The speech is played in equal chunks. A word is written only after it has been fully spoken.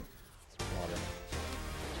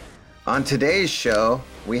On today's show,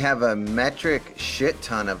 we have a metric shit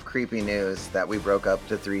ton of creepy news that we broke up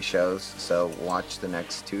to 3 shows, so watch the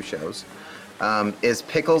next 2 shows. Is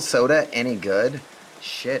pickle soda any good?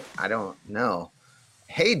 Shit, I don't know.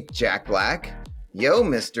 Hey, Jack Black. Yo,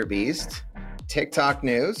 Mr. Beast. TikTok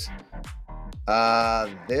news.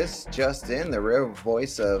 This just in, the real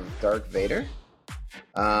voice of Darth Vader.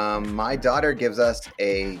 My daughter gives us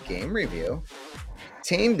a game review.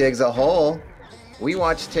 Team digs a hole. We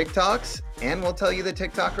watch TikToks, and we'll tell you the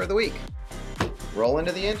TikToker of the week. Roll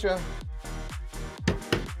into the intro.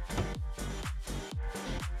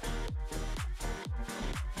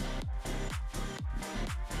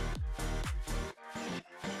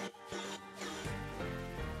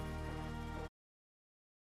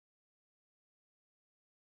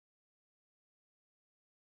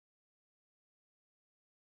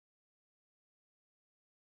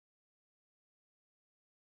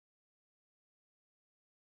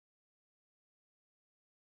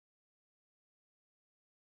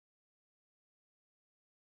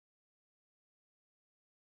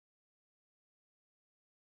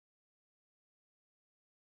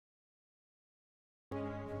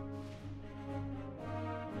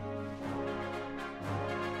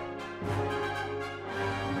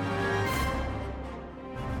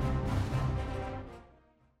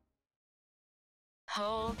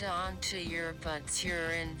 Hold on to your butts,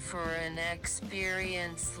 you're in for an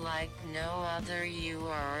experience like no other. You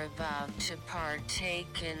are about to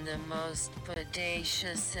partake in the most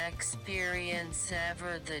bodacious experience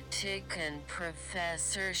ever, the Tick and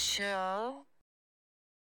Professor Show.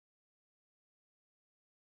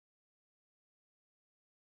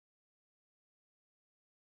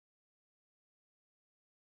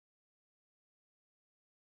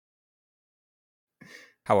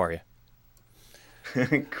 How are you?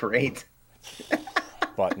 Great.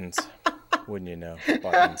 Buttons. Wouldn't you know?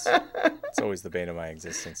 Buttons. It's always the bane of my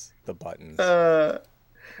existence. The buttons. Well,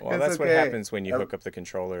 that's what happens when you hook up the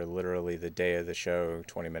controller literally the day of the show,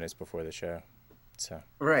 20 minutes before the show. So.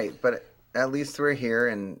 Right, but at least we're here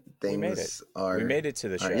and things we made it to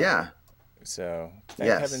the show. Yeah. So thank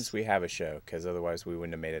heavens we have a show, because otherwise we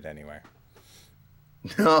wouldn't have made it anywhere.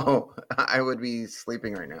 No, I would be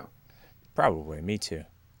sleeping right now. Probably, me too.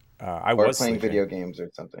 I was playing video games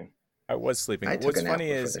or something. I was sleeping. What's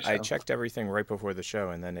funny is I checked everything right before the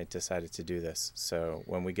show, and then it decided to do this. So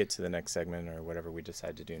when we get to the next segment or whatever we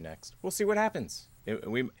decide to do next, we'll see what happens.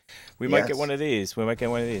 We might get one of these. We might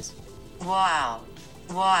get one of these. Wow.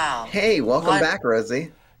 Hey, welcome back,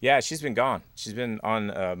 Rosie. Yeah, she's been gone. She's been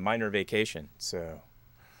on a minor vacation. So.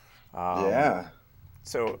 Yeah.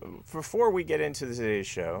 So before we get into today's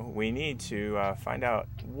show, we need to find out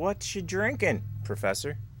what you drinking,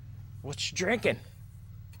 Professor. What you drinking?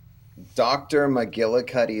 Dr.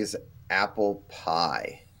 McGillicuddy's apple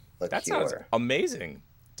pie liqueur. That sounds amazing.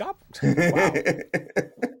 Wow.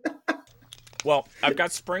 Well, I've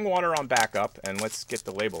got spring water on backup, and let's get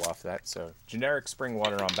the label off that. So, generic spring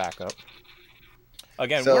water on backup.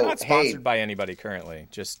 Again, we're not sponsored by anybody currently.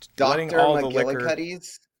 Just letting all the liquor. Dr.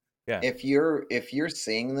 McGillicuddy's. Yeah. If you're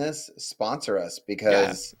seeing this, sponsor us,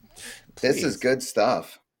 because this is good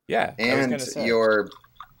stuff. Yeah. And your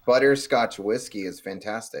butterscotch whiskey is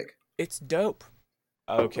fantastic. It's dope.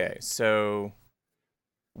 Okay, so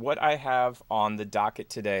what I have on the docket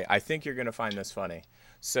today, I think you're going to find this funny.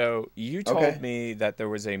 So you told me that there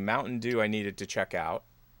was a Mountain Dew I needed to check out.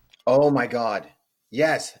 Oh my God.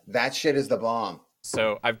 Yes, that shit is the bomb.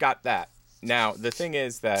 So I've got that. Now, the thing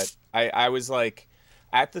is that I was like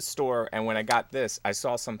at the store, and when I got this, I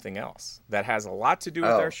saw something else that has a lot to do with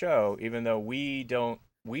our show, even though we don't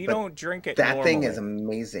drink it normally. That thing is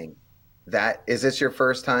amazing. Is this your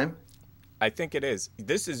first time? I think it is.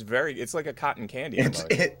 This is it's like a cotton candy.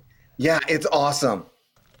 It's awesome.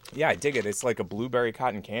 Yeah, I dig it. It's like a blueberry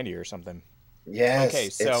cotton candy or something. Yes. Okay,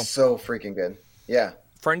 so it's so freaking good. Yeah.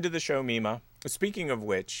 Friend of the show, Mima. Speaking of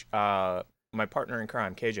which, my partner in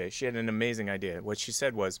crime, KJ, she had an amazing idea. What she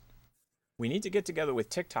said was, we need to get together with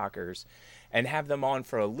TikTokers and have them on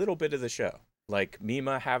for a little bit of the show. Like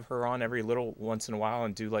Mima, have her on every little once in a while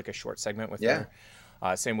and do like a short segment with her.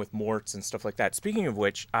 Same with Mortz and stuff like that. Speaking of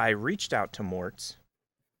which, I reached out to Mortz,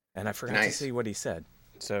 and I forgot to see what he said.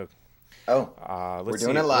 So, we're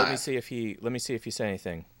doing it live. Let me see if he said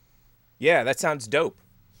anything. Yeah, that sounds dope.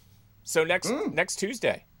 So next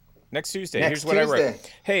Tuesday. Here's what I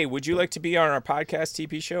wrote. Hey, would you like to be on our podcast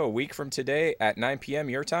TP show a week from today at 9 p.m.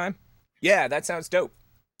 your time? Yeah, that sounds dope.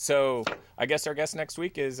 So I guess our guest next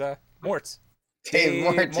week is Mortz. Dave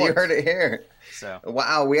Mortz, you heard it here. So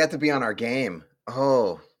wow, we have to be on our game.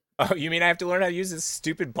 Oh, Oh, you mean I have to learn how to use his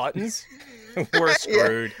stupid buttons? We're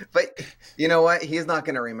screwed. Yeah, but you know what? He's not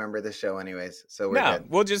going to remember the show anyways, so we're No, good.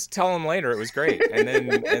 we'll just tell him later it was great, and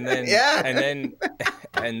then Yeah.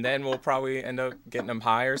 and then we'll probably end up getting him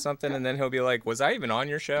high or something, and then he'll be like, "Was I even on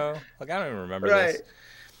your show? Like, I don't even remember Right. this."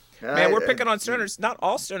 Man, we're picking on stoners. Not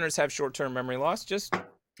all stoners have short-term memory loss. Just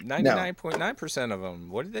 99.9% of them.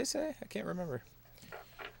 What did they say? I can't remember.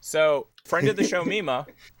 So, friend of the show, Mima.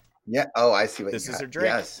 Yeah. Oh, I see what This you is got. her drink.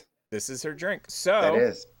 Yes, This is her drink. So that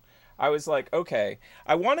is. I was like, okay.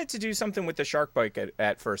 I wanted to do something with the shark bite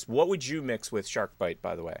at first. What would you mix with shark bite,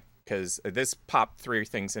 by the way? Because this popped 3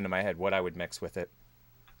 things into my head. What I would mix with it.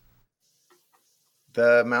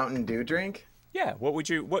 The Mountain Dew drink? Yeah. What would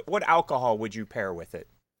you? What alcohol would you pair with it?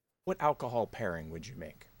 What alcohol pairing would you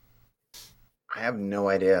make? I have no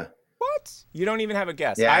idea. What? You don't even have a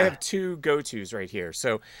guess. Yeah. I have 2 go-tos right here.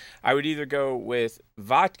 So I would either go with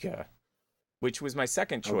vodka, which was my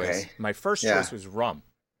second choice. Okay. My first Yeah. choice was rum.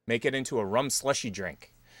 Make it into a rum slushy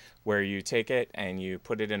drink, where you take it and you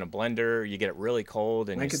put it in a blender. You get it really cold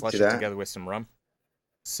and I you could slush do it that. together with some rum.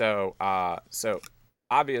 So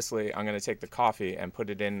obviously I'm going to take the coffee and put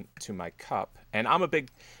it into my cup. And I'm a big.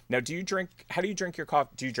 Now, how do you drink your coffee?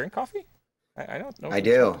 Do you drink coffee? I don't know. If I we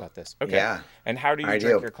do. talked about this. Okay. Yeah. And how do you I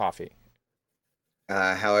drink do. your coffee?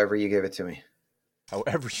 However you give it to me.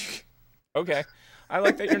 However you. Okay. I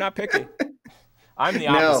like that you're not picky. I'm the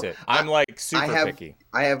No, opposite. I'm like super picky.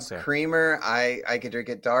 I have So- creamer. I could drink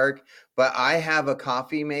it dark, but I have a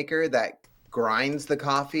coffee maker that grinds the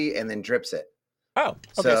coffee and then drips it. Oh, okay.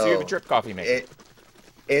 So you have a So drip coffee maker.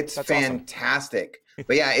 It's That's awesome. fantastic.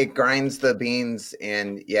 But yeah, it grinds the beans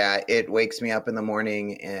and yeah, it wakes me up in the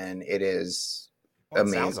morning and it is Well,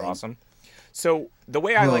 that sounds amazing. awesome. So the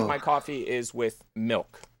way I like Oh. my coffee is with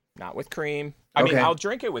milk, not with cream. I mean, Okay. I'll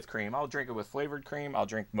drink it with cream. I'll drink it with flavored cream. I'll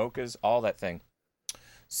drink mochas, all that thing.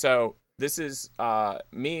 So this is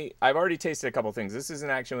me. I've already tasted a couple things. This isn't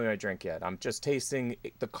actually my drink yet. I'm just tasting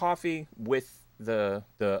the coffee with the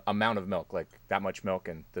amount of milk, like that much milk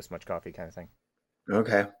and this much coffee kind of thing.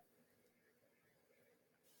 Okay.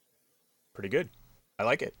 Pretty good. I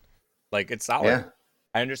like it. Like, it's solid. Yeah.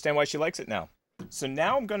 I understand why she likes it now. So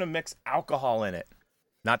now I'm going to mix alcohol in it.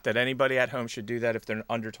 Not that anybody at home should do that if they're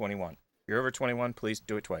under 21. If you're over 21, please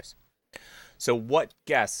do it twice. So what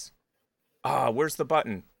guess? Where's the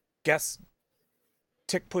button? Guess.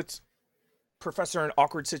 Tick puts Professor in an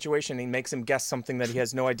awkward situation. He makes him guess something that he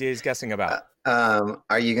has no idea he's guessing about.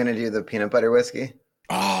 Are you gonna do the peanut butter whiskey?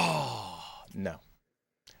 Oh, no.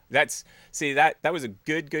 That was a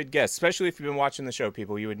good guess, especially if you've been watching the show,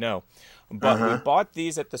 people, you would know. But we bought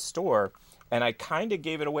these at the store, and I kind of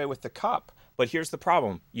gave it away with the cup. But here's the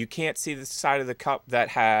problem. You can't see the side of the cup that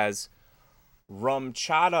has rum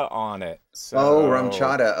chata on it. So, rum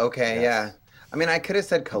chata. Okay, yes. yeah. I mean, I could have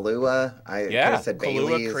said Kahlua. I could Yeah, have said Kahlua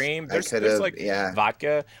Bailey's. cream. I There's could have, like yeah.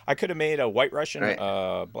 vodka. I could have made a white Russian,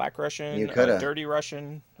 Right. Black Russian, You coulda. dirty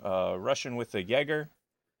Russian, Russian with a Jaeger.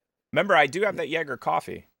 Remember, I do have that Jaeger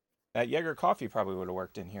coffee. That Jaeger coffee probably would have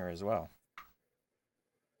worked in here as well.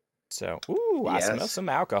 So, I smell Yes. some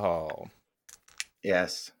alcohol.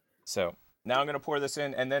 Yes. So now I'm going to pour this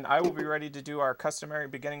in, and then I will be ready to do our customary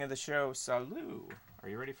beginning of the show, salut. Are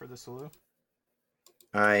you ready for the salut?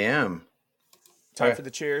 I am. Time Okay. for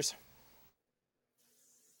the cheers.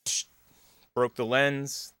 Broke the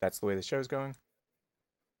lens. That's the way the show's going.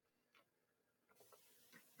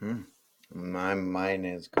 Mine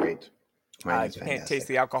is great. Mine I is can't fantastic. taste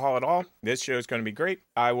the alcohol at all. This show is going to be great.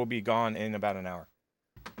 I will be gone in about an hour.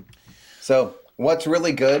 So, what's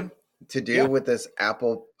really good to do Yeah. with this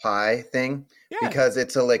apple pie thing, Yeah. because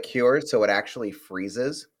it's a liqueur, so it actually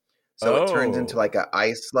freezes. So it turns into Oh. like a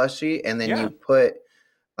ice slushy, and then Yeah. you put,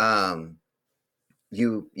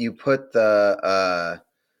 you put the.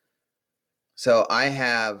 So I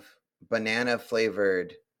have banana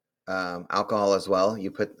flavored alcohol as well. You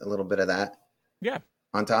put a little bit of that. Yeah.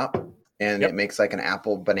 On top, and Yep. it makes like an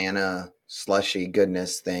apple banana slushy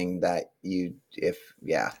goodness thing that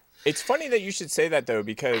yeah. It's funny that you should say that, though,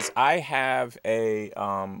 because I have a,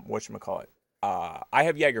 whatchamacallit? I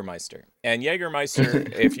have Jägermeister. And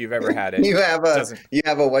Jägermeister, if you've ever had it, You have a doesn't-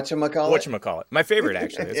 whatchamacallit? whatchamacallit? My favorite,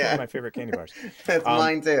 actually. It's one Yeah. of my favorite candy bars. That's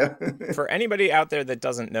mine too. For anybody out there that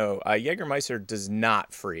doesn't know, Jägermeister does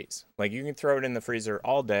not freeze. Like, you can throw it in the freezer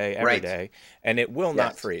all day, every Right. day, and it will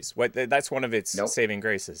not Yes. freeze. That's one of its Nope. saving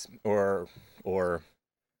graces, or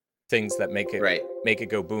things that make it Right. make it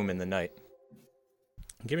go boom in the night.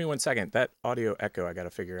 Give me 1 second. That audio echo I got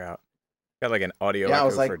to figure out. Got like an audio Yeah, I echo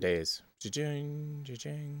was like- for days. Cha-ching,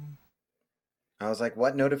 cha-ching. I was like,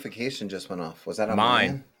 what notification just went off? Was that on my Mine.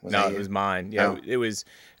 end? No, it was mine. Yeah, Oh. it was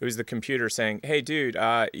the computer saying, "Hey, dude,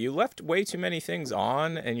 you left way too many things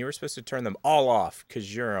on, and you were supposed to turn them all off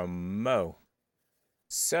because you're a mo."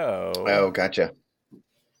 So, Oh, gotcha.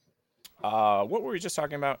 what were we just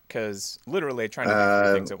talking about? Because literally trying to do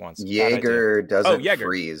three things at once. Bad idea. Jaeger doesn't Jaeger.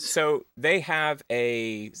 freeze. So they have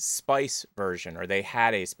a spice version, or they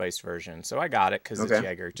had a spice version. So I got it because it's Okay.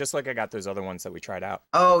 Jaeger, just like I got those other ones that we tried out.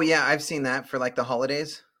 Oh yeah, I've seen that for like the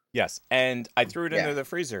holidays. Yes, and I threw it Yeah. into the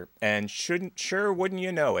freezer, and wouldn't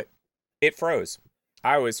you know it, it froze.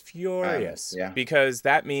 I was furious yeah. because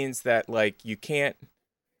that means that like you're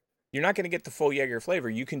not going to get the full Jaeger flavor.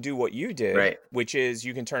 You can do what you did, Right. which is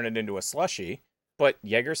you can turn it into a slushy, but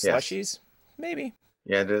Jaeger slushies, maybe.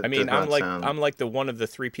 Yeah, I mean, I'm like the one of the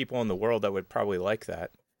 3 people in the world that would probably like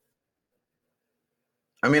that.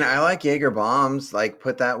 I mean, I like Jaeger bombs. Like,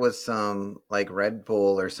 put that with some like Red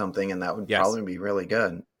Bull or something, and that would Yes. probably be really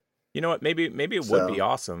good. You know what? Maybe it would be So-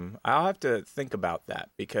 awesome. I'll have to think about that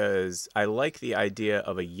because I like the idea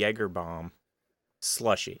of a Jaeger bomb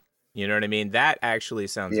slushy. You know what I mean? That actually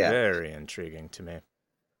sounds Yeah. very intriguing to me.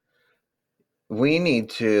 We need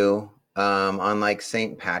to on like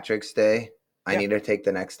St. Patrick's Day. I Yeah. need to take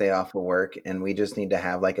the next day off of work, and we just need to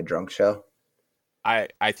have like a drunk show.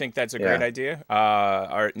 I think that's a great Yeah. idea.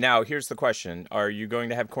 Now here's the question: are you going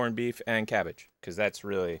to have corned beef and cabbage? Because that's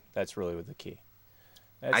really the key.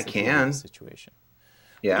 That's I the key to can. the situation.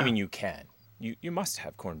 Yeah. I mean, you can. You must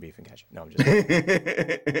have corned beef and cabbage. No, I'm just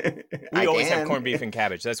kidding. We always have corned beef and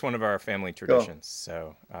cabbage. That's one of our family traditions.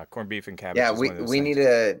 So corned beef and cabbage. Yeah, is one of those we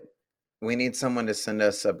things. we need someone to send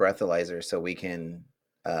us a breathalyzer so we can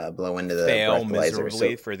blow into the Fail breathalyzer.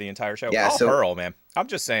 miserably So for the entire show. Yeah, I'll so- hurl, man. I'm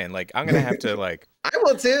just saying, like, I'm gonna have to, like, I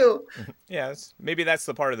will too. maybe that's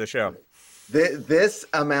the part of the show. This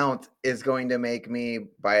amount is going to make me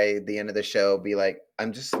by the end of the show be like,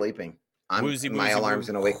 I'm just sleeping. Woozy, My woozy, alarm's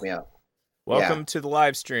woo. gonna wake me up. Welcome to the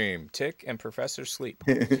live stream, Tick and Professor Sleep.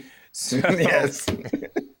 So, Yes.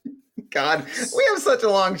 God, we have such a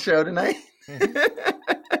long show tonight.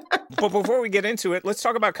 But before we get into it, let's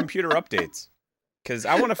talk about computer updates. Because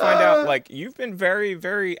I want to find out, like, you've been very,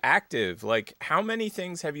 very active. Like, how many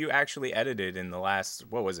things have you actually edited in the last,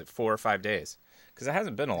 4 or 5 days? Because it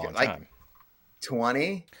hasn't been a long Like, time.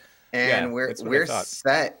 20, and Yeah, we're that's what I we're thought.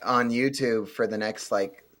 set on YouTube for the next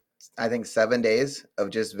like I think 7 days of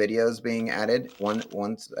just videos being added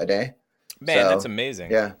once a day. Man, that's so,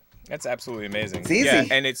 amazing. Yeah. That's absolutely amazing. It's easy. Yeah,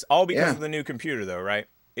 and it's all because Yeah. of the new computer, though, right?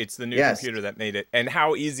 It's the new Yes. computer that made it. And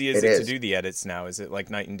how easy is It it to is. do the edits now? Is it like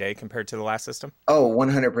night and day compared to the last system? Oh,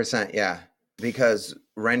 100%. Yeah. Because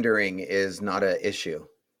rendering is not an issue.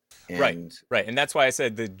 And Right. And that's why I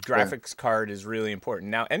said the graphics card is really important.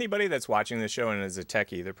 Now, anybody that's watching this show and is a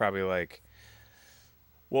techie, they're probably like,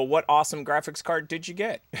 well, what awesome graphics card did you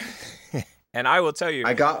get? And I will tell you,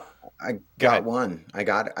 I got ahead. one. I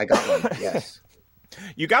got one. Yes.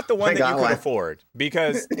 you got the one I that you got could one. afford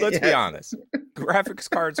because let's be Yes. honest, graphics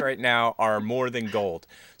cards right now are more than gold.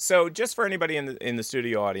 So just for anybody in the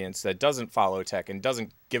studio audience that doesn't follow tech and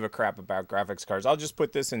doesn't give a crap about graphics cards, I'll just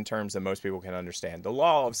put this in terms that most people can understand. The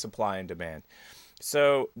law of supply and demand.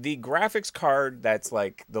 So the graphics card that's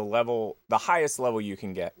like the highest level you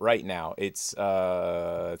can get right now, it's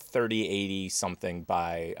 3080 something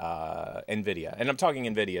by NVIDIA. And I'm talking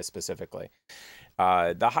NVIDIA specifically.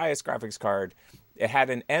 The highest graphics card, it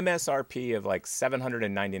had an MSRP of like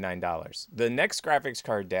 $799. The next graphics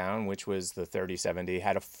card down, which was the 3070,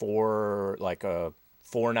 had a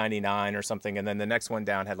 $499 or something, and then the next one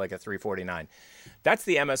down had like a $349. That's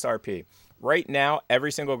the MSRP. Right now,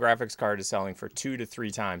 every single graphics card is selling for 2 to 3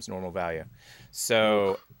 times normal value.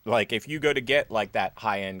 So, like, if you go to get like that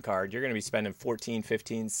high-end card, you're going to be spending $1,400,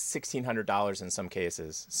 $1,500, $1,600 in some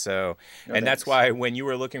cases. So, and that's why when you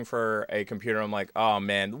were looking for a computer, I'm like, oh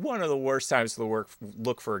man, one of the worst times to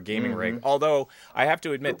look for a gaming rig. Although I have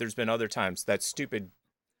to admit, there's been other times. That stupid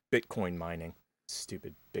Bitcoin mining.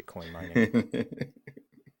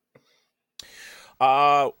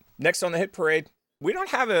 Next on the hit parade, we don't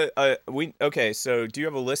have okay, so do you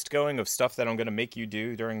have a list going of stuff that I'm going to make you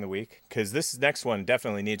do during the week? Because this next one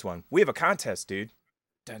definitely needs one. We have a contest, dude.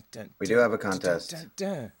 Dun, dun, We dun, do have a dun, contest. dun,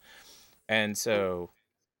 dun, dun. And so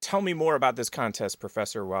tell me more about this contest,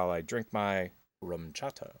 Professor, while I drink my rum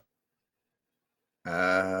chata.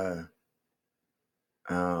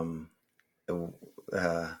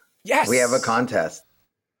 Yes! We have a contest.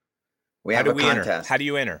 We have a contest. Enter? How do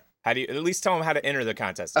you enter? How do you at least tell them how to enter the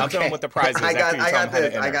contest? I'll tell them Okay. what the prize is. I got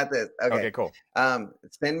this. I I got this. Okay. Okay, cool.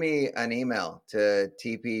 Send me an email to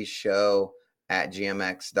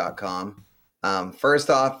tpshow@gmx.com First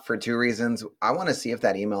off, for two reasons. I want to see if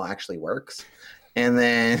that email actually works. And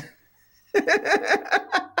then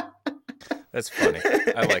That's funny.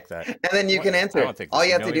 I like that. And then you can I answer. don't think All this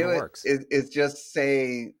you have to email do even works. is just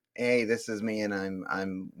say, "Hey, this is me, and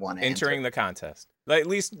I'm want to Entering the contest. Like, at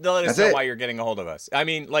least let us That's know it. why you're getting a hold of us. I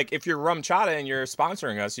mean, like, if you're Rum Chata and you're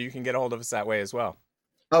sponsoring us, you can get a hold of us that way as well.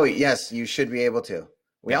 Oh yes, you should be able to.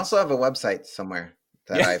 We Yes. also have a website somewhere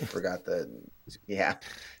that Yeah. I forgot the. Yeah,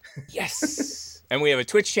 Yes. And we have a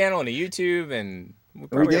Twitch channel and a YouTube, and we we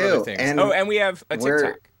probably have other do. things. And and we have a we're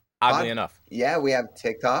TikTok, oddly pod- enough. Yeah, we have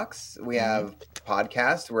TikToks. We Mhm. have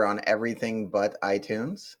podcasts. We're on everything but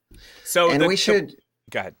iTunes. So And we should.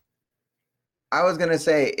 Go ahead. I was gonna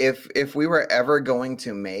say if we were ever going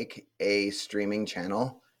to make a streaming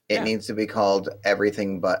channel, it Yeah. needs to be called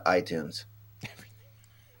Everything But iTunes.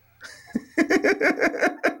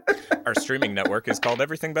 Our streaming network is called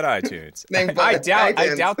Everything But iTunes. Named I but doubt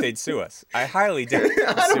iTunes. they'd sue us. I highly doubt they'd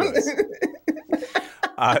I sue don't-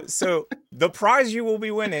 us. So the prize you will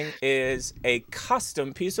be winning is a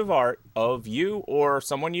custom piece of art of you or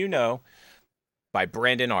someone you know by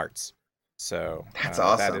Brandon Arts. So That's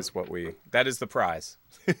awesome. That is the prize.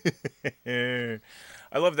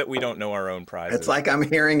 I love that we don't know our own prizes. It's like I'm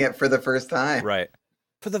hearing it for the first time. Right.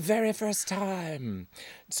 For the very first time.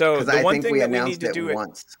 So Because the I one think thing we that we need announced to it do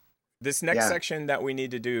once. this next Yeah. section that we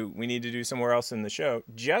need to do somewhere else in the show,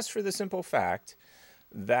 just for the simple fact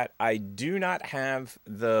that I do not have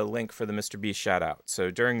the link for the Mr. Beast shout out.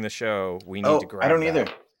 So during the show, we need to grab I don't that.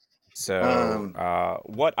 either. So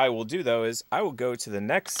what I will do though is I will go to the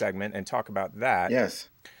next segment and talk about that, Yes.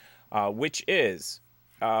 which is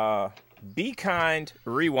Be Kind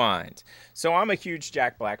Rewind. So I'm a huge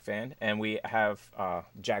Jack Black fan, and we have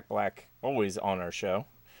Jack Black always on our show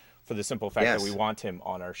for the simple fact that Yes. we want him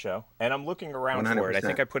on our show. And I'm looking around for it. I 100%.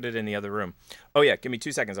 think I put it in the other room. Oh yeah, give me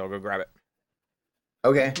 2 seconds. I'll go grab it.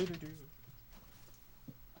 Okay.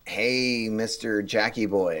 Hey, Mr. Jackie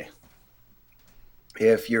Boy.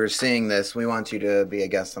 If you're seeing this, we want you to be a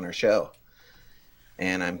guest on our show.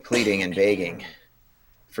 And I'm pleading and begging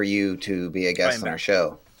for you to be a guest I'm on our back.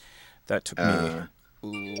 show. That took Uh,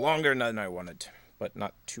 me longer than I wanted, but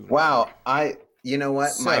not too long. Wow. You know what?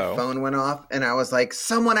 My So- phone went off and I was like,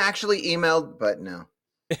 someone actually emailed, but no.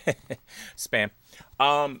 Spam.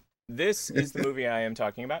 This is the movie I am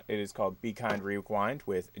talking about. It is called Be Kind Rewind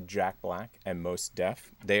with Jack Black and Mos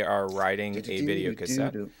Def. They are writing a video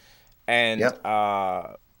cassette. And Yep.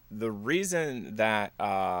 the reason that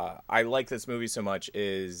I like this movie so much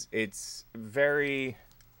is it's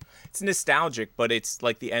nostalgic, but it's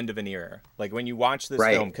like the end of an era. Like when you watch this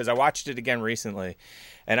Right. film, because I watched it again recently,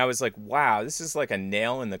 and I was like, wow, this is like a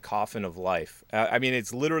nail in the coffin of life. I mean,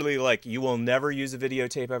 it's literally like you will never use a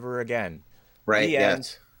videotape ever again. Right, The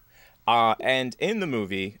yes. end. And in the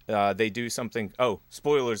movie, they do something. Oh,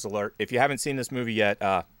 spoilers alert! If you haven't seen this movie yet,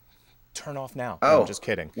 turn off now. No, Oh. I'm just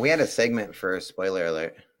kidding. We had a segment for a spoiler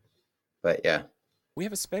alert. But yeah. We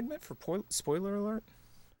have a segment for spoiler alert.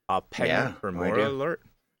 Pegment Yeah, or we more do. alert.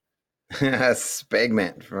 A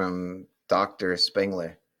segment from Dr.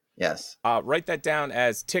 Spengler. Yes. Write that down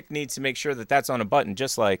as Tick needs to make sure that that's on a button,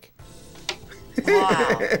 just like.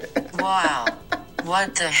 Wow. Wow.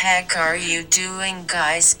 What the heck are you doing,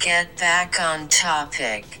 guys? Get back on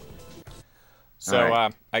topic. So All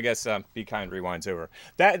right. I guess Be Kind Rewind's over.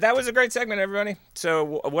 That was a great segment, everybody.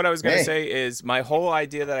 So what I was going to Hey. say is my whole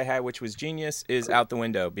idea that I had, which was genius, is out the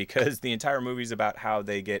window because the entire movie's about how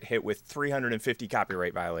they get hit with 350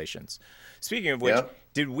 copyright violations. Speaking of which, Yep.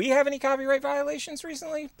 did we have any copyright violations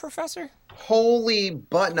recently, Professor? Holy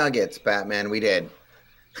butt nuggets, Batman, we did.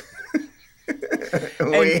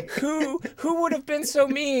 And who would have been so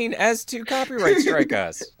mean as to copyright strike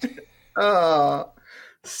us? Oh,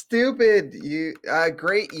 stupid.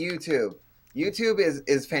 Great YouTube. YouTube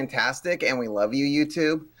is fantastic and we love you,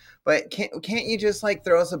 YouTube. But can't you just like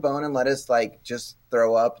throw us a bone and let us like just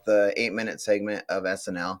throw up the 8-minute segment of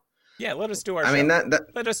SNL? Yeah, let us do our show. I mean that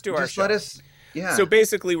let us do our just show. let us yeah. So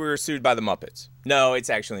basically, we were sued by the Muppets. No, it's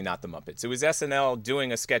actually not the Muppets. It was SNL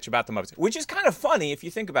doing a sketch about the Muppets, which is kind of funny if you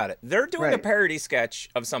think about it. They're doing a Right. parody sketch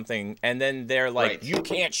of something, and then they're like, Right. you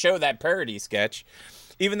can't show that parody sketch,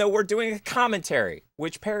 even though we're doing a commentary,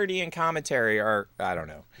 which parody and commentary are, I don't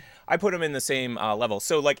know. I put them in the same level.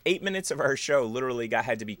 So like 8 minutes of our show literally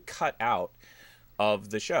had to be cut out of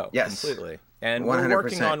the show Yes. completely. And we're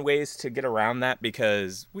working 100%. on ways to get around that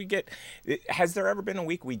because has there ever been a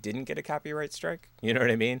week we didn't get a copyright strike? You know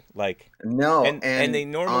what I mean? Like, No, and they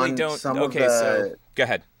normally on don't. some of Okay, so go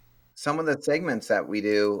ahead. some of the segments that we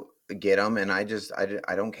do get them, and I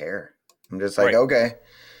don't care. I'm just like, Right. okay.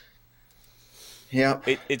 Yep.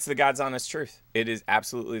 It's the God's honest truth. It is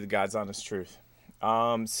absolutely the God's honest truth.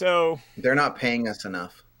 So They're not paying us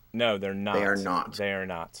enough. no, they're not. They are not. They are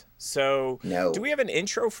not. So No. do we have an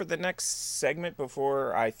intro for the next segment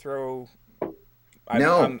before I throw?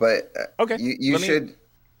 But okay. you should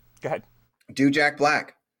Go ahead. do Jack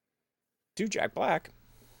Black. Do Jack Black.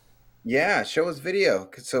 Yeah, show us video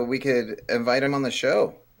so we could invite him on the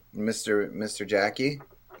show, Mr. Jackie.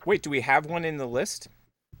 Wait, do we have one in the list?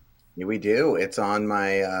 Yeah, we do. It's on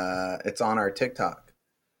it's on our TikTok.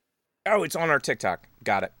 Oh, it's on our TikTok.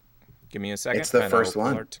 Got it. Give me a second. It's the and first I'll pull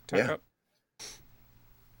one. our TikTok Yeah. up.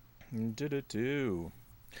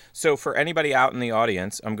 So for anybody out in the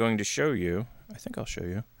audience, I'm going to show you. I think I'll show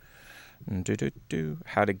you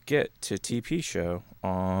how to get to TP Show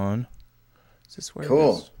on. Is this where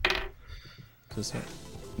Cool. it is? Is this it?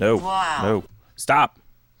 No. Wow. No. Stop.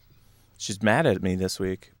 She's mad at me this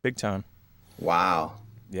week, big time. Wow.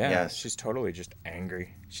 Yeah. Yes. She's totally just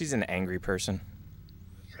angry. She's an angry person.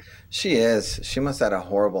 She is. She must have had a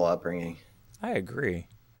horrible upbringing. I agree.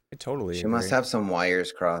 I totally She agree. must have some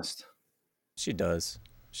wires crossed. She does.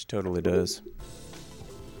 She totally does.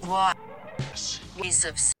 What? Ways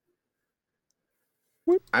of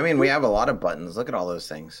I mean, we have a lot of buttons. Look at all those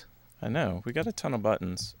things. I know. We got a ton of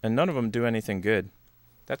buttons, and none of them do anything good.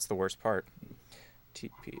 That's the worst part.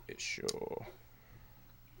 TP Show.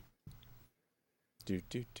 Do.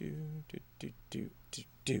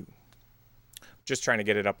 Just trying to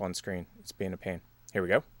get it up on screen. It's being a pain. Here we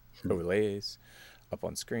go. Overlays. Up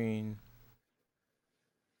on screen.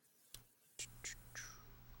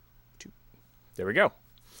 There we go.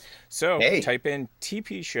 So type in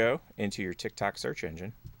TP Show into your TikTok search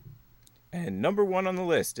engine. And number one on the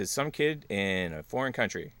list is some kid in a foreign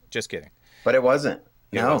country. Just kidding. But it wasn't.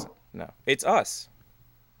 It wasn't. No. It's us.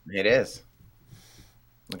 It is.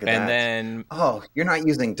 Look at that. And then... Oh, you're not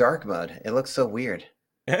using dark mode. It looks so weird.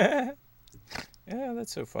 Yeah,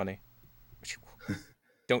 that's so funny.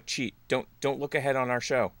 Don't cheat. Don't look ahead on our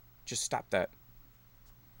show. Just stop that.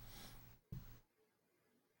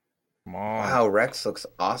 Come on. Wow, Rex looks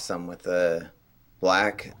awesome with the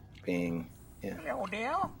black being... Yeah. Hello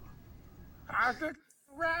there. I just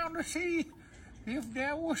around to see if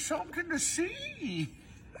there was something to see.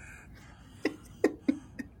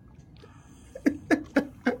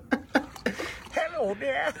 Hello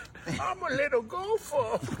there. I'm a little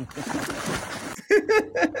gopher.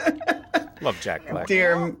 Love Jack Black.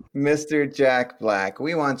 Dear Mr. Jack Black,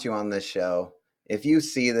 we want you on this show. If you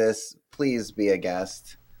see this, please be a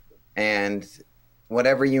guest. And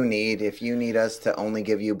whatever you need, if you need us to only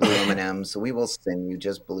give you blue M&Ms, we will send you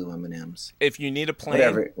just blue M&Ms. If you need a plane,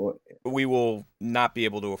 Whatever. we will not be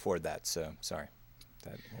able to afford that. So sorry.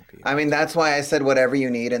 That won't be. I mean, that's why I said whatever you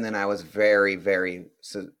need, and then I was very, very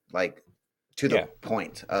to the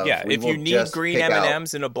point of if you need green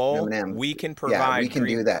M&Ms in a bowl, M&Ms. we can provide. We can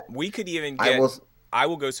do that. We could even get. I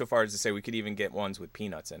will go so far as to say we could even get ones with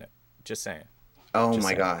peanuts in it. Just saying. Oh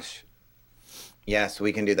my gosh. Yes,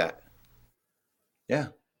 we can do that. Yeah.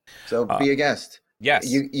 So be a guest. Yes.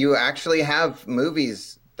 You actually have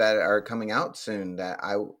movies that are coming out soon that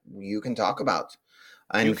you can talk about.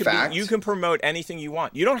 In fact, you can promote anything you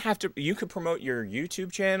want. You don't have to. You could promote your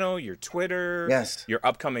YouTube channel, your Twitter, yes, your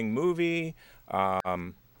upcoming movie.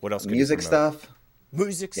 What else? Music stuff.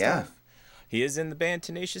 Music stuff. He is in the band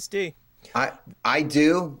Tenacious D. I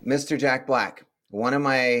do, Mr. Jack Black. One of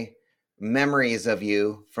my memories of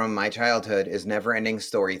you from my childhood is Neverending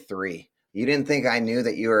Story 3. You didn't think I knew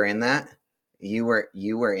that you were in that? You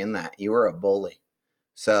were in that. You were a bully.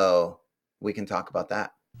 So we can talk about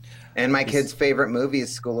that. And my kid's favorite movie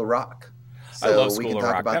is School of Rock. So I love School of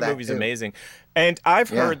Rock. That movie's too. amazing. And I've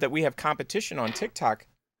heard that we have competition on TikTok.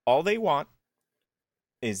 All they want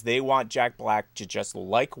is they want Jack Black to just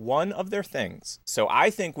like one of their things. So I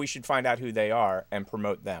think we should find out who they are and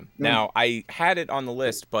promote them. Now, I had it on the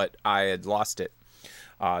list, but I had lost it.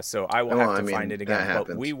 So I will have to find it again.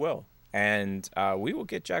 But we will. And we will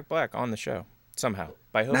get Jack Black on the show somehow,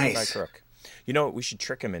 by hook or by crook. You know what? We should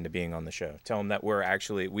trick him into being on the show. Tell him that we're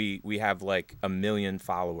actually, we have like 1 million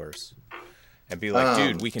followers. And be like,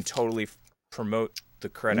 dude, we can totally promote the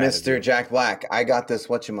credit. Mr. Jack Black, I got this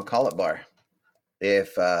whatchamacallit bar.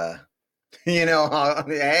 If, hey.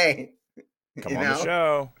 Come on the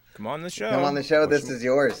show. Come on the show. This is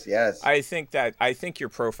yours. Yes. I think you're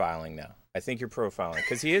profiling now. I think you're profiling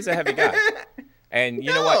because he is a heavy guy. And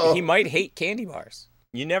you know what? He might hate candy bars.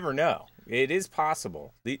 You never know. It is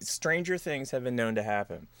possible. The stranger things have been known to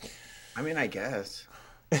happen. I mean, I guess.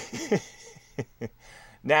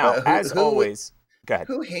 Now, as always, go ahead.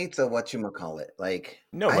 Who hates a whatchamacallit? Like,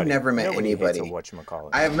 nobody. I've never met anybody. Hates a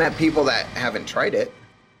whatchamacallit. I have met people that haven't tried it,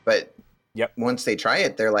 but Yep. once they try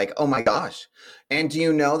it, they're like, oh my gosh. And do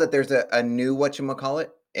you know that there's a new whatchamacallit?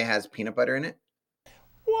 It has peanut butter in it.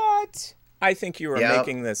 What? I think you are Yep.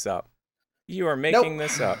 making this up. You are making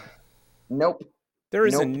this up. Nope. There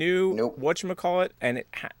is a Nope. new Nope. whatchamacallit, and it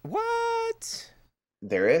what?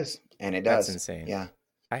 There is, and it does. That's insane. Yeah.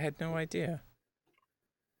 I had no idea.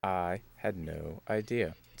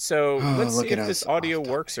 So let's see look if at this us audio off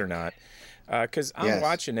works or not. Because I'm Yes.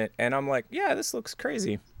 watching it, and I'm like, yeah, this looks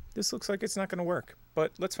crazy. This looks like it's not going to work.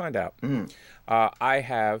 But let's find out. I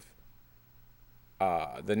have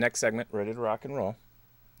the next segment ready to rock and roll.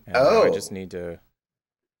 And now I just need to...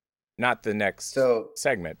 Not the next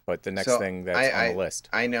segment, but the next thing that's on the list.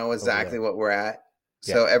 I know exactly what we're at.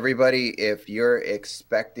 So everybody, if you're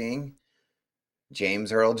expecting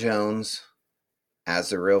James Earl Jones as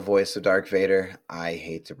the real voice of Darth Vader, I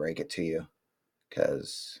hate to break it to you,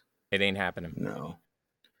 because it ain't happening. No,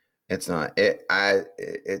 it's not.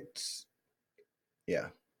 It's yeah.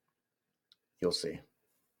 You'll see.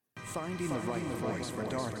 Finding the right voice for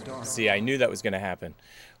Darth. See, I knew that was going to happen.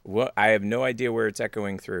 Well, I have no idea where it's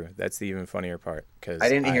echoing through. That's the even funnier part. Because I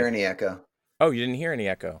didn't hear any echo. Oh, you didn't hear any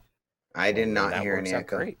echo? I did not hear any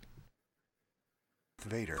echo. Great.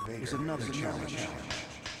 Vader is another challenge.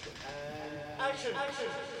 Action.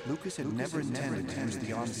 Lucas had never intended to use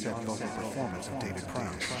the on-set vocal performance of David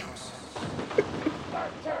Prowse.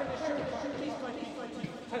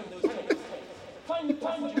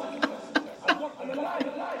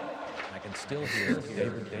 I can still hear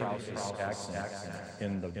David Prowse's accent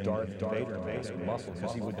in the Darth Vader mask muscle,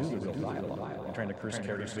 because he would do the real dialogue, trying to curse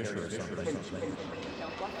Carrie Fisher or something.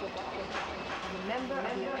 Member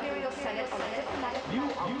of the Imperial Senate on a diplomatic... You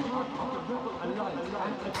are part of the Rebel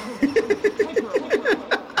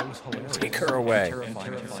Alliance. Take her away.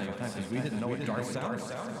 Terrifying at the same time, because we didn't know what Darth sounded.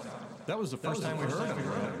 That was the first time we heard him.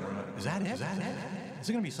 Is that it? Is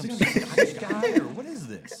it going to be some Scottish guy, or what is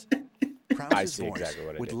this? Prowse's voice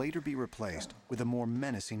would later be replaced with a more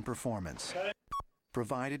menacing performance,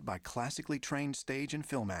 provided by classically trained stage and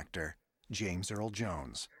film actor James Earl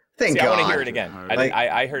Jones. Thank God. I want to God. hear it again.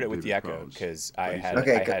 I heard it with the echo because I had.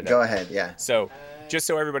 Okay, go ahead. Yeah. So, just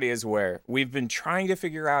so everybody is aware, we've been trying to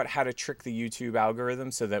figure out how to trick the YouTube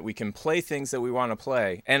algorithm so that we can play things that we want to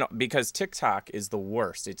play, and because TikTok is the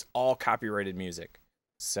worst, it's all copyrighted music.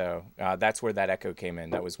 So that's where that echo came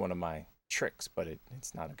in. That was one of my tricks, but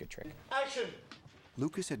it's not a good trick. Action.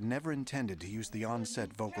 Lucas had never intended to use the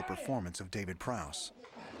on-set vocal performance of David Prowse.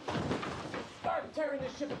 Start tearing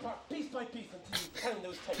this ship apart piece by piece until you turn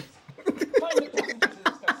those tapes. Find the passengers and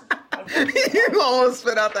discuss it. You almost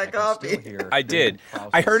spit out that copy. I did.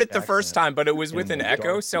 I heard it the first time, but it was with an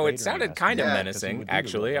echo, so it sounded kind of menacing,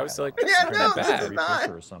 actually. I was like, it's not that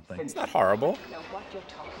bad. It's not horrible. Know what you're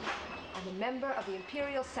talking about. I'm a member of the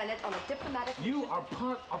Imperial Senate on a diplomatic... You are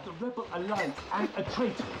part of the Rebel Alliance and a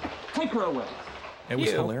traitor. Take her away. It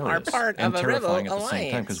was hilarious are part and of a terrifying Rebel at the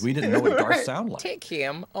same time, because Alliance. we didn't know what Darth sounded like. Take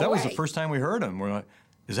him away. That was the first time we heard him. We're like,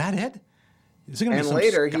 is that it? Is it going to be And some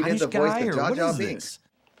later, he Scottish did the voice guy, of or Jar what Jar is Binks. this?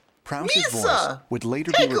 Prowse's voice Lisa, would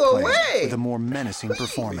later be take her replaced away. with a more menacing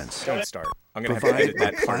performance, Don't start. I'm going to have to provided edit by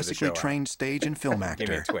that part of the classically show out. trained stage and film Give me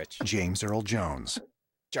a actor twitch. James Earl Jones.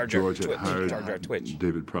 Jar Jar George had Twitch. hired Jar Jar Twitch.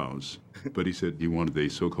 David Prowse, but he said he wanted a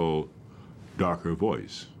so-called darker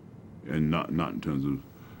voice, and not in terms of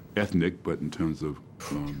ethnic, but in terms of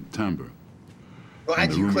timbre. Glad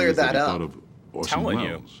And the you rumor cleared is that that he up. thought of Orson Telling you.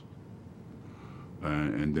 Welles,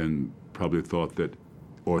 and then probably thought that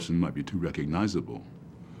Orson might be too recognizable.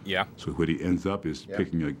 Yeah. So what he ends up is Yeah.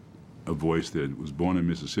 picking a voice that was born in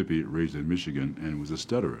Mississippi, raised in Michigan, and was a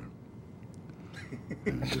stutterer.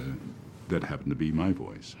 And that happened to be my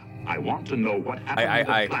voice. I want to know what happened to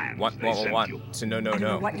the I plans want they sent you. to no. I don't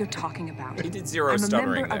know what you're talking about. He did zero I'm a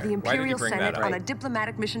stuttering member of the there. Why did he Imperial bring Senate that on a up?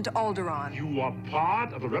 diplomatic mission to Alderaan. You are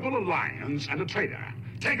part of the Rebel Alliance and a traitor.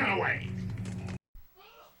 Take her away.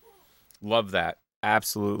 Love that.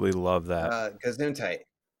 Absolutely love that. Gesundheit.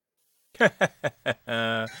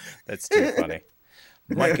 That's too funny.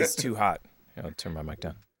 Mic is too hot. I'll turn my mic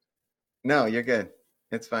down. No, you're good.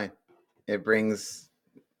 It's fine. It brings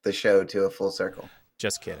the show to a full circle.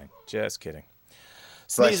 Just kidding. Just kidding.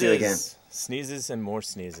 Bless you again. Sneezes and more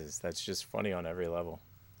sneezes. That's just funny on every level.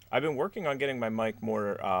 I've been working on getting my mic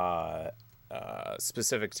more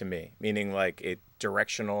specific to me, meaning like it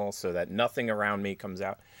directional so that nothing around me comes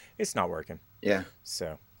out. It's not working. Yeah,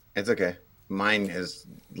 So it's okay. Mine is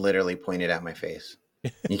literally pointed at my face.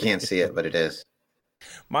 You can't see it, but it is.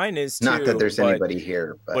 mine is too. Not that there's but- anybody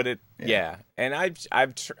here, but it yeah. And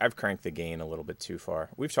I've cranked the gain a little bit too far.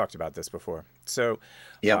 We've talked about this before. So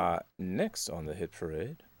Yep. next on the hit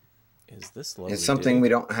parade is this lovely It's something dude? we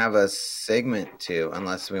don't have a segment to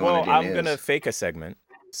unless we want to do I'm news. going to fake a segment.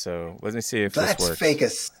 So let me see if this Let's works. fake a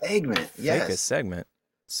segment. Yes. Fake a segment.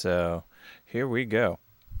 So here we go.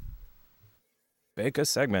 Fake a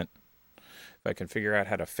segment. If I can figure out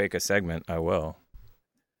how to fake a segment, I will.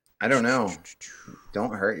 I don't know.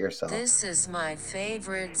 Don't hurt yourself. This is my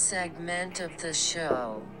favorite segment of the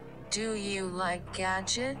show. Do you like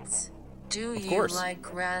gadgets? Do you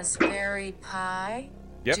like Raspberry Pi?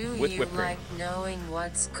 Yep, Do with you whipped cream. like knowing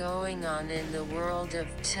what's going on in the world of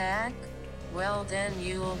tech? Well, then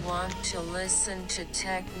you'll want to listen to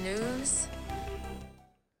Tech News.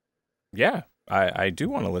 Yeah, I do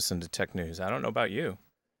want to listen to tech news. I don't know about you.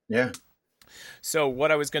 Yeah. So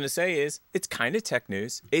what I was going to say is, it's kind of tech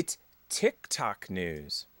news. It's TikTok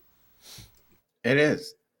news. It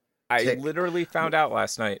is. I literally found out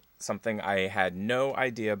last night something I had no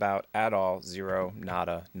idea about at all. Zero,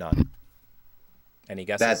 nada, none. Any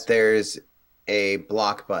guesses? That there's a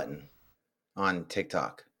block button on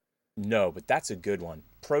TikTok. No, but that's a good one.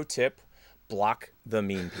 Pro tip, block the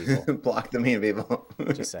mean people. Block the mean people.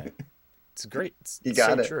 Just saying. It's great. You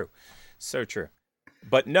got so it. True. So true.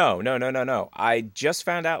 But no. I just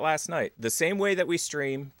found out last night, the same way that we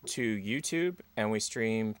stream to YouTube and we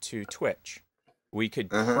stream to Twitch, we could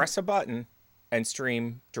press a button and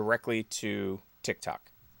stream directly to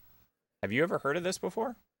TikTok. Have you ever heard of this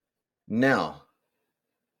before? No.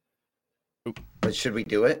 Oop. But should we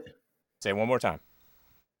do it? Say it one more time.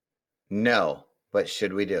 No, but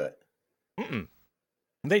should we do it? Mm-mm.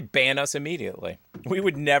 They'd ban us immediately. We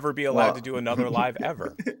would never be allowed to do another live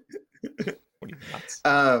ever. What are you nuts?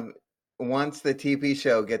 Once the TP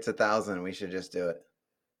show gets 1,000, we should just do it.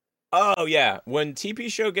 Oh yeah, when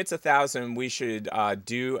TP show gets 1,000, we should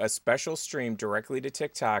do a special stream directly to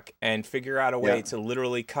TikTok and figure out a way to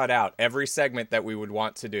literally cut out every segment that we would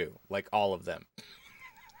want to do, like all of them.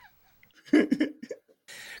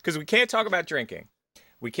 Because we can't talk about drinking.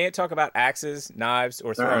 We can't talk about axes, knives,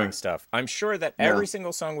 or throwing stuff. I'm sure that every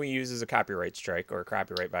single song we use is a copyright strike or a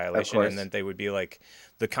copyright violation, and then they would be like,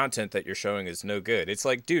 the content that you're showing is no good. It's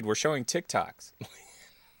like, dude, we're showing TikToks.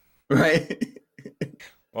 Right.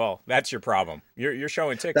 Well, that's your problem. You're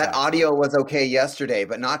showing TikToks. That audio was okay yesterday,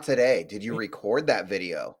 but not today. Did you record that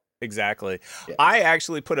video? Exactly. Yeah. I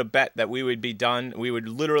actually put a bet that we would be done. We would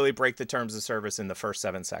literally break the terms of service in the first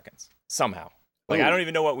 7 seconds. Somehow. Like, I don't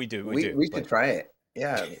even know what we do. We should try it.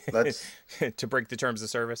 Yeah, let's to break the terms of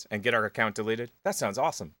service and get our account deleted. That sounds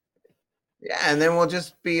awesome. Yeah, and then we'll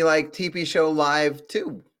just be like TP Show Live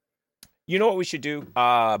too. You know what we should do?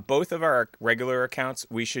 Both of our regular accounts,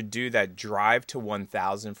 we should do that drive to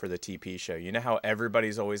 1,000 for the TP show. You know how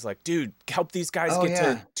everybody's always like, dude, help these guys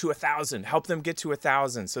get to 1,000. Help them get to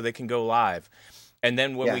 1,000 so they can go live. And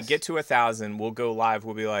then when we get to 1,000, we'll go live.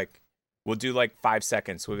 We'll be like, we'll do like 5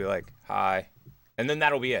 seconds. We'll be like, hi. And then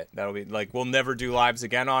that'll be it. That'll be like, we'll never do lives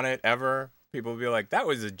again on it ever. People will be like, that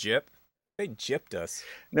was a gyp. They gypped us.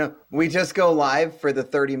 No, we just go live for the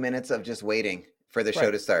 30 minutes of just waiting for the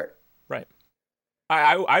show to start. Right.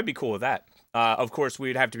 I'd be cool with that. Of course,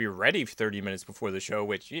 we'd have to be ready 30 minutes before the show,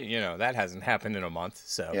 which, you know, that hasn't happened in a month.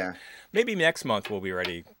 So maybe next month we'll be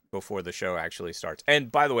ready before the show actually starts.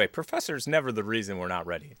 And by the way, Professor's never the reason we're not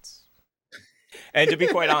ready. And to be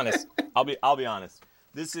quite honest, I'll be honest.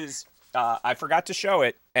 This is I forgot to show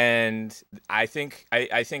it, and I think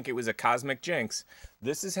it was a cosmic jinx.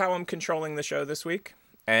 This is how I'm controlling the show this week,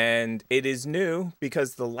 and it is new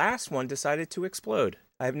because the last one decided to explode.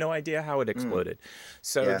 I have no idea how it exploded.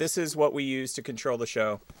 So this is what we use to control the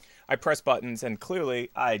show. I press buttons, and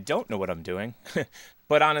clearly I don't know what I'm doing.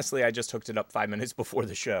 But honestly, I just hooked it up 5 minutes before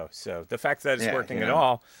the show. So the fact that it's working at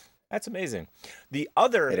all, that's amazing. The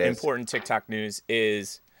other important TikTok news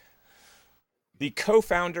is the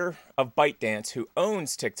co-founder of ByteDance, who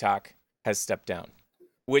owns TikTok, has stepped down,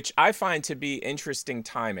 which I find to be interesting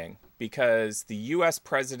timing because the U.S.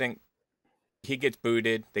 president, he gets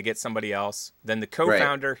booted, they get somebody else. Then the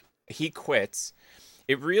co-founder, he quits.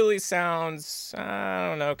 It really sounds, I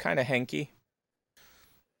don't know, kind of hanky.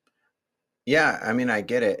 Yeah, I mean, I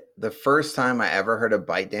get it. The first time I ever heard of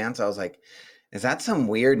ByteDance, I was like, is that some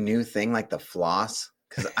weird new thing like the floss?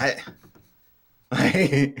 Because like,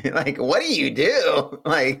 what do you do?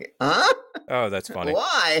 Like, huh? Oh, that's funny.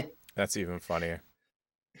 Why? That's even funnier.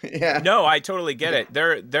 Yeah. No, I totally get it.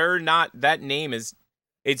 They're not, that name is,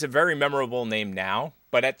 it's a very memorable name now,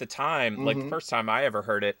 but at the time, like the first time I ever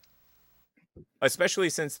heard it, especially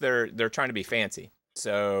since they're trying to be fancy.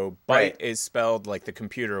 So byte is spelled like the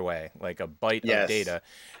computer way, like a byte of data.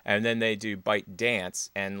 And then they do ByteDance,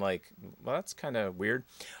 and like, well, that's kind of weird.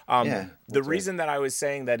 The reason that I was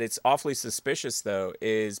saying that it's awfully suspicious, though,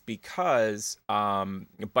 is because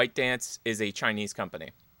ByteDance is a Chinese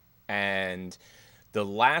company. And the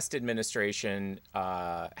last administration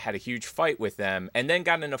had a huge fight with them and then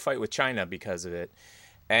got in a fight with China because of it.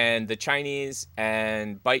 And the Chinese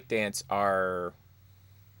and ByteDance are...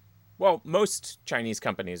 Well, most Chinese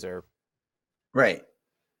companies are. Right.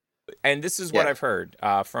 And this is what I've heard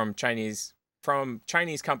from Chinese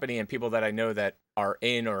company and people that I know that are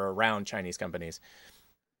in or around Chinese companies.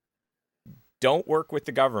 Don't work with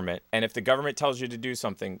the government. And if the government tells you to do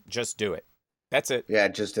something, just do it. That's it. Yeah,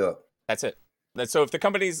 just do it. That's it. So if the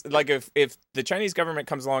companies, like if the Chinese government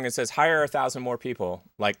comes along and says, hire 1,000 more people,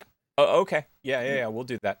 like, oh, okay. Yeah, we'll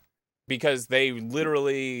do that. Because they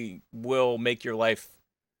literally will make your life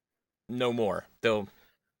no more. They'll,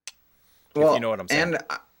 if you know what I'm saying. And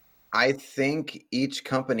I think each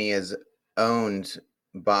company is owned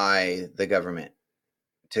by the government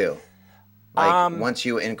too. Like once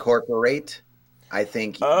you incorporate, I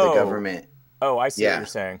think the government. Oh, I see what you're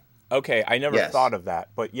saying. Okay, I never thought of that,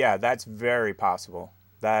 but yeah, that's very possible.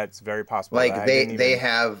 That's very possible. Like they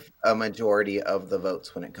have a majority of the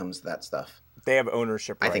votes when it comes to that stuff. They have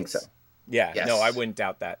ownership rights. I think so. Yeah, no, I wouldn't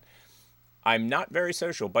doubt that. I'm not very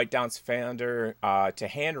social. ByteDance founder to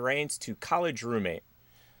hand reins to college roommate.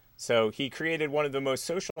 So he created one of the most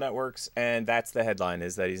social networks, and that's the headline,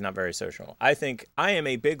 is that he's not very social. I think I am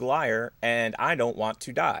a big liar, and I don't want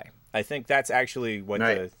to die. I think that's actually what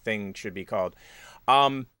the thing should be called.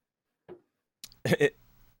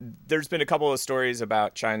 There's been a couple of stories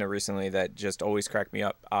about China recently that just always crack me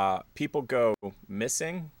up. People go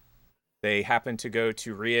missing. They happen to go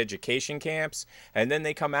to re-education camps, and then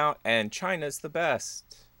they come out, and China's the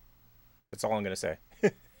best. That's all I'm going to say.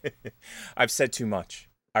 I've said too much.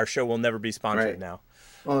 Our show will never be sponsored now.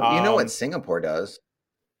 Well, you know what Singapore does.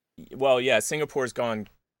 Well, yeah, Singapore's gone.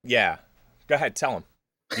 Yeah. Go ahead, tell them.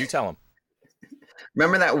 You tell them.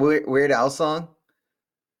 Remember that Weird Al song?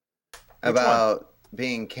 About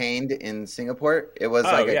being caned in Singapore? It was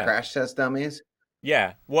a crash test dummies.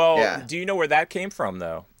 Yeah. Well, do you know where that came from,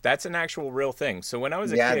 though? That's an actual real thing. So when I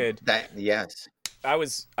was a kid, I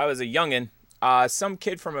was a youngin'. Some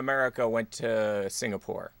kid from America went to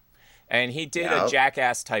Singapore, and he did a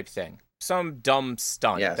jackass type thing, some dumb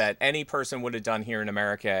stunt that any person would have done here in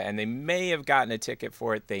America, and they may have gotten a ticket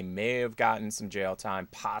for it. They may have gotten some jail time,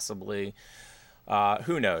 possibly.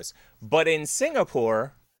 Who knows? But in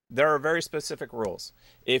Singapore, there are very specific rules.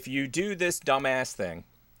 If you do this dumbass thing,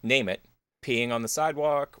 name it, peeing on the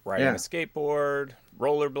sidewalk, riding a skateboard,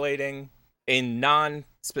 rollerblading in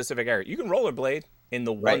non-specific area. You can rollerblade in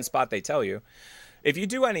the one spot they tell you. If you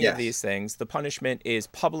do any of these things, the punishment is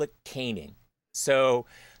public caning. So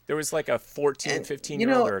there was like a 14,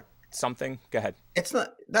 15-year-old or something. Go ahead. That's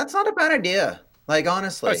not a bad idea. Like,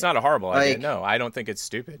 honestly. Oh, it's not a horrible idea. No, I don't think it's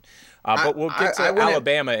stupid. But we'll get to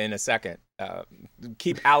Alabama in a second.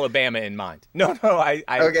 Keep Alabama in mind. No,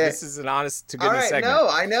 this is an honest to goodness segment. No,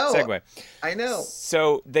 I know. Segue. I know.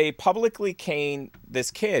 So they publicly cane this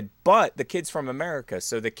kid, but the kid's from America.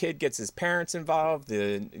 So the kid gets his parents involved,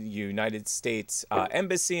 the United States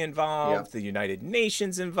Embassy involved, the United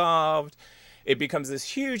Nations involved. It becomes this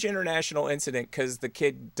huge international incident because the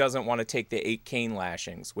kid doesn't want to take the 8 cane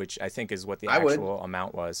lashings, which I think is what the actual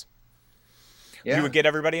amount was. Yeah. You would get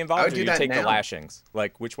everybody involved, or you take the lashings?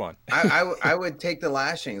 Like, which one? I would take the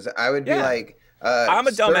lashings. I would be like, I'm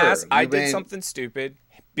a dumbass. I did something stupid.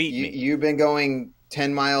 Beat me. You've been going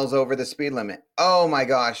 10 miles over the speed limit. Oh, my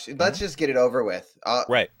gosh. Let's just get it over with.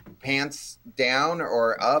 Pants down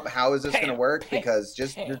or up? How is this going to work? Because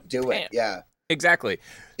just do it. Yeah. Exactly.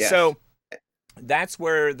 Yes. So that's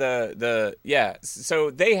where so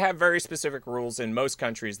they have very specific rules in most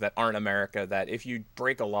countries that aren't America, that if you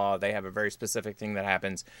break a law, they have a very specific thing that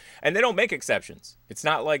happens, and they don't make exceptions. It's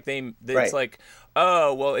not like it's like,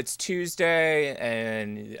 oh, well, it's Tuesday,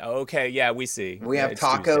 and okay, we see. We have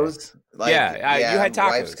tacos. Like, you had tacos.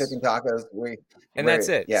 Wife's cooking tacos. That's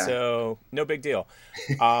it. Yeah. So no big deal.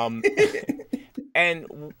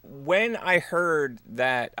 And when I heard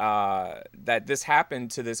that that this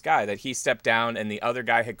happened to this guy, that he stepped down and the other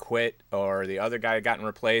guy had quit or the other guy had gotten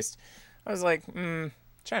replaced, I was like,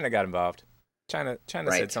 China got involved. China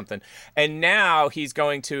said something. And now he's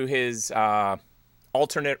going to his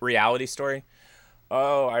alternate reality story.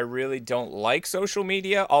 Oh, I really don't like social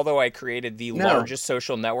media, although I created the largest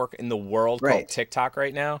social network in the world called TikTok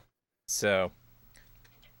right now. So...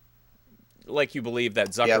 like you believe that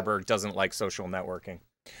Zuckerberg doesn't like social networking.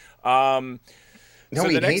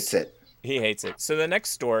 He hates it. He hates it. So the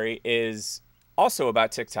next story is also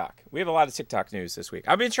about TikTok. We have a lot of TikTok news this week.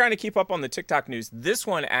 I've been trying to keep up on the TikTok news. This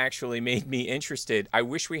one actually made me interested. I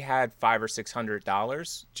wish we had $500 or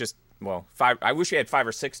 $600. I wish we had $5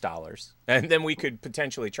 or $6, and then we could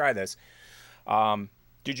potentially try this.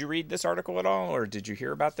 Did you read this article at all, or did you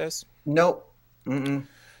hear about this? Nope. Mm-mm.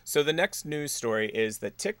 So the next news story is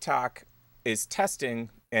that TikTok is testing,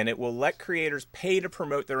 and it will let creators pay to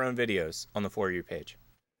promote their own videos on the For You page.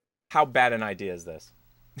 How bad an idea is this?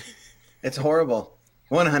 It's horrible.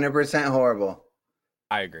 100% horrible.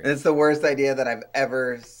 I agree. It's the worst idea that I've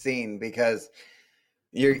ever seen, because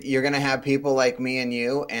you're going to have people like me and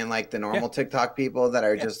you and like the normal TikTok people that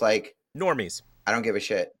are just like normies. I don't give a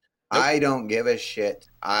shit. Nope. I don't give a shit.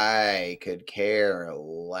 I could care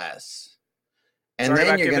less. And Sorry then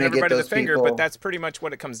about you're giving going to get everybody those the finger, people, but that's pretty much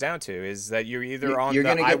what it comes down to, is that you're either on you're the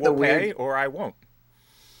gonna I get will the pay weird, or I won't.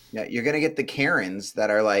 Yeah, you're going to get the Karens that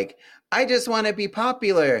are like, I just want to be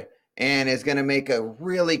popular, and is going to make a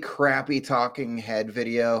really crappy talking head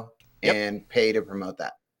video and pay to promote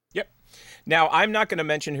that. Yep. Now, I'm not going to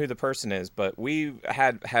mention who the person is, but we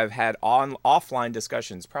have had offline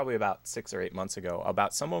discussions probably about 6 or 8 months ago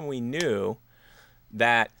about someone we knew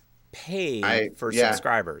that paid for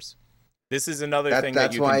subscribers. This is another thing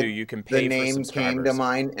that you can do. You can pay for subscribers. The name came to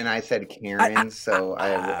mind, and I said Karen, so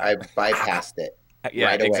I bypassed it. Yeah,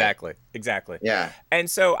 right away. Exactly. Yeah. And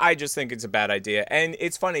so I just think it's a bad idea. And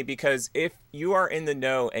it's funny because if you are in the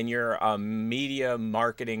know and you're a media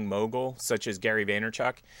marketing mogul, such as Gary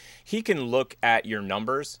Vaynerchuk, he can look at your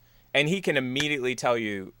numbers and he can immediately tell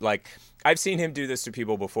you, like, I've seen him do this to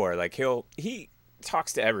people before. Like he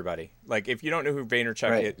talks to everybody. Like, if you don't know who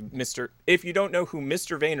Vaynerchuk is, if you don't know who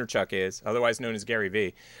Mr. Vaynerchuk is, otherwise known as Gary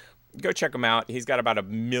V, go check him out. He's got about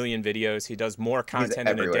 1 million videos. He does more content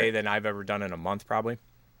in a day than I've ever done in a month, probably.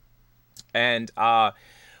 And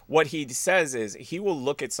what he says is he will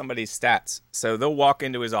look at somebody's stats. So they'll walk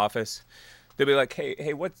into his office. They'll be like,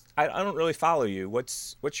 hey, what's? I don't really follow you.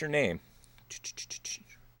 What's your name?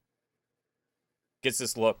 Gets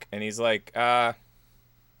this look, and he's like, yeah,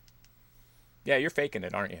 you're faking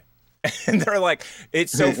it, aren't you? And they're like,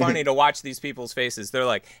 it's so funny to watch these people's faces. They're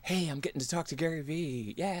like, hey, I'm getting to talk to Gary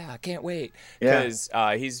V. Yeah, I can't wait. Because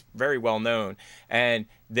he's very well known. And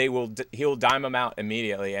he'll dime them out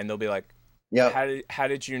immediately. And they'll be like, how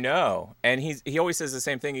did you know? And he always says the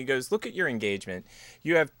same thing. He goes, look at your engagement.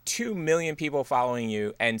 You have 2 million people following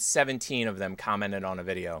you, and 17 of them commented on a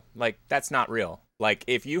video. Like, that's not real. Like,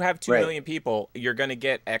 if you have 2 million people, you're going to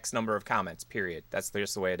get X number of comments, period. That's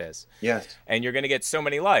just the way it is. Yes. And you're going to get so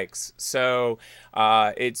many likes. So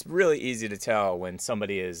it's really easy to tell when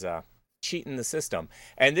somebody is cheating the system.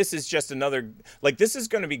 And this is just another, like, this is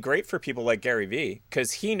going to be great for people like Gary Vee,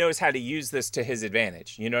 because he knows how to use this to his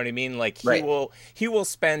advantage. You know what I mean? Like, he will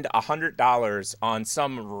spend $100 on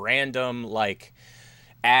some random, like,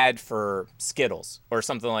 ad for Skittles or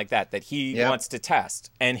something like that he wants to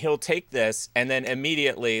test, and he'll take this and then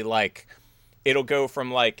immediately, like, it'll go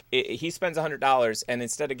from, like, he spends $100 and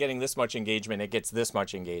instead of getting this much engagement, it gets this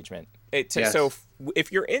much engagement. So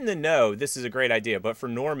if you're in the know, this is a great idea, but for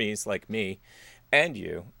normies like me and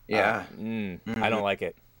you, I don't like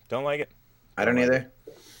it. Don't like it. I don't either.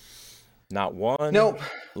 Not one. Nope.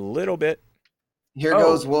 Little bit. Here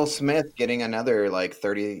goes Will Smith getting another, like,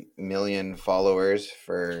 30 million followers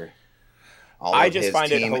for all of his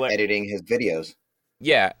team editing his videos.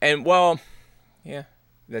 Yeah, and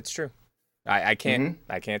that's true. I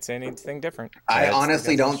can't say anything different. I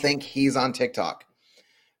honestly don't think he's on TikTok.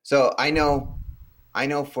 So I know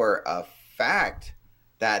for a fact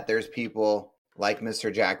that there's people like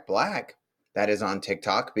Mr. Jack Black that is on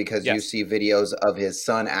TikTok, because you see videos of his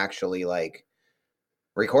son actually, like,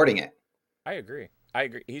 recording it. I agree.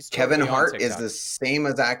 He's Kevin totally Hart is the same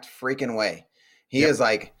exact freaking way. He is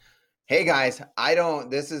like, hey guys,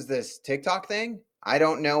 this is this TikTok thing. I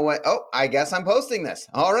don't know what, I guess I'm posting this.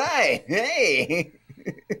 All right. Hey.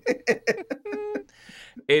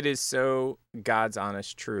 It is so God's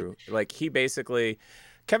honest true. Like,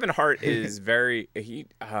 Kevin Hart is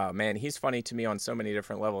he's funny to me on so many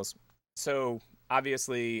different levels. So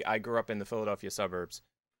obviously I grew up in the Philadelphia suburbs.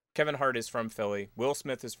 Kevin Hart is from Philly. Will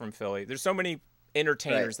Smith is from Philly. There's so many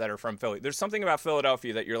entertainers that are from Philly. There's something about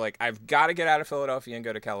Philadelphia that you're like, I've got to get out of Philadelphia and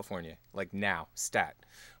go to California. Like, now, stat.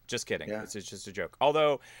 Just kidding. Yeah. It's just a joke.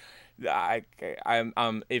 Although,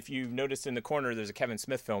 I'm if you've noticed in the corner, there's a Kevin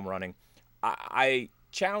Smith film running. I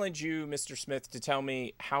challenge you, Mr. Smith, to tell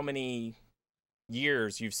me how many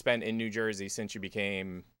years you've spent in New Jersey since you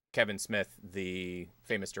became Kevin Smith, the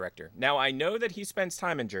famous director. Now, I know that he spends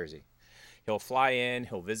time in Jersey. He'll fly in,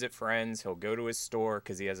 he'll visit friends, he'll go to his store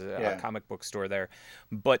because he has a comic book store there.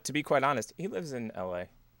 But to be quite honest, he lives in LA.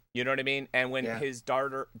 You know what I mean? And when his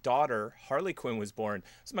daughter Harley Quinn was born,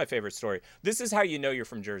 this is my favorite story. This is how you know you're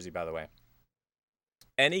from Jersey, by the way.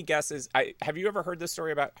 Any guesses? Have you ever heard this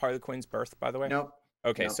story about Harley Quinn's birth, by the way? Nope.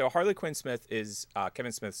 Okay, so Harley Quinn Smith is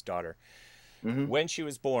Kevin Smith's daughter. Mm-hmm. When she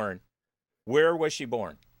was born, where was she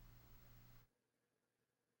born?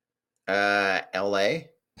 LA?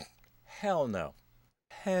 Hell no.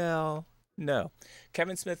 Hell no.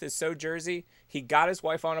 Kevin Smith is so Jersey. He got his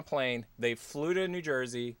wife on a plane. They flew to New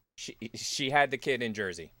Jersey. She had the kid in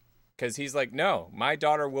Jersey. Because he's like, no, my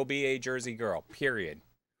daughter will be a Jersey girl, period.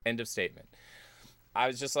 End of statement. I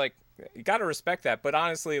was just like, you got to respect that. But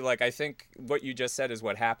honestly, like, I think what you just said is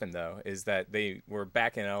what happened, though, is that they were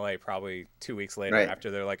back in LA probably 2 weeks later after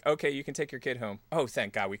they're like, okay, you can take your kid home. Oh,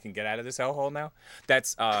 thank God we can get out of this hellhole now.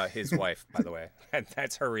 That's his wife, by the way. And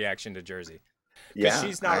that's her reaction to Jersey. Because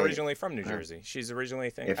she's not originally from New Jersey. She's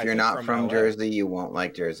originally, if you're not from Jersey, you won't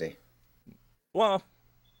like Jersey. Well,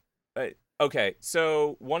 okay.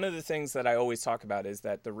 So one of the things that I always talk about is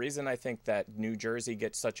that the reason I think that New Jersey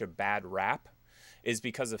gets such a bad rap is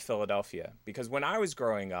because of Philadelphia. Because when I was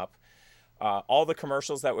growing up, all the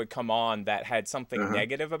commercials that would come on that had something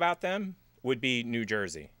negative about them would be New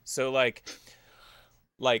Jersey. So like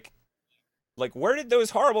where did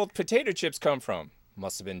those horrible potato chips come from?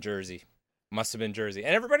 Must have been Jersey. Must have been Jersey.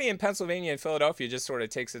 And everybody in Pennsylvania and Philadelphia just sort of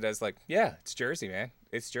takes it as like, yeah, it's Jersey, man.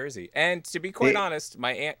 It's Jersey. And to be quite honest,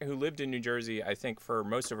 my aunt who lived in New Jersey, I think for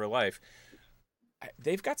most of her life,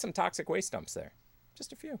 they've got some toxic waste dumps there.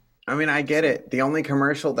 Just a few. I mean, I get it. The only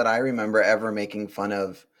commercial that I remember ever making fun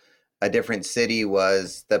of a different city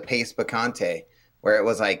was the Pace Picante, where it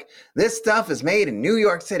was like, this stuff is made in New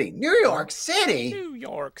York City. New York City? New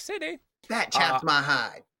York City. That chaps my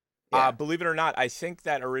hide. Believe it or not, I think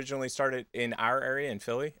that originally started in our area in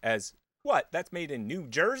Philly as, what? That's made in New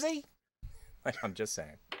Jersey? I'm just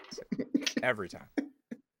saying. Every time.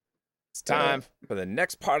 It's time for the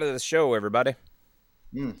next part of the show, everybody.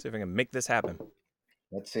 See if I can make this happen.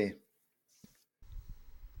 Let's see.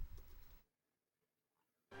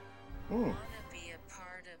 Want to be a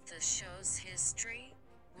part of the show's history?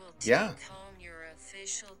 We'll take home your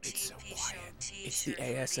official TV show t-shirt. It's the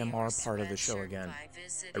ASMR part of the show again.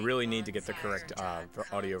 I really need to get the correct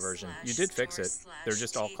audio version. You did fix it. They're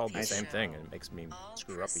just all called the same thing, and it makes me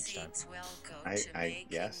screw up each time. I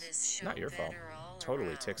guess. Not your fault.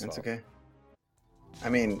 Totally Tick's fault. It's okay. I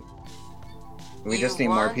mean, we just need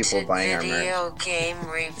more people buying our merch. Video game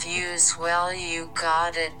reviews? Well, you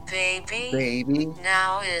got it, baby. Baby.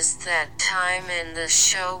 Now is that time in the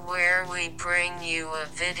show where we bring you a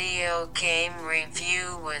video game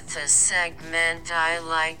review with a segment I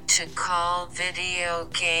like to call Video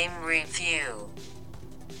Game Review.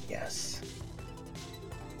 Yes.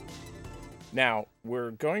 Now,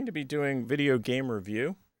 we're going to be doing video game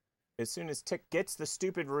review as soon as Tick gets the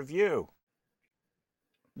stupid review.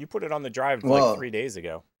 You put it on the drive like 3 days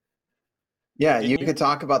ago. Yeah, you could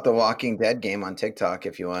talk about the Walking Dead game on TikTok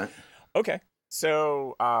if you want. Okay.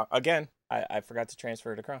 So, again, I forgot to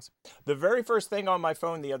transfer it across. The very first thing on my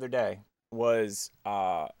phone the other day was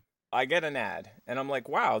I get an ad. And I'm like,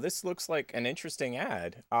 wow, this looks like an interesting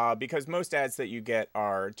ad. Because most ads that you get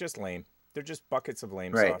are just lame. They're just buckets of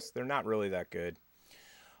lame sauce. They're not really that good.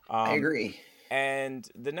 I agree. And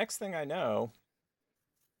the next thing I know,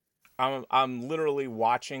 I'm literally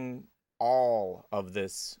watching all of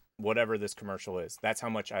this, whatever this commercial is. That's how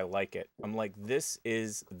much I like it. I'm like, this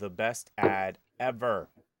is the best ad ever.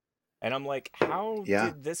 And I'm like, how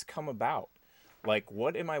did this come about? Like,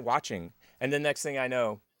 what am I watching? And the next thing I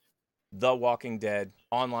know, The Walking Dead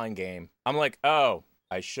online game. I'm like, oh,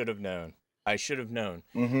 I should have known. I should have known.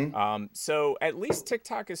 So at least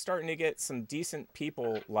TikTok is starting to get some decent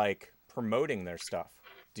people like promoting their stuff.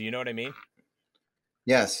 Do you know what I mean?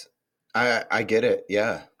 Yes. I get it.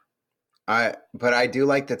 Yeah. But I do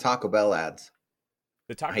like the Taco Bell ads.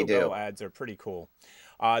 The Taco Bell ads are pretty cool.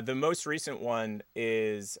 The most recent one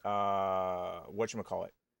is whatchamacallit?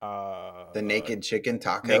 The Naked Chicken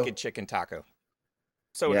Taco. Naked Chicken Taco.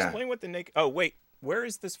 So explain what the naked. Oh wait, where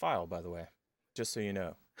is this file, by the way? Just so you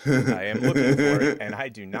know, I am looking for it and I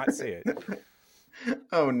do not see it.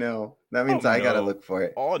 Oh no, that means I gotta look for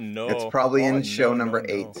it. Oh no, it's probably in show number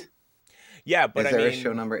 8. Yeah, but is there a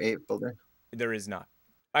show number 8 folder? There is not.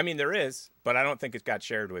 I mean, there is, but I don't think it got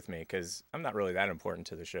shared with me because I'm not really that important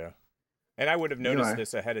to the show. And I would have noticed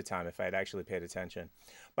this ahead of time if I had actually paid attention.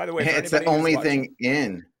 By the way, it's the only thing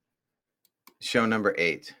in show number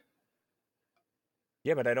 8.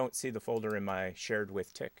 Yeah, but I don't see the folder in my shared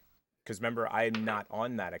with Tick. Because remember, I'm not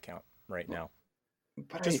on that account right now.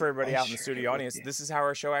 Just for everybody out in the studio audience, this is how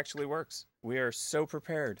our show actually works. We are so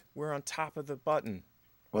prepared. We're on top of the button.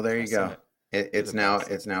 Well, there you go. It's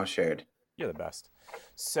now shared. You're the best.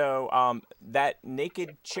 So that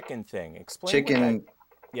naked chicken thing. Explain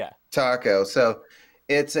taco. So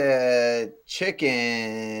it's a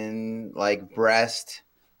chicken like breast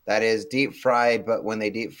that is deep fried, but when they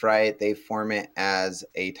deep fry it, they form it as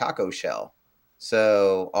a taco shell.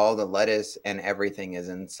 So all the lettuce and everything is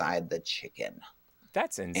inside the chicken.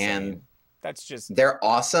 That's insane. And they're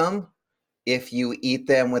awesome if you eat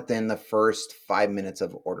them within the first 5 minutes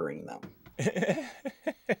of ordering them.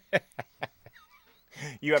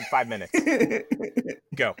 You have 5 minutes.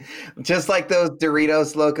 Go. Just like those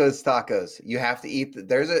Doritos Locos tacos. You have to eat.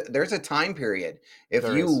 There's a time period. If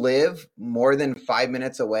you live more than 5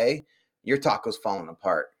 minutes away, your taco's falling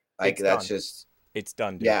apart. Like it's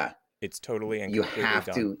done. Dude. Yeah. It's totally and you have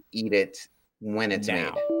done. To eat it when it's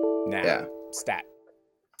made. Now. Yeah. Stat.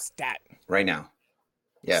 Right now.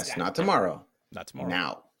 Yes, not tomorrow. Not tomorrow.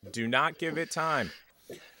 Now. Do not give it time.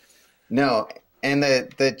 No, and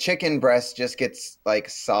the chicken breast just gets like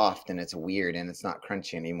soft and it's weird and it's not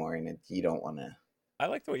crunchy anymore and you don't want to. I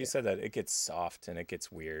like the way you said that. It gets soft and it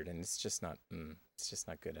gets weird and it's just not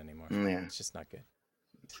good anymore. Yeah. It's just not good.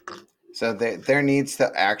 So there needs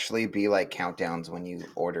to actually be like countdowns when you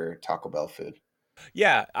order Taco Bell food.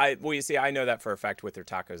 Yeah, you see, I know that for a fact with their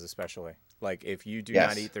tacos especially. Like if you do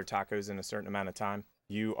not eat their tacos in a certain amount of time,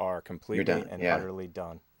 you are completely and utterly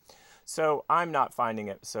done. So I'm not finding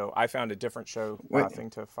it. So I found a different show thing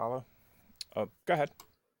to follow. Go ahead.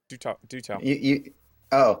 Do tell. You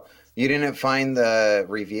didn't find the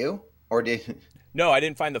review or did? No, I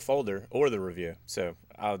didn't find the folder or the review. So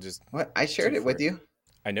I'll just. What? I shared it with you.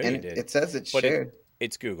 I know you did. It says it's shared.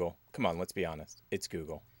 It's Google. Come on, let's be honest. It's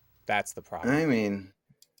Google. That's the problem. I mean,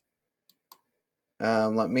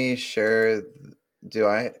 let me share. Do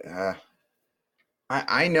I?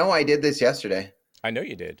 I know I did this yesterday. I know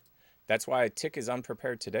you did. That's why Tick is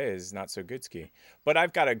unprepared today is not so good ski. But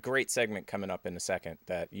I've got a great segment coming up in a second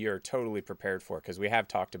that you're totally prepared for because we have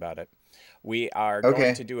talked about it. We are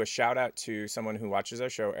going to do a shout out to someone who watches our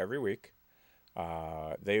show every week.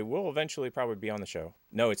 They will eventually probably be on the show.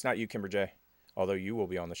 No, it's not you, Kimber J, although you will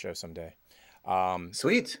be on the show someday.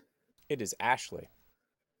 Sweet. It is Ashley.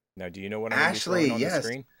 Now, do you know what I'm going to be throwing on the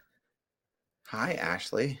screen? Hi,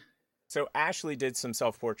 Ashley. So Ashley did some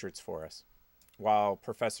self-portraits for us while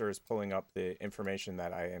Professor is pulling up the information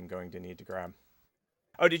that I am going to need to grab.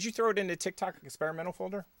 Oh, did you throw it into TikTok experimental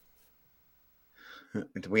folder?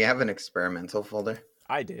 Do we have an experimental folder?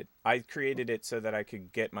 I did. I created it so that I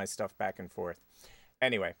could get my stuff back and forth.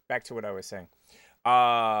 Anyway, back to what I was saying.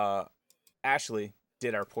 Ashley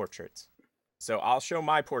did our portraits. So I'll show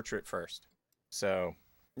my portrait first. So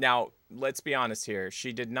now let's be honest here.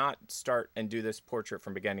 She did not start and do this portrait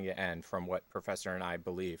from beginning to end from what Professor and I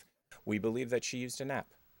believe. We believe that she used an app.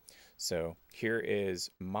 So here is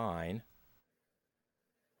mine.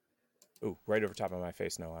 Ooh, right over top of my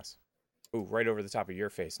face, no less. Ooh, right over the top of your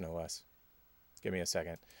face, no less. Give me a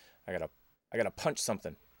second. I gotta punch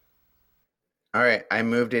something. All right, I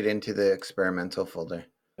moved it into the experimental folder.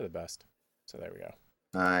 You're the best. So there we go.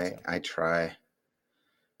 I try.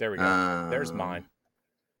 There we go. There's mine.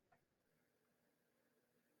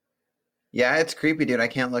 Yeah, it's creepy, dude. I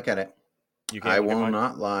can't look at it. I will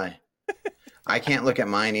not lie. I can't look at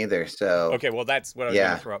mine either. So okay, well that's what I was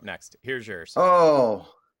going to throw up next. Here's yours. Oh,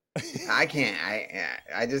 I can't.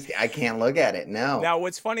 I can't look at it. No. Now,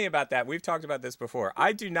 what's funny about that? We've talked about this before.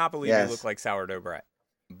 I do not believe you look like sourdough Brett.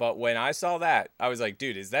 But when I saw that, I was like,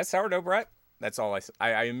 dude, is that sourdough Brett? That's all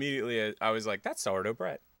I immediately, I was like, that's sourdough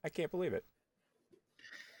Brett. I can't believe it.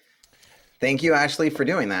 Thank you, Ashley, for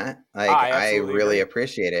doing that. Like, I really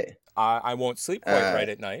appreciate it. I won't sleep quite right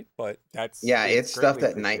at night, but that's... Yeah, it's stuff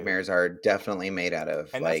that nightmares are definitely made out of.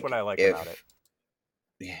 And that's what I like about it.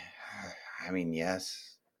 Yeah, I mean,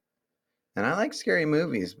 yes. And I like scary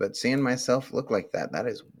movies, but seeing myself look like that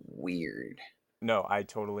is weird. No, I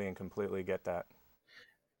totally and completely get that.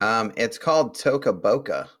 It's called Toca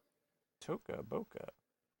Boca. Toca Boca.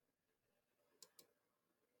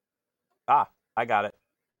 Ah, I got it.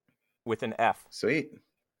 With an F. Sweet.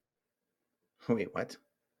 Wait, what?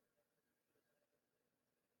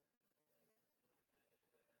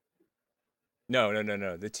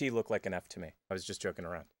 No. The T looked like an F to me. I was just joking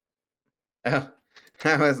around. Oh,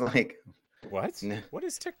 I was like... What? No. What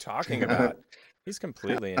is Tick talking about? He's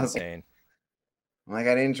completely insane. Like,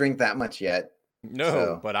 I didn't drink that much yet.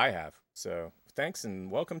 No, but I have. So thanks and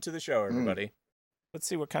welcome to the show, everybody. Let's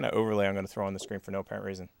see what kind of overlay I'm going to throw on the screen for no apparent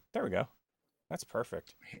reason. There we go. That's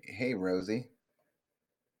perfect. Hey, Rosie.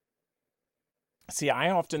 See,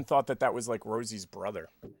 I often thought that was like Rosie's brother,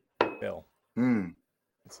 Bill.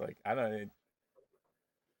 It's like, I don't know.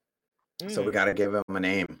 So we got to give him a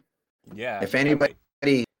name. Yeah. If anybody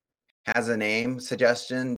has a name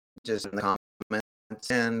suggestion, just in the comments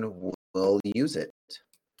and we'll use it.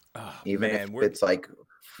 Oh, Even man, if it's like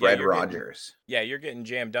Fred you're Rogers. You're getting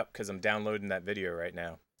jammed up because I'm downloading that video right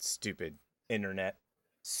now. Stupid internet.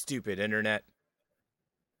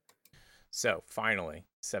 So finally,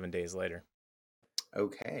 7 days later.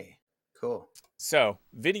 Okay, cool. So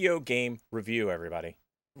video game review, everybody.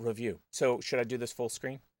 Review. So should I do this full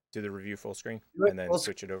screen? Do the review full screen and then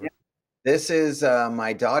switch it over? This is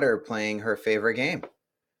my daughter playing her favorite game.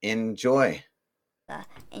 Enjoy.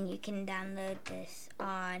 And you can download this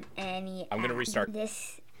on any I'm going to restart.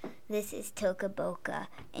 This is Toca Boca,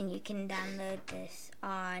 and you can download this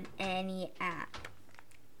on any app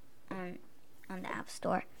on the App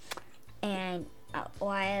Store. And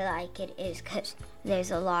why I like it is because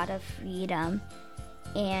there's a lot of freedom,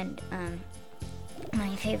 and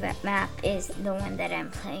my favorite map is the one that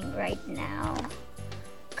I'm playing right now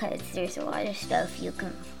because there's a lot of stuff you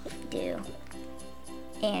can do.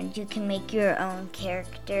 And you can make your own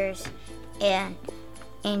characters, and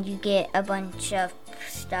you get a bunch of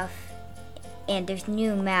stuff, and there's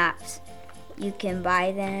new maps. You can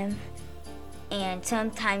buy them, and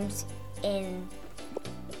sometimes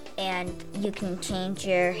and you can change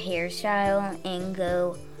your hairstyle and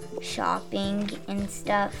go shopping and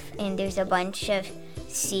stuff. And there's a bunch of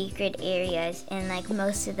secret areas, and like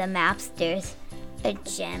most of the maps, there's a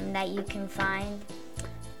gem that you can find.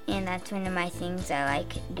 And that's one of my things I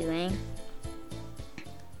like doing.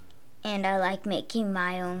 And I like making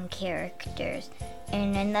my own characters.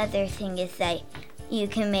 And another thing is that you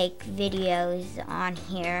can make videos on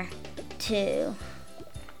here too.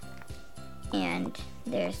 And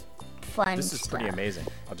there's fun This is stuff. pretty amazing.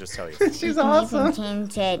 I'll just tell you. She's awesome. You can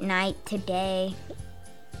change at night to day.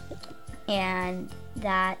 And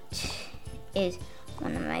that is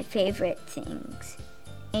one of my favorite things.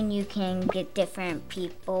 And you can get different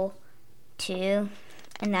people too,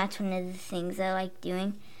 and that's one of the things I like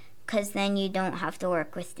doing, because then you don't have to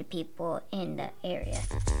work with the people in the area.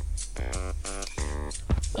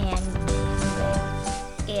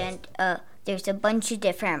 And there's a bunch of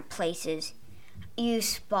different places. You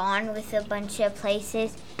spawn with a bunch of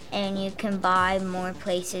places, and you can buy more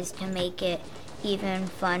places to make it even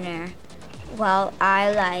funner. Well,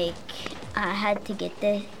 I had to get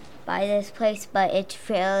this by this place, but it's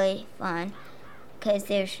really fun because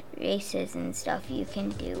there's races and stuff you can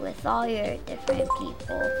do with all your different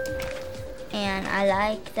people. And I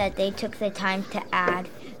like that they took the time to add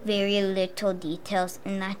very little details,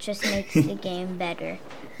 and that just makes the game better.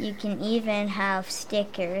 You can even have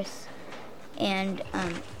stickers, and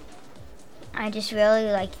I just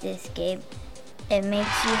really like this game. It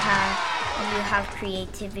makes you have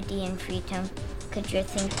creativity and freedom, because you're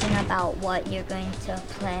thinking about what you're going to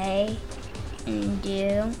play and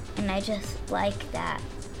do, and I just like that.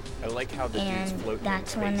 I like how the dude's floating. And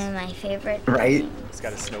that's one of my favorite Right? things. He's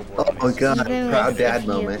got a snowboard. Oh my god, proud dad If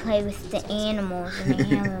moment. you play with the animals in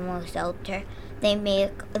the animal shelter,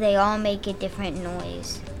 they all make a different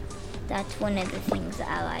noise. That's one of the things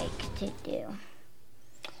I like to do.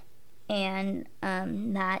 And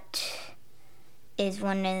that is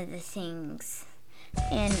one of the things.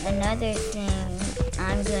 And another thing,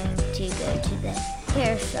 I'm going to go to the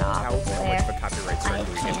hair shop where What's the copyright strike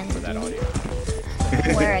we get for that audio?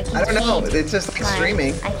 where I can I don't know. change It's just like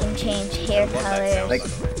streaming. I can change hair colors Like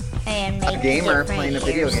and make a gamer different playing a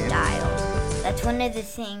video game. hairstyles. That's one of the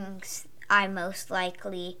things I most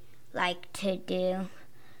likely like to do,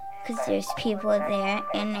 because there's people there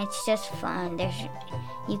and it's just fun.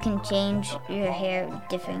 You can change your hair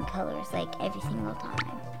different colors like every single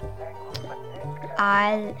time.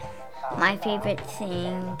 My favorite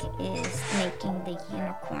thing is making the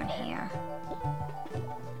unicorn hair.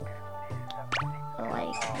 I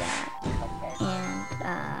like that. And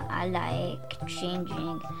I like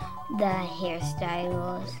changing the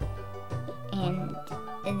hairstyles, and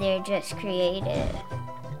they're just creative.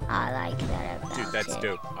 I like that about Dude, that's it.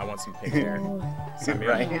 dope. I want some pink hair. Send me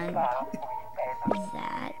Right. And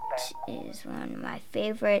that is one of my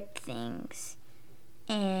favorite things.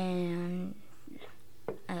 And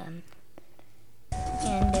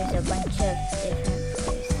there's a bunch of different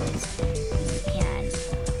places you can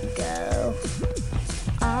go.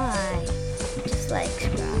 I just like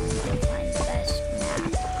scrolling to find the best map.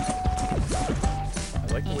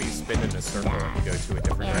 I like the way you spin in a circle and go to a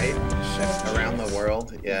different Right? direction. Around the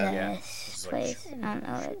world. Yeah. This place, I don't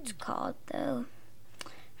know what it's called though.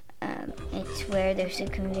 It's where there's a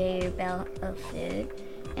conveyor belt of food,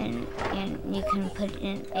 and you can put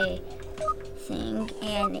in a thing,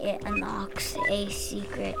 and it unlocks a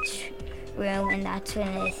secret room, and that's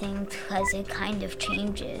when the thing, because it kind of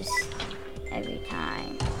changes every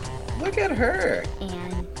time. Look at her.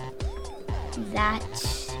 And that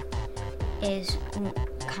is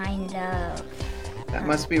kind of... That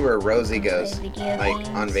must be where Rosie goes, like games.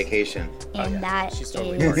 on vacation. And that She's is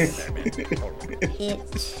totally there, it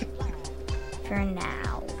for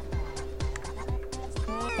now.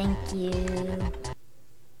 Thank you.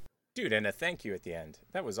 Dude, and a thank you at the end.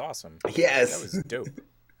 That was awesome. Yes. That was dope.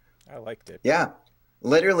 I liked it. Yeah.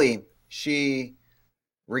 Literally, she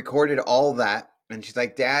recorded all that, and she's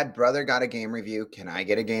like, Dad, brother got a game review. Can I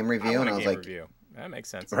get a game review? And I was like, review. That makes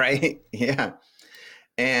sense. Right? Yeah.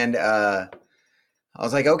 And I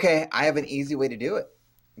was like, okay, I have an easy way to do it.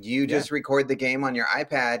 You just record the game on your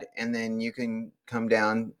iPad, and then you can come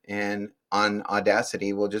down and on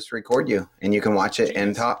Audacity, we'll just record you, and you can watch it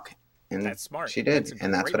and talk. And that's smart. She did,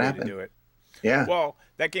 and that's what happened. Do it. Yeah. Well,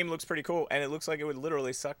 that game looks pretty cool, and it looks like it would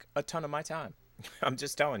literally suck a ton of my time. I'm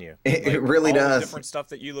just telling you. It really all does. The different stuff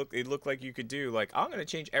that it looked like you could do. Like, I'm gonna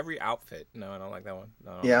change every outfit. No, I don't like that one.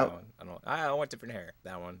 No, yeah. I want different hair.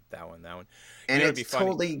 That one. And it's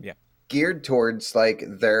totally geared towards like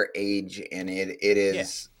their age, and it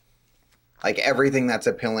is like everything that's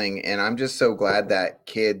appealing. And I'm just so glad that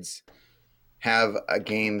kids have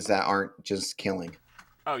games that aren't just killing.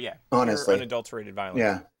 Oh yeah, honestly, unadulterated violence.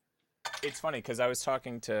 Yeah. It's funny because I was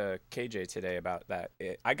talking to KJ today about that.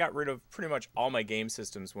 I got rid of pretty much all my game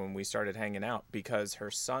systems when we started hanging out because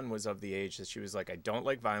her son was of the age that she was like, I don't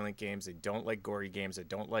like violent games. I don't like gory games. I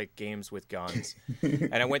don't like games with guns.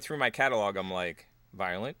 And I went through my catalog. I'm like,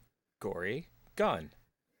 violent, gory, gun,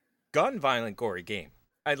 violent, gory game.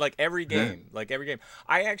 I like every game,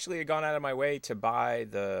 I actually had gone out of my way to buy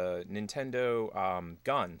the Nintendo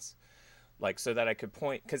guns. Like, so that I could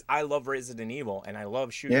point, because I love Resident Evil and I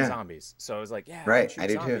love shooting zombies. So I was like, right, I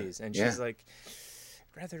do zombies. Too. And she's like,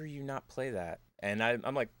 I'd rather you not play that. And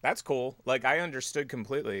I'm like, that's cool. Like, I understood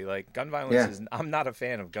completely. Like, gun violence I'm not a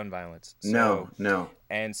fan of gun violence. So, no.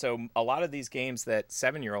 And so a lot of these games that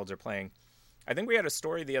 7-year-olds are playing, I think we had a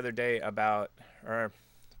story the other day about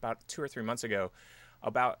 2 or 3 months ago,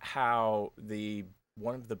 about how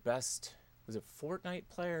one of the best, was it Fortnite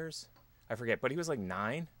players? I forget, but he was like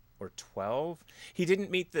 9 or 12. He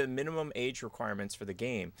didn't meet the minimum age requirements for the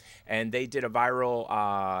game, and they did a viral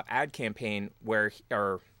ad campaign where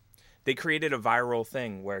they created a viral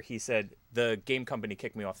thing where he said the game company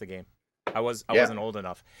kicked me off the game. I wasn't old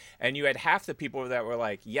enough. And you had half the people that were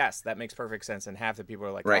like, yes, that makes perfect sense, and half the people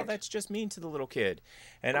were like, oh, that's just mean to the little kid.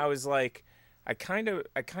 And I was like, I kind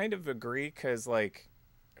of agree, because like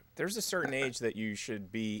there's a certain age that you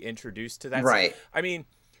should be introduced to that right stuff. I mean,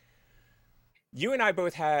 you and I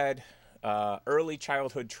both had early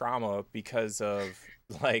childhood trauma because of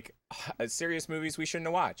like serious movies we shouldn't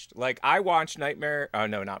have watched. Like, I watched Nightmare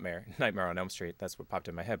on Elm Street. That's what popped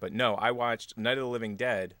in my head. But no, I watched Night of the Living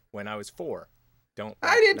Dead when I was 4.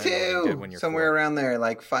 I did too. Somewhere 4. around there,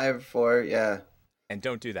 like 5, 4, yeah. And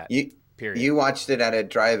don't do that. Period. You watched it at a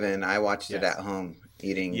drive-in. I watched it at home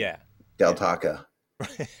eating Del Taco.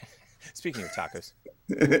 Speaking of tacos.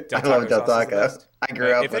 I love Del Taco. I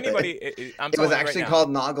grew up with it. It was actually called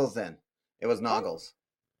Noggles then. It was Noggles.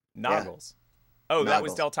 Noggles. Yeah. Oh, that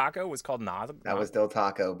was Del Taco? Was called Noggles? That was Del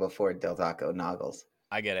Taco before Del Taco. Noggles.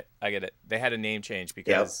 I get it. They had a name change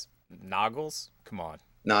because Noggles? Come on.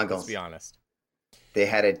 Noggles. Let's be honest. They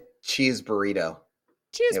had a cheese burrito.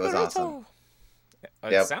 It was awesome.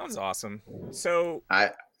 It sounds awesome. So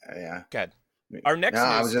Good. Our next news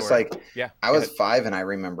I was just story, like, I was 5 and I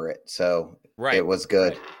remember it, so it was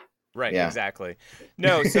good. Right, exactly.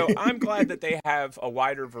 No, so I'm glad that they have a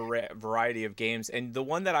wider variety of games. And the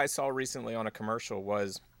one that I saw recently on a commercial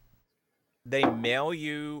was they mail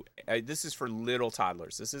you. This is for little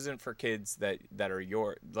toddlers. This isn't for kids that are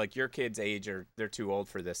your kids' age, or they're too old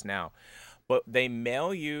for this now. But they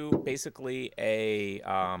mail you basically a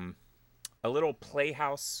little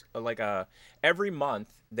playhouse, every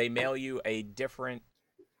month they mail you a different.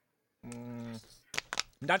 I'm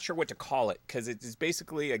not sure what to call it, because it's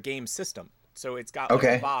basically a game system. So it's got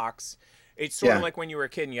a box. It's sort of like when you were a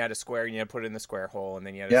kid and you had a square and you had to put it in the square hole, and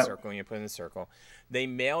then you had a circle and you put it in the circle. They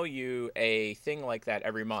mail you a thing like that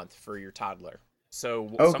every month for your toddler. So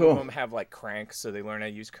some of them have like cranks, so they learn how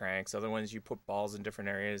to use cranks. Other ones, you put balls in different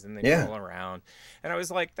areas and they roll around. And I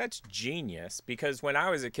was like, that's genius, because when I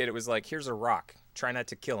was a kid, it was like, here's a rock. Try not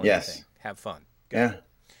to kill anything. Have fun. Go. Yeah.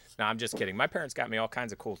 No, I'm just kidding. My parents got me all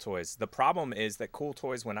kinds of cool toys. The problem is that cool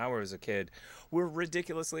toys when I was a kid were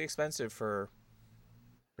ridiculously expensive for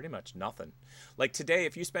pretty much nothing. Like today,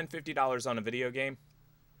 if you spend $50 on a video game,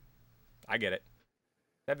 I get it.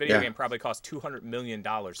 That video Yeah. game probably cost $200 million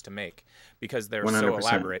to make because they're 100%. so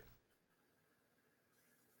elaborate.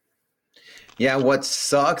 Yeah, what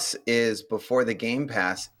sucks is before the Game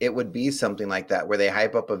Pass, it would be something like that where they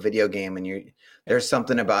hype up a video game and there's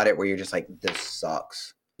something about it where you're just like, this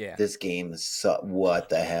sucks. Yeah. This game sucks. What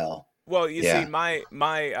the hell? Well, you see, my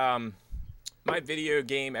video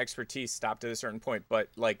game expertise stopped at a certain point, but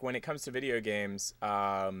like when it comes to video games,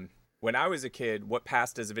 when I was a kid, what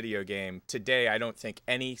passed as a video game, today I don't think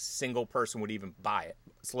any single person would even buy it,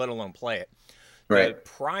 let alone play it. Right. The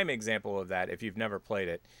prime example of that, if you've never played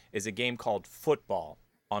it, is a game called Football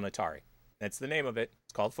on Atari. That's the name of it.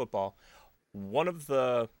 It's called Football. It's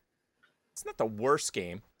not the worst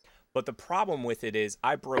game, but the problem with it is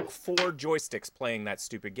I broke 4 joysticks playing that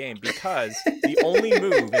stupid game because the only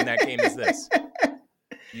move in that game is this.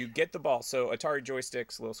 You get the ball. So Atari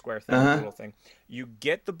joysticks, little square thing, little thing. You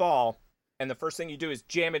get the ball, and the first thing you do is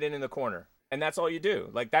jam it in the corner. And that's all you do.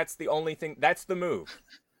 Like, that's the only thing. That's the move.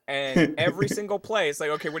 And every single play, it's like,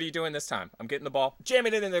 okay, what are you doing this time? I'm getting the ball,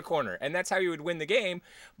 jamming it in the corner. And that's how you would win the game.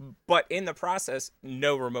 But in the process,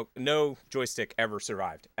 no joystick ever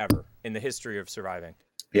survived, ever, in the history of surviving.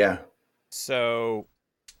 Yeah. So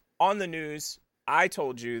on the news, I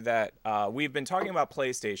told you that we've been talking about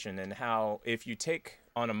PlayStation and how if you take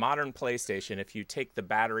on a modern PlayStation, if you take the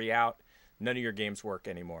battery out, none of your games work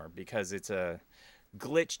anymore because it's a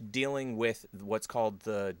glitch dealing with what's called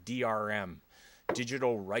the DRM,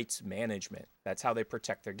 digital rights management. That's how they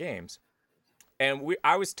protect their games. And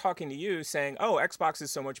I was talking to you saying, oh, Xbox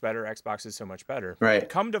is so much better. Xbox is so much better. Right.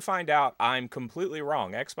 Come to find out, I'm completely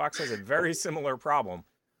wrong. Xbox has a very similar problem.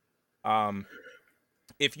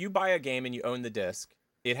 If you buy a game and you own the disc,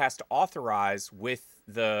 it has to authorize with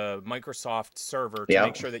the Microsoft server to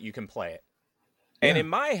make sure that you can play it. And in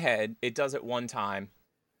my head, it does it one time.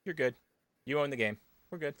 You're good. You own the game.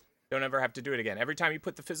 We're good. Don't ever have to do it again. Every time you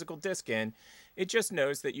put the physical disc in, it just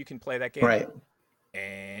knows that you can play that game. Right.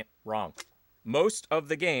 Wrong. Most of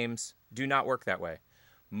the games do not work that way.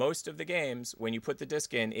 Most of the games, when you put the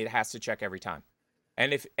disc in, it has to check every time.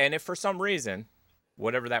 And if for some reason,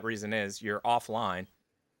 whatever that reason is, you're offline,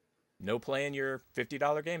 no playing your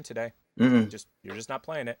 $50 game today. Mm-hmm. You're just not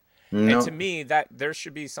playing it. No. And to me, that there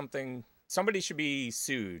should be somebody should be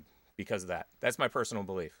sued because of that. That's my personal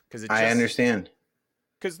belief. I understand.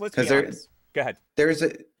 Because let's be honest. Go ahead. There's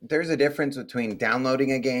a difference between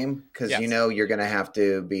downloading a game because you know you're going to have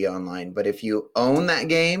to be online. But if you own that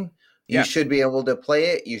game, you should be able to play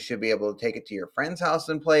it. You should be able to take it to your friend's house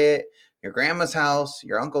and play it, your grandma's house,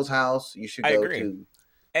 your uncle's house. You should go to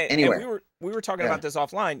anywhere. And we were talking about this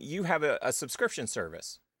offline. You have a subscription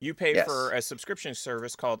service. You pay for a subscription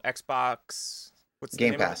service called Xbox. What's the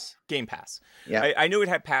Game name Pass. Of it? Game Pass. Yeah. I knew it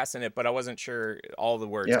had pass in it, but I wasn't sure all the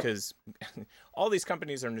words because all these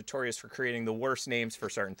companies are notorious for creating the worst names for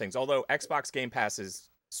certain things. Although Xbox Game Pass is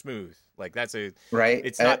smooth. Like that's right.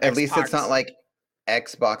 It's not at least it's not like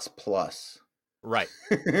Xbox Plus. Right.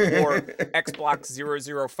 Or Xbox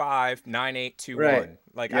 0059821. Right.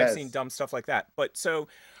 Like I've seen dumb stuff like that. But so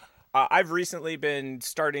I've recently been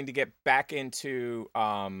starting to get back into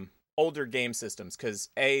older game systems because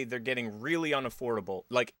they're getting really unaffordable,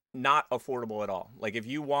 like not affordable at all. Like if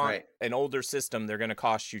you want an older system, they're going to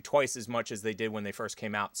cost you twice as much as they did when they first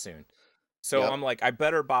came out soon. So I'm like, I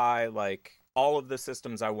better buy like all of the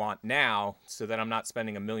systems I want now so that I'm not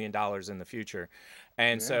spending $1 million in the future.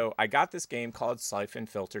 And so I got this game called Siphon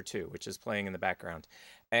Filter 2, which is playing in the background.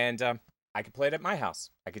 And I could play it at my house.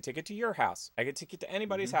 I could take it to your house. I could take it to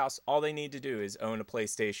anybody's house. All they need to do is own a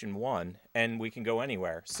PlayStation 1, and we can go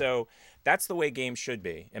anywhere. So that's the way games should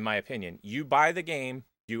be, in my opinion. You buy the game,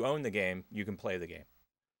 you own the game, you can play the game.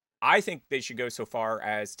 I think they should go so far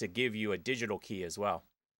as to give you a digital key as well.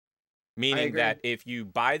 Meaning that if you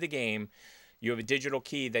buy the game, you have a digital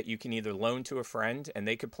key that you can either loan to a friend, and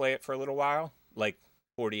they could play it for a little while, like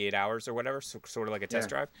 48 hours or whatever, so sort of like a test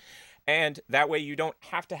drive. And that way you don't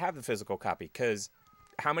have to have the physical copy because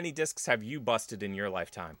how many discs have you busted in your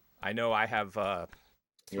lifetime? I know I have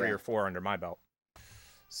 3 or 4 under my belt.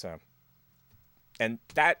 So, and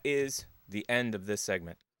that is the end of this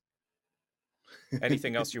segment.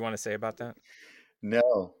 Anything else you want to say about that?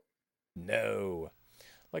 No. I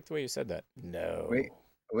like the way you said that. No.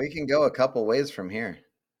 We can go a couple ways from here.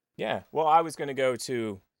 Yeah. Well, I was going to go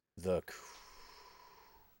to the...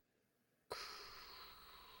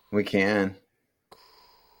 We can.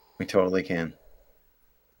 We totally can.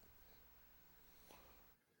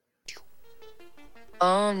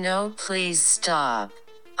 Oh no, please stop.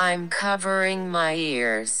 I'm covering my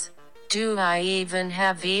ears. Do I even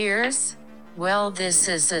have ears? Well, this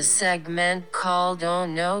is a segment called Oh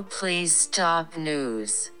No Please Stop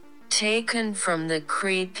News. Taken from the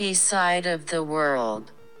creepy side of the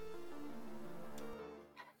world.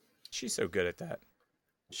 She's so good at that.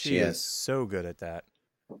 She is so good at that.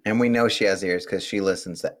 And we know she has ears because she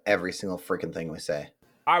listens to every single freaking thing we say.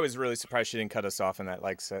 I was really surprised she didn't cut us off in that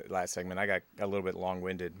last segment. I got a little bit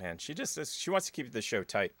long-winded, man. She wants to keep the show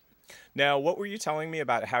tight. Now, what were you telling me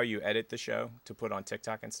about how you edit the show to put on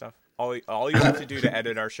TikTok and stuff? All you have to do to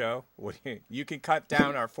edit our show, you can cut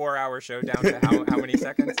down our 4-hour show down to how many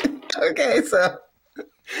seconds? Okay,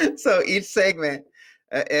 so each segment,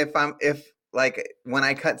 if when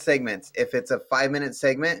I cut segments, if it's a 5-minute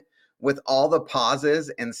segment with all the pauses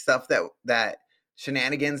and stuff that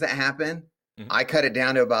shenanigans that happen, I cut it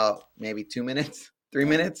down to about maybe 2 minutes, 3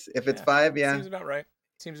 minutes. If it's 5, yeah. Seems about right.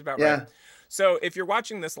 Right. So if you're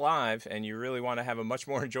watching this live and you really want to have a much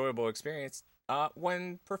more enjoyable experience,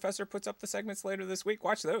 when Professor puts up the segments later this week,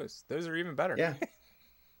 watch those. Those are even better. Yeah.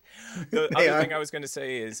 The other thing I was going to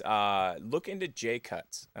say is look into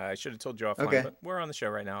J-Cuts. I should have told you offline, but we're on the show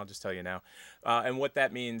right now. I'll just tell you now. And what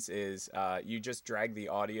that means is you just drag the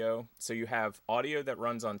audio. So you have audio that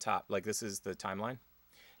runs on top. Like this is the timeline.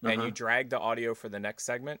 And you drag the audio for the next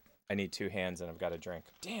segment. I need 2 hands and I've got a drink.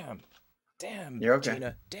 Damn. You're okay.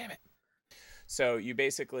 Gina, damn it. So you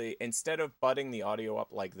basically, instead of butting the audio up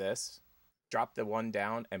like this, drop the one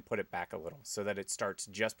down and put it back a little so that it starts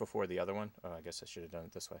just before the other one. Oh, I guess I should have done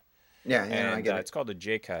it this way. Yeah, and I get it. It's called a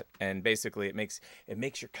J-Cut, and basically it makes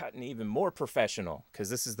your cutting even more professional because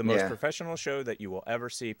this is the most professional show that you will ever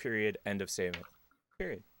see. Period. End of statement.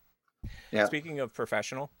 Period. Yeah. Speaking of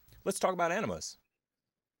professional, let's talk about enemas.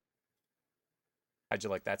 How'd you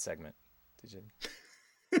like that segment? Did you?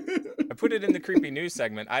 I put it in the creepy news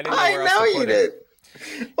segment. I didn't know where else to put it.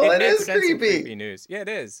 Well, it is creepy news. Yeah, it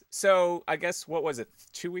is. So I guess, what was it,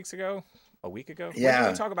 2 weeks ago? A week ago? Yeah. When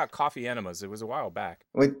did we talk about coffee enemas? It was a while back.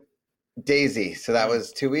 With Daisy. So that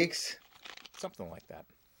was 2 weeks? Something like that.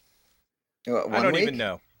 I don't even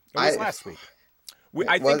know. It was last week.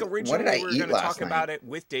 I think originally we were going to talk about it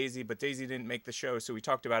with Daisy, but Daisy didn't make the show, so we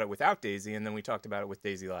talked about it without Daisy, and then we talked about it with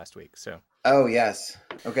Daisy last week. So. Oh, yes.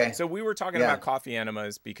 Okay. So we were talking about coffee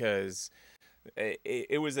enemas because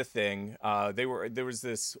it was a thing. There was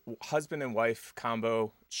this husband and wife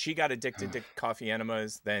combo. She got addicted to coffee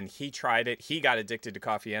enemas. Then he tried it. He got addicted to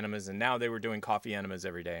coffee enemas, and now they were doing coffee enemas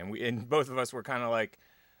every day. And both of us were kind of like,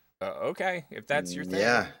 okay, if that's your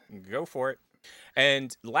thing, go for it.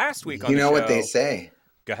 And last week on the show, what they say?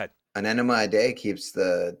 Go ahead. An enema a day keeps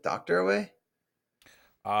the doctor away?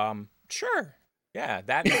 Sure. Yeah,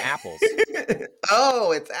 that and apples.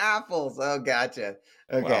 Oh, it's apples. Oh, gotcha.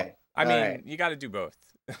 Okay. Well, you got to do both.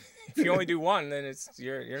 If you only do one, then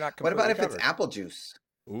you're not completely What about if covered. it's apple juice?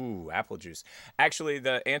 Ooh, apple juice. Actually,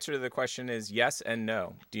 the answer to the question is yes and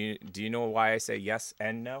no. Do you know why I say yes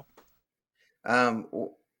and no?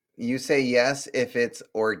 You say yes if it's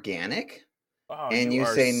organic. Oh, and you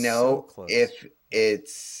say no if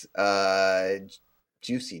it's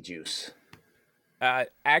juicy juice.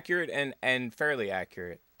 Accurate and fairly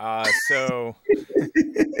accurate. So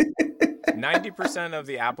 90% of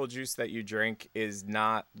the apple juice that you drink is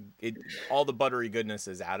not it. All the buttery goodness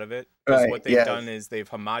is out of it. Because what they've done is they've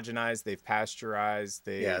homogenized, they've pasteurized,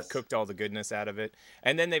 they've cooked all the goodness out of it,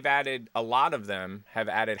 and then they've added a lot of them have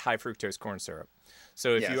added high fructose corn syrup.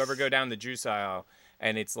 So if you ever go down the juice aisle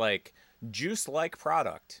and it's like juice-like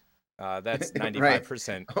product, that's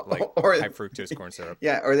 95% like high fructose corn syrup.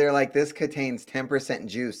 Yeah, or they're like, this contains 10%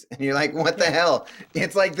 juice. And you're like, what the hell?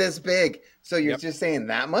 It's like this big. So you're just saying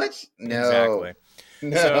that much? No. Exactly.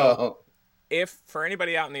 No. So if, for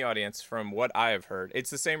anybody out in the audience, from what I have heard,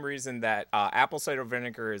 it's the same reason that apple cider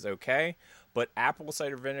vinegar is okay, but apple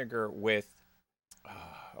cider vinegar with,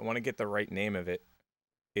 I want to get the right name of it.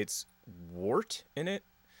 It's wort in it.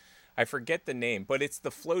 I forget the name, but it's the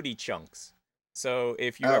floaty chunks. So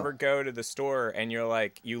if you ever go to the store and you're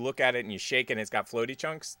like, you look at it and you shake and it's got floaty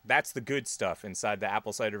chunks, that's the good stuff inside the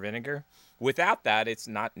apple cider vinegar. Without that, it's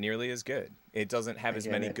not nearly as good. It doesn't have as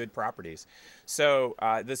many good properties. So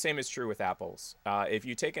the same is true with apples. If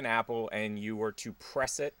you take an apple and you were to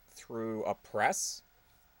press it through a press,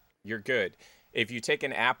 you're good. If you take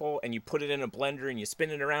an apple and you put it in a blender and you spin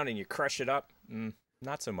it around and you crush it up,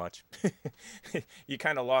 not so much. You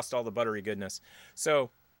kind of lost all the buttery goodness. So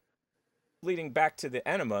leading back to the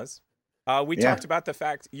enemas, we talked about the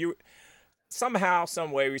fact somehow,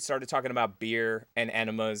 some way we started talking about beer and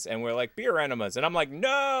enemas, and we're like, beer enemas. And I'm like,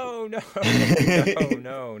 no.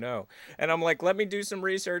 And I'm like, let me do some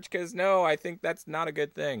research because I think that's not a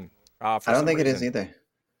good thing. I don't think it is either.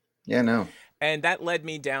 Yeah, no. And that led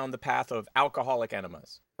me down the path of alcoholic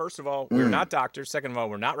enemas. First of all, we're not doctors. Second of all,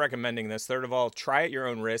 we're not recommending this. Third of all, try at your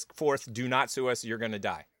own risk. Fourth, do not sue us. You're going to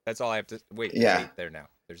die. That's all I have to. Wait, Yeah. there's 8 there now.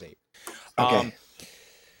 There's 8. Okay.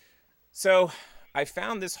 So I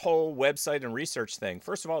found this whole website and research thing.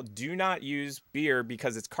 First of all, do not use beer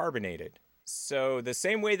because it's carbonated. So the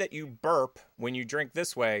same way that you burp when you drink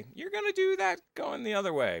this way, you're going to do that going the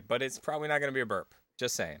other way, but it's probably not going to be a burp.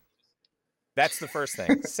 Just saying. That's the first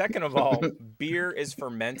thing. Second of all, beer is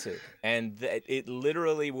fermented, and it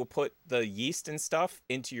literally will put the yeast and stuff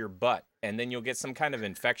into your butt, and then you'll get some kind of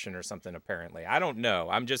infection or something, apparently. I don't know.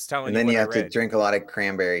 I'm just telling you And then what you I have to read. drink a lot of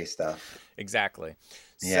cranberry stuff. Exactly.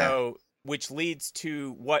 Yeah. So, which leads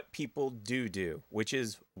to what people do, which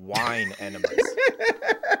is wine enemas.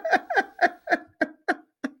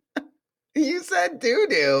 You said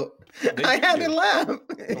doo-doo. I had to laugh.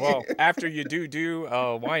 Well, after you do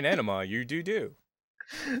wine enema, you do.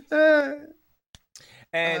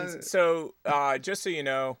 And so, just so you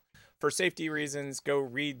know, for safety reasons, go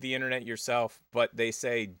read the internet yourself. But they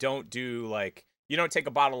say don't do you don't take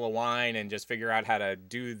a bottle of wine and just figure out how to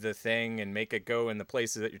do the thing and make it go in the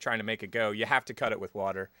places that you're trying to make it go. You have to cut it with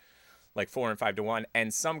water, like 4 and 5 to 1.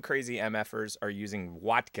 And some crazy MFers are using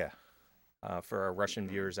vodka. For our Russian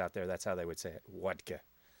viewers out there, that's how they would say it. Vodka.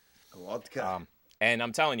 And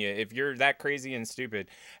I'm telling you, if you're that crazy and stupid,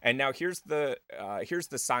 and now here's the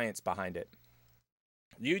science behind it.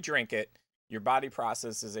 You drink it, your body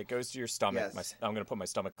processes it, goes to your stomach. Yes. I'm going to put my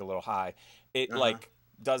stomach a little high. It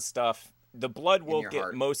does stuff. The blood will get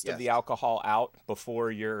heart. most of the alcohol out before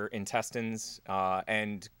your intestines,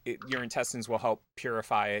 and your intestines will help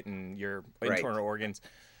purify it and your internal organs.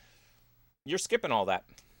 You're skipping all that.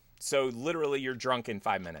 So literally you're drunk in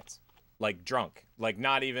 5 minutes. Like drunk. Like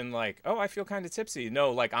not even oh, I feel kind of tipsy.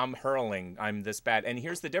 No, I'm hurling. I'm this bad. And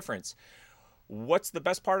here's the difference. What's the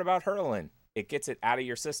best part about hurling? It gets it out of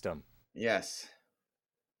your system. Yes.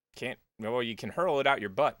 You can hurl it out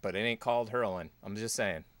your butt, but it ain't called hurling. I'm just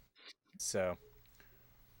saying. So.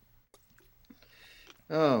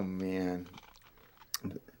 Oh, man.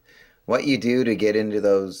 What you do to get into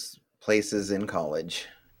those places in college.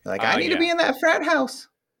 I need to be in that frat house.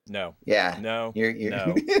 No. Yeah. No. You're...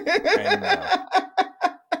 No. And no.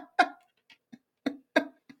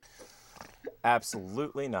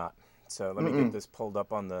 Absolutely not. So let me get this pulled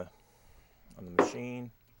up on the machine.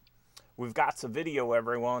 We've got some video,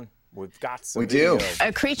 everyone. We've got some video. Do.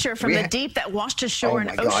 A creature from the deep that washed ashore in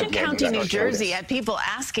Ocean County, New Jersey, had people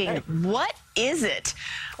asking, what is it?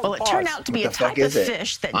 Well, it turned out to be a type of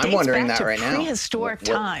fish that dates back to prehistoric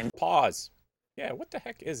time. Pause. Yeah, what the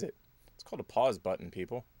heck is it? It's called a pause button,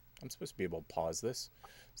 people. I'm supposed to be able to pause this.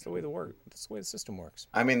 It's the way that's the way the system works.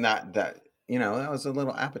 I mean, that was a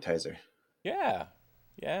little appetizer. Yeah.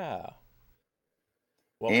 Yeah.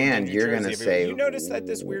 Welcome and to New you're Jersey, going to say... You notice that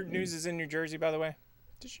this weird news is in New Jersey, by the way?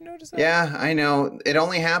 Did you notice that? Yeah, I know. It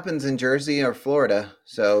only happens in Jersey or Florida,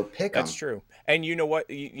 so pick 'em. That's true. And you know what?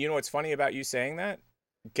 You know what's funny about you saying that?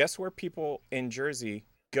 Guess where people in Jersey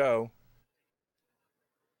go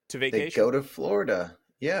to vacation? They go to Florida.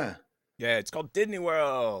 Yeah. Yeah, it's called Disney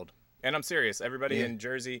World. And I'm serious. Everybody in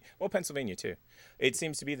Jersey, well, Pennsylvania too. It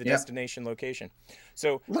seems to be the destination location.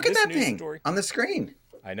 So look at that thing on the screen.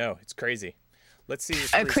 I know. It's crazy. Let's see.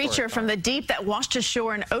 A creature from the deep that washed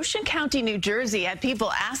ashore in Ocean County, New Jersey, had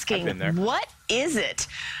people asking, what is it?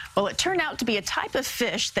 Well, it turned out to be a type of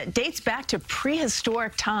fish that dates back to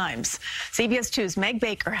prehistoric times. CBS 2's Meg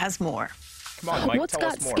Baker has more. Come on, Mike, what's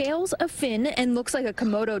got scales, a fin, and looks like a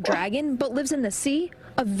Komodo dragon, but lives in the sea?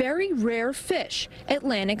 A very rare fish,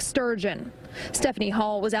 Atlantic sturgeon. Stephanie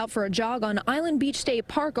Hall was out for a jog on Island Beach State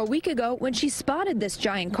Park a week ago when she spotted this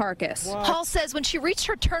giant carcass. Hall says when she reached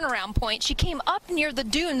her turnaround point, she came up near the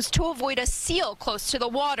dunes to avoid a seal close to the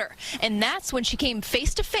water. And that's when she came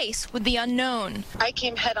face to face with the unknown. I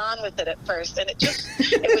came head on with it at first, and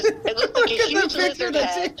it looked like a huge lizard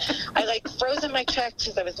head. I froze in my tracks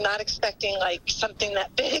because I was not expecting something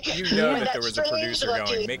that big. You know that there was a producer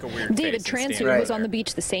going, make a weird David Transu was on the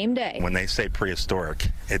beach the same day. When they say prehistoric,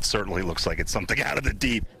 it certainly looks like it's something out of the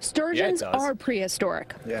deep. Sturgeons are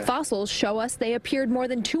prehistoric. Fossils show us they appeared more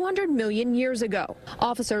than 200 million years ago.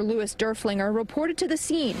 Officer Louis Derflinger reported to the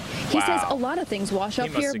scene. He says a lot of things wash up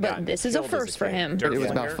here, but this is a first for him. It was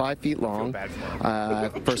about 5 feet long.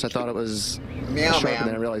 First I thought it was a shark, and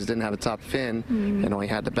then I realized it didn't have a top fin and only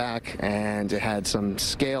had the back, and it had some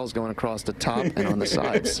scales going across the top and on the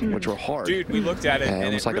sides, which were hard. Dude, we looked at it, and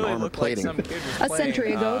it was like really an armor looked plating. like some kid was A playing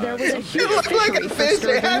century ago, there was a huge fishery for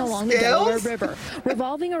sturgeon along the Delaware River,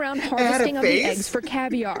 revolving around harvesting of the eggs for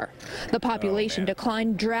caviar. The population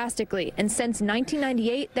declined drastically, and since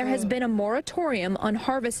 1998, there has been a moratorium on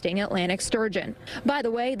harvesting Atlantic sturgeon. By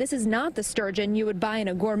the way, this is not the sturgeon you would buy in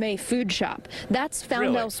a gourmet food shop. That's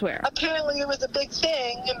found elsewhere. Apparently, it was a big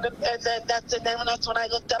thing, and then that's when I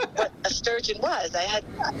looked up what a sturgeon was. I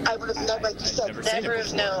would have known, like you said, never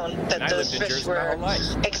have known that those fish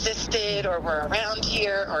existed or were around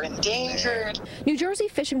here or endangered. New Jersey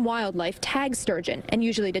Fish and Wildlife tags sturgeon and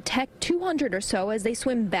usually detect 200 or so as they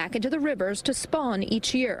swim back into the rivers to spawn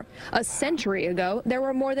each year. A century ago, there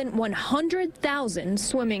were more than 100,000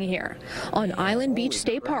 swimming here. On Island Beach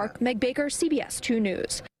State Park, Meg Baker, CBS 2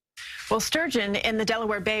 News. Well, sturgeon in the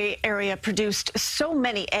Delaware Bay area produced so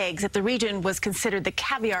many eggs that the region was considered the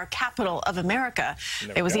caviar capital of America.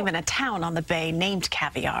 There was even a town on the bay named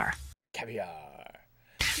Caviar. Caviar.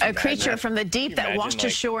 A creature from the deep that washed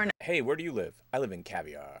ashore. Hey, where do you live? I live in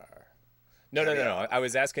Caviar. No. I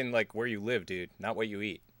was asking, like, where you live, dude, not what you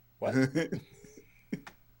eat. What?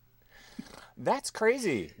 That's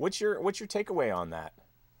crazy. What's your takeaway on that?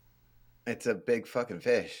 It's a big fucking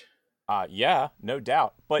fish. Yeah, no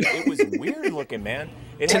doubt. But it was weird looking, man.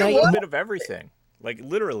 It had a little bit of everything. Like,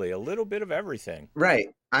 literally, a little bit of everything. Right.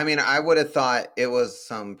 I mean, I would have thought it was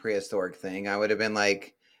some prehistoric thing. I would have been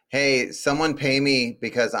like, hey, someone pay me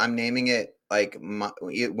because I'm naming it like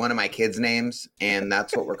one of my kids' names, and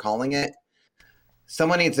that's what we're calling it.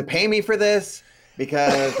 Someone needs to pay me for this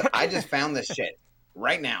because I just found this shit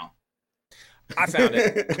right now. I found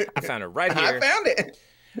it. I found it right here. I found it.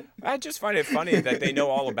 I just find it funny that they know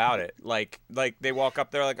all about it. Like they walk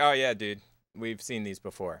up there like, oh yeah, dude, we've seen these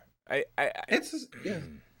before. It's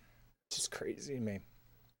just crazy to me.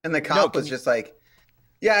 And the cop was just like,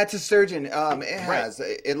 yeah, it's a sturgeon.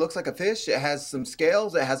 It looks like a fish. It has some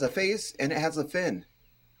scales. It has a face, and it has a fin.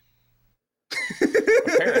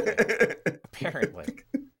 Apparently.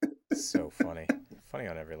 So funny. Funny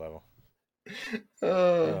on every level.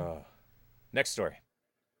 Next story.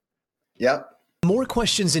 Yep. More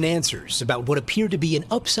questions and answers about what appeared to be an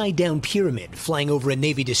upside-down pyramid flying over a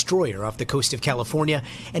Navy destroyer off the coast of California,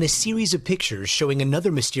 and a series of pictures showing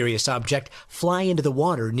another mysterious object fly into the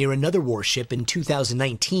water near another warship in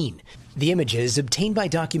 2019. The images obtained by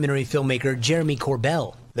documentary filmmaker Jeremy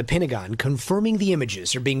Corbell. The Pentagon confirming the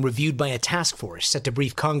images are being reviewed by a task force set to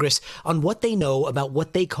brief Congress on what they know about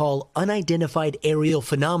what they call unidentified aerial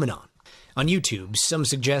phenomenon. On YouTube, some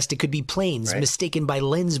suggest it could be planes mistaken by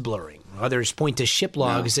lens blurring. Others point to ship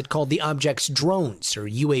logs that called the objects drones or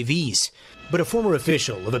UAVs. But a former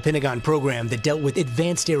official of a Pentagon program that dealt with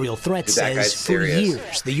advanced aerial threats says for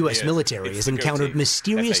years the U.S. military has encountered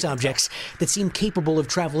mysterious objects that seem capable of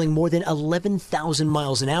traveling more than 11,000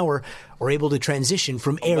 miles an hour or able to transition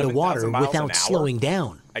from air to water without slowing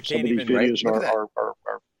down. Some of these videos are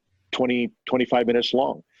 20, 25 minutes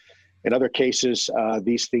long. In other cases,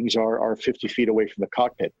 these things are 50 feet away from the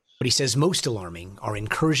cockpit. What he says most alarming are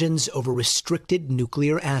incursions over restricted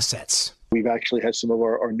nuclear assets. We've actually had some of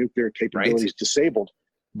our nuclear capabilities disabled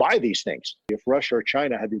by these things. If Russia or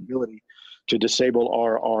China had the ability to disable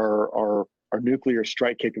our nuclear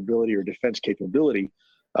strike capability or defense capability,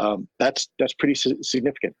 that's pretty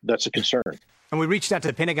significant. That's a concern. And we reached out to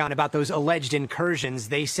the Pentagon about those alleged incursions.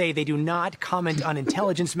 They say they do not comment on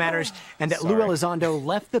intelligence matters and that Lou Elizondo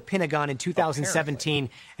left the Pentagon in 2017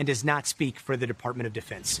 and does not speak for the Department of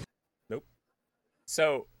Defense. Nope.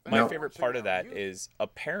 So my favorite part of that is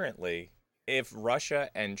apparently if Russia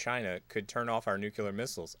and China could turn off our nuclear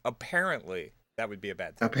missiles, apparently that would be a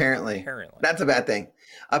bad thing. Apparently. That's a bad thing.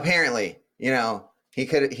 Apparently,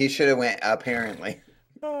 he should have went apparently.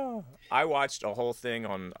 I watched a whole thing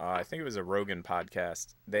on, I think it was a Rogan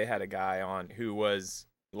podcast. They had a guy on who was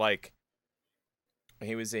like,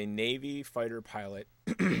 he was a Navy fighter pilot,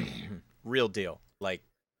 real deal, like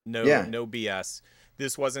no BS.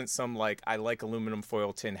 This wasn't some like, I like aluminum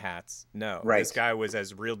foil tin hats. No, this guy was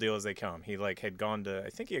as real deal as they come. He like had gone to, I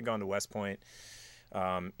think he had gone to West Point.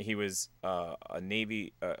 He was a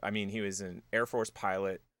Navy, he was an Air Force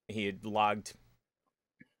pilot. He had logged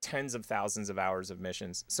tens of thousands of hours of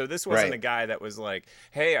missions. So this wasn't a guy that was like,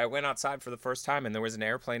 hey, I went outside for the first time and there was an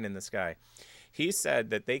airplane in the sky. He said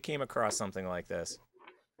that they came across something like this.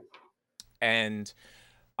 And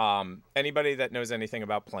anybody that knows anything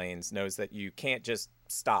about planes knows that you can't just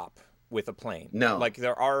stop with a plane. No. Like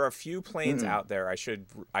there are a few planes out there. I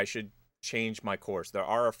should change my course. There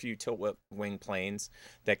are a few tilt wing planes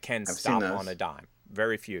that can stop on a dime.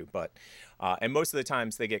 Very few, but and most of the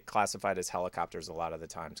times they get classified as helicopters a lot of the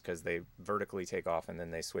times because they vertically take off and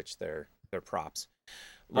then they switch their props.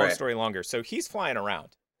 Long story longer. So he's flying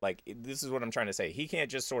around Like, this is what I'm trying to say. He can't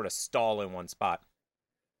just sort of stall in one spot.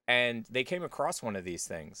 And they came across one of these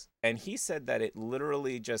things. And he said that it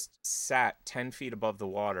literally just sat 10 feet above the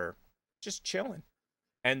water, just chilling.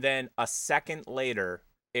 And then a second later,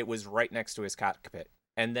 it was right next to his cockpit.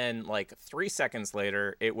 And then like 3 seconds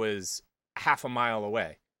later, it was half a mile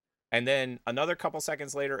away. And then another couple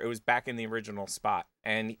seconds later, it was back in the original spot.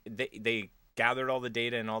 And they gathered all the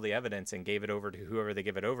data and all the evidence and gave it over to whoever they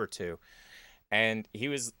give it over to. And he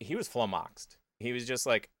was flummoxed. He was just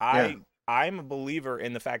like, I'm a believer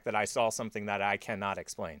in the fact that I saw something that I cannot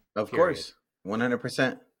explain. Of course.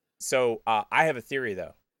 100%. So I have a theory,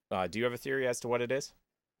 though. Do you have a theory as to what it is?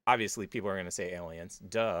 Obviously, people are going to say aliens.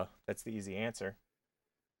 Duh. That's the easy answer.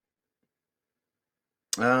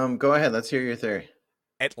 Go ahead. Let's hear your theory.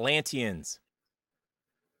 Atlanteans.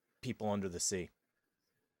 People under the sea.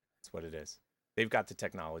 That's what it is. They've got the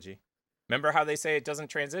technology. Remember how they say it doesn't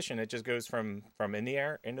transition? It just goes from in the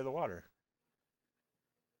air into the water.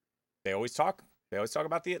 They always talk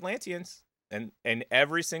about the Atlanteans. And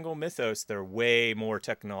every single mythos, they're way more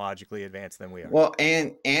technologically advanced than we are. Well,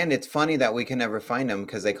 and it's funny that we can never find them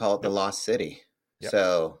because they call it the Lost City. Yep.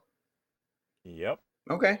 So. Yep.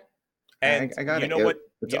 Okay. And I got you it. know what?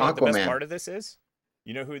 It's you know what the best Aquaman. part of this is?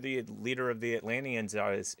 You know who the leader of the Atlanteans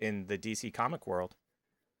is in the DC comic world?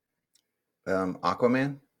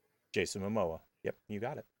 Aquaman. Jason Momoa. Yep, you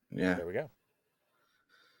got it. Yeah. There we go.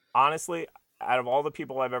 Honestly, out of all the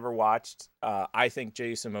people I've ever watched, I think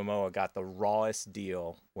Jason Momoa got the rawest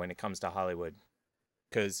deal when it comes to Hollywood,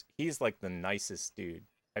 because he's like the nicest dude.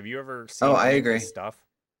 Have you ever seen I agree. his stuff?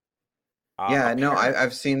 Yeah, no,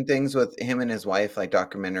 I've seen things with him and his wife, like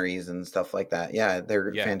documentaries and stuff like that. Yeah,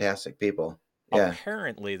 they're fantastic people. Yeah.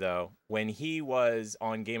 Apparently, though, when he was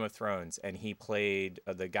on Game of Thrones and he played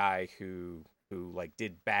the guy who like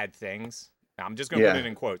did bad things, I'm just going to put it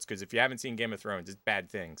in quotes because if you haven't seen Game of Thrones, it's bad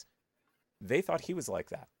things. They thought he was like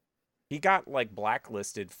that. He got like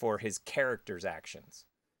blacklisted for his character's actions.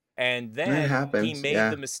 And then he made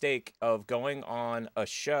the mistake of going on a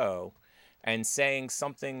show and saying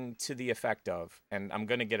something to the effect of, and I'm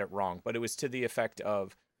going to get it wrong, but it was to the effect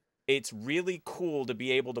of, it's really cool to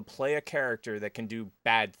be able to play a character that can do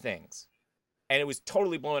bad things. And it was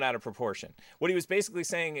totally blown out of proportion. What he was basically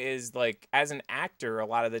saying is, like, as an actor, a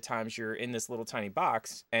lot of the times you're in this little tiny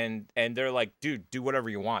box and they're like, dude, do whatever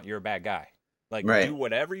you want. You're a bad guy. Like, do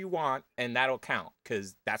whatever you want and that'll count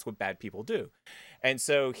because that's what bad people do. And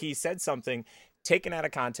so he said something taken out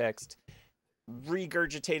of context,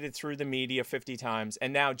 regurgitated through the media 50 times,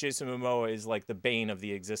 and now Jason Momoa is like the bane of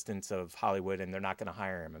the existence of Hollywood, and they're not going to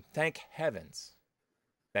hire him. And thank heavens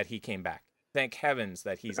that he came back. Thank heavens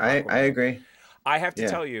that he's I agree. I have to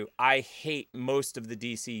tell you, I hate most of the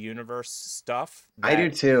DC Universe stuff. I do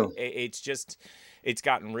too. It's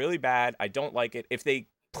gotten really bad. I don't like it. If they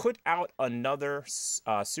put out another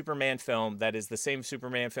Superman film that is the same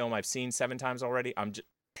Superman film I've seen 7 times already, I'm just...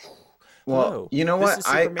 Well, you know what?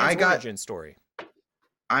 I got origin story.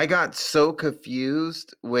 I got so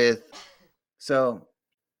confused with. So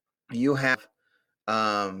you have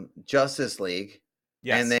Justice League,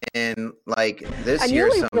 and then like this year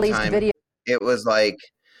sometime it was like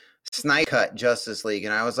Snyder Cut Justice League,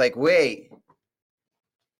 and I was like, wait,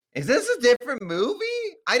 is this a different movie?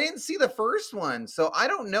 I didn't see the first one, so I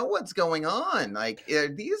don't know what's going on. Like, are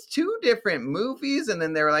these 2 different movies? And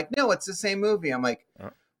then they were like, no, it's the same movie. I'm like.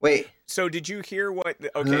 Wait. So did you hear what?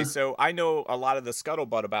 Okay, so I know a lot of the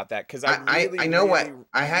scuttlebutt about that because I know what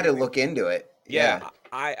I had to look into it. Yeah.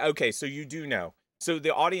 Okay, so you do know. So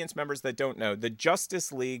the audience members that don't know, the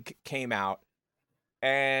Justice League came out,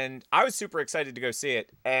 and I was super excited to go see it.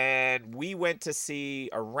 And we went to see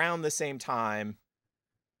around the same time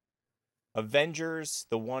Avengers,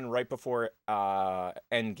 the one right before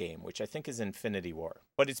Endgame, which I think is Infinity War.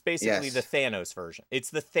 But it's basically the Thanos version.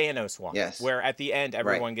 It's the Thanos one, where at the end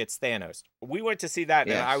everyone gets Thanos. We went to see that,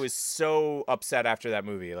 and I was so upset after that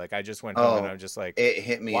movie. Like, I just went home and I was just like, it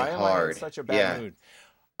hit me why hard. Am I in such a bad mood?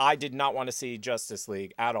 I did not want to see Justice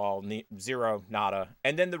League at all. Zero, nada.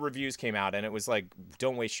 And then the reviews came out, and it was like,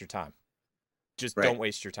 don't waste your time. Just don't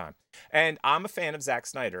waste your time. And I'm a fan of Zack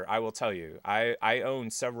Snyder. I will tell you, I own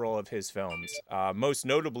several of his films. Most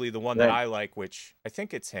notably, the one that I like, which I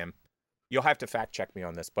think it's him. You'll have to fact check me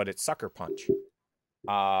on this, but it's Sucker Punch.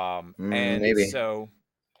 And maybe. So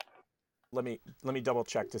let me double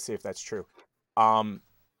check to see if that's true.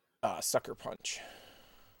 Sucker Punch.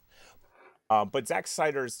 But Zack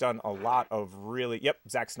Snyder's done a lot of really. Yep,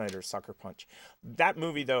 Zack Snyder's Sucker Punch. That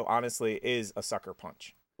movie, though, honestly, is a sucker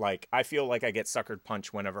punch. Like, I feel like I get suckered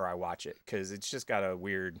punch whenever I watch it because it's just got a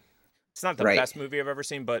weird. It's not the best movie I've ever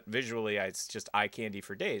seen, but visually, it's just eye candy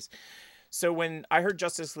for days. So when I heard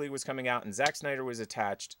Justice League was coming out and Zack Snyder was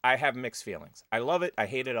attached, I have mixed feelings. I love it. I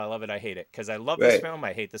hate it. I love it. I hate it. Because I love this film.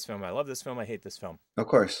 I hate this film. I love this film. I hate this film. Of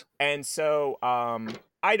course. And so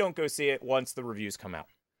I don't go see it once the reviews come out.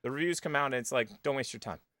 The reviews come out and it's like, don't waste your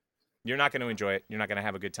time. You're not going to enjoy it. You're not going to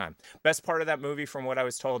have a good time. Best part of that movie, from what I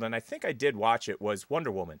was told, and I think I did watch it, was Wonder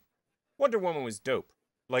Woman. Wonder Woman was dope.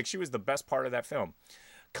 Like, she was the best part of that film.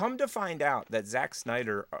 Come to find out that Zack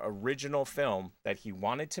Snyder's original film that he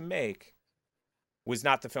wanted to make was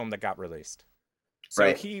not the film that got released.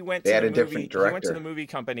 So he went to the movie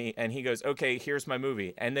company and he goes, okay, here's my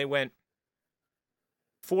movie. And they went,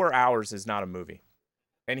 4 hours is not a movie.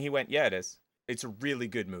 And he went, yeah, it is. It's a really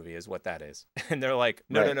good movie is what that is. And they're like,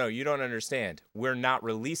 no, you don't understand. We're not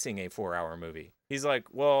releasing a 4-hour movie. He's like,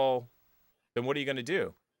 well, then what are you going to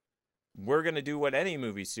do? We're going to do what any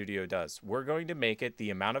movie studio does. We're going to make it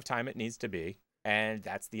the amount of time it needs to be. And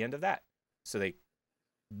that's the end of that. So they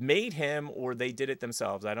made him, or they did it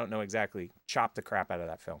themselves, I don't know exactly, chop the crap out of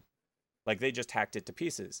that film. Like, they just hacked it to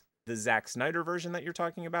pieces. The Zack Snyder version that you're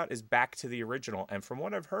talking about is back to the original. And from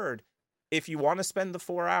what I've heard, if you want to spend the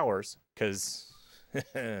 4 hours, because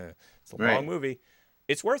it's a long movie,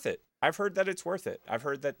 it's worth it. I've heard that it's worth it. I've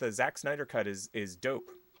heard that the Zack Snyder cut is dope.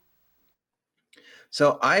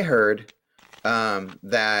 So I heard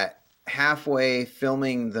that halfway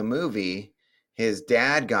filming the movie, his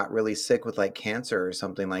dad got really sick with like cancer or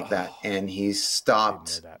something like that, and he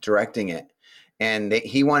stopped directing it. And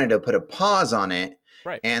he wanted to put a pause on it.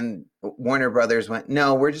 Right. And Warner Brothers went,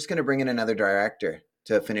 no, we're just going to bring in another director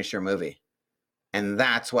to finish your movie. And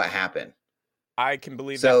that's what happened. I can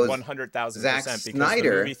believe that 100,000%, Zack because Snyder,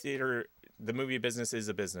 the movie theater, the movie business is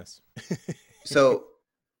a business. So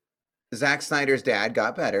Zack Snyder's dad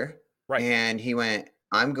got better. Right. And he went,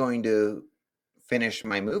 I'm going to finish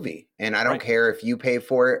my movie. And I don't care if you pay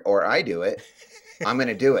for it or I do it. I'm going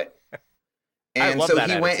to do it. And so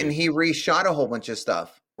he went and he reshot a whole bunch of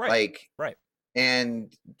stuff. Right.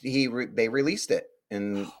 And they released it.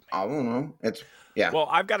 And I don't know. Well,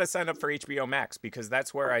 I've got to sign up for HBO Max because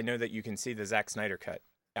that's where I know that you can see the Zack Snyder cut.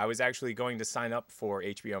 I was actually going to sign up for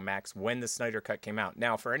HBO Max when the Snyder cut came out.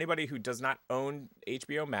 Now, for anybody who does not own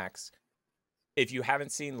HBO Max, if you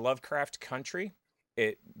haven't seen Lovecraft Country,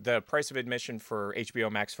 the price of admission for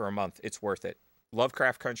HBO Max for a month, it's worth it.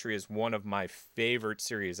 Lovecraft Country is one of my favorite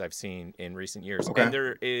series I've seen in recent years. Okay. And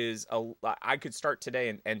there is I could start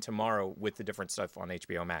today and tomorrow with the different stuff on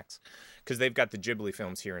HBO Max, because they've got the Ghibli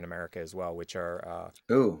films here in America as well, which are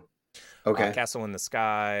Castle in the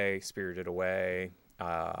Sky, Spirited Away,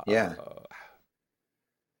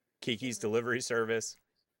 Kiki's Delivery Service.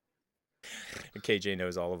 KJ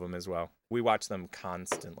knows all of them as well. We watch them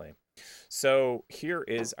constantly. So here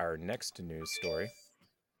is our next news story.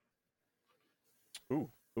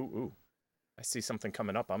 Ooh. I see something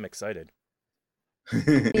coming up. I'm excited.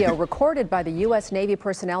 Video recorded by the U.S. Navy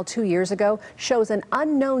personnel 2 years ago shows an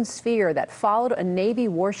unknown sphere that followed a Navy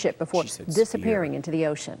warship before disappearing into the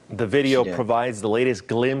ocean. The video provides the latest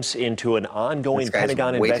glimpse into an ongoing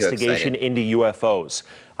Pentagon investigation into UFOs.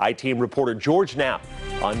 I-Team reporter George Knapp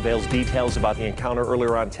unveils details about the encounter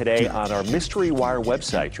earlier on today on our Mystery Wire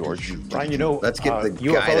website, George. Brian, you know, let's get the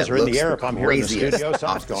UFOs are in the air if I'm here in the craziest studio.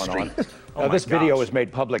 Something's going on. This video was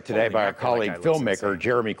made public today by our colleague filmmaker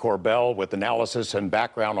Jeremy Corbell with analysis and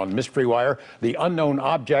background on Mystery Wire. The unknown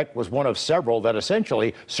object was one of several that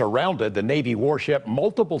essentially surrounded the Navy warship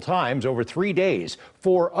multiple times over 3 days.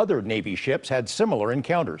 4 other Navy ships had similar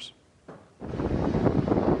encounters.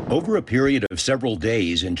 Over a period of several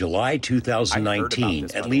days in July 2019,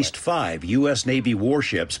 at least 5 U.S. Navy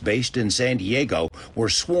warships based in San Diego were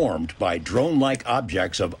swarmed by drone-like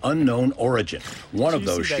objects of unknown origin. One of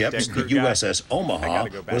those ships, the USS Omaha,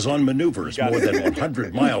 was on maneuvers more than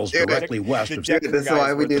 100 miles directly west of San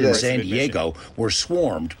Diego, were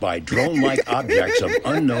swarmed by drone-like objects of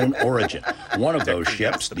unknown origin. One of those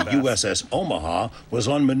ships, the USS Omaha, was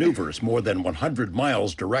on maneuvers more than 100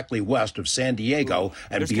 miles directly west of San Diego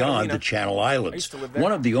and beyond the Channel Islands.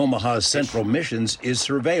 One of the Omaha's central missions is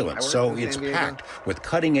surveillance, so it's packed with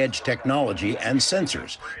cutting-edge technology and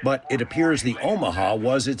sensors. But it appears the Omaha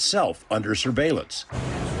was itself under surveillance.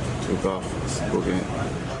 Took off. Okay.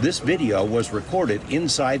 This video was recorded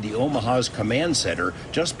inside the Omaha's command center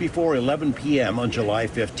just before 11 p.m. on July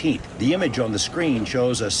 15th. The image on the screen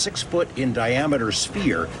shows a 6-foot in diameter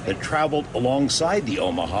sphere that traveled alongside the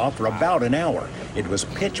Omaha for about an hour. It was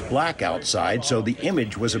pitch black outside, so the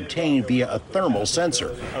image was obtained via a thermal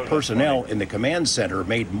sensor. Personnel in the command center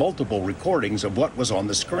made multiple recordings of what was on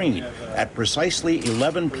the screen. At precisely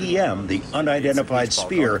 11 p.m., the unidentified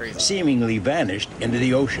sphere seemingly vanished into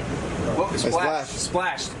the ocean. What was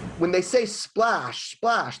splashed? when they say splash,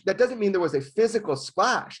 that doesn't mean there was a physical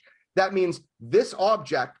splash. That means this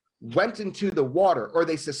object went into the water, or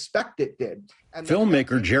they suspect it did. And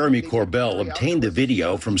filmmaker Jeremy Corbell obtained the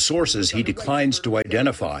video from sources he declines to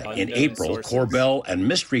identify. In April, Corbell and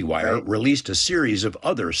Mystery Wire released a series of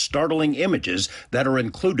other startling images that are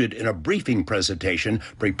included in a briefing presentation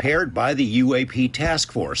prepared by the UAP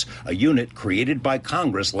Task Force, a unit created by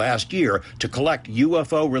Congress last year to collect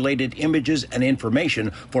UFO-related images and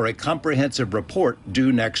information for a comprehensive report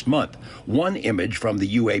due next month. One image from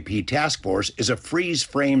the UAP Task Force is a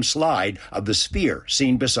freeze-frame slide of the sphere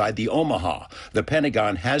seen beside the Omaha. The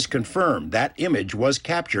Pentagon has confirmed that image was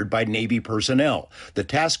captured by Navy personnel. The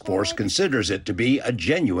task force considers it to be a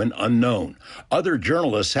genuine unknown. Other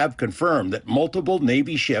journalists have confirmed that multiple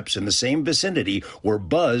Navy ships in the same vicinity were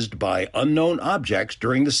buzzed by unknown objects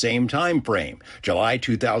during the same time frame, July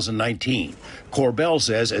 2019. Corbell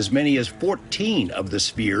says as many as 14 of the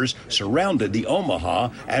spheres surrounded the Omaha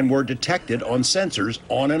and were detected on sensors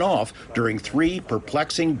on and off during 3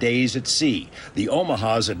 perplexing days at sea. The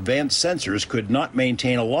Omaha's advanced sensors could not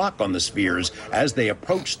maintain a lock on the spheres as they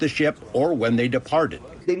approached the ship or when they departed.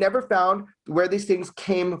 They never found where these things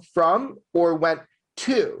came from or went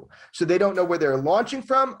to. So they don't know where they're launching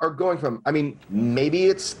from or going from. I mean, maybe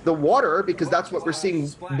it's the water, because that's what we're seeing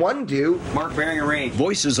one do. Mark bearing a range.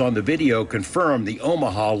 Voices on the video confirm the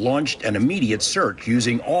Omaha launched an immediate search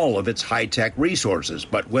using all of its high-tech resources.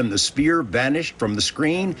 But when the sphere vanished from the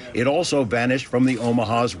screen, it also vanished from the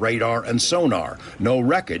Omaha's radar and sonar. No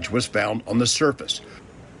wreckage was found on the surface.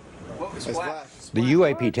 The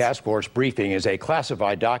UAP Task Force briefing is a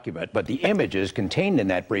classified document, but the images contained in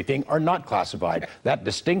that briefing are not classified. That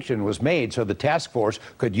distinction was made so the task force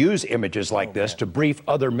could use images like this to brief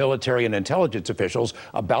other military and intelligence officials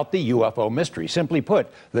about the UFO mystery. Simply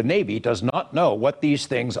put, the Navy does not know what these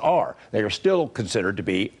things are. They are still considered to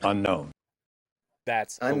be unknown.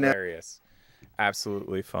 That's hilarious.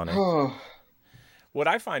 Absolutely funny. What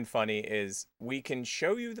I find funny is we can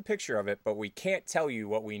show you the picture of it, but we can't tell you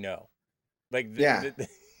what we know. Like,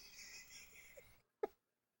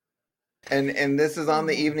 and this is on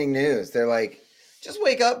the evening news. They're like, just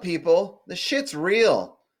wake up, people. The shit's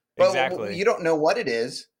real. But exactly. You don't know what it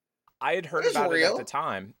is. I had heard about it at the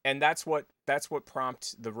time, and that's what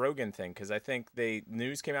prompted the Rogan thing, because I think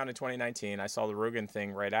news came out in 2019. I saw the Rogan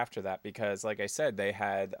thing right after that because, like I said, they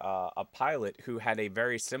had a pilot who had a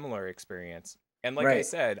very similar experience. And like I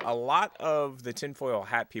said, a lot of the tinfoil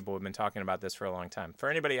hat people have been talking about this for a long time. For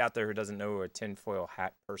anybody out there who doesn't know who a tinfoil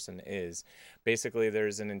hat person is, basically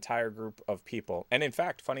there's an entire group of people. And in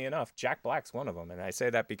fact, funny enough, Jack Black's one of them. And I say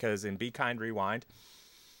that because in Be Kind Rewind,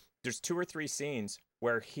 there's 2 or 3 scenes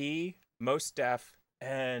where he, Mos Def,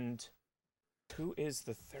 and who is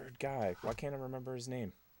the third guy? Why can't I remember his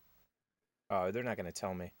name? Oh, they're not going to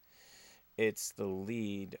tell me. It's the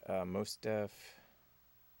lead, Mos Def.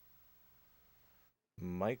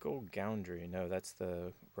 Michael Goundry. No, that's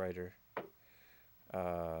the writer-director.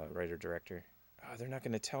 Oh, they're not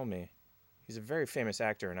going to tell me. He's a very famous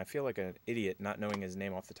actor, and I feel like an idiot not knowing his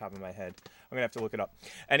name off the top of my head. I'm going to have to look it up.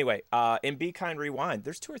 Anyway, in Be Kind Rewind,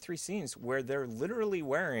 there's 2 or 3 scenes where they're literally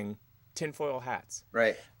wearing tinfoil hats.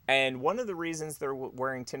 Right. And one of the reasons they're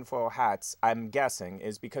wearing tinfoil hats, I'm guessing,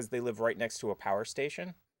 is because they live right next to a power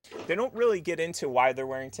station. They don't really get into why they're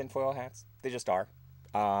wearing tinfoil hats. They just are.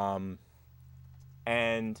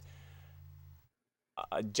 And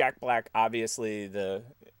Jack Black, obviously, the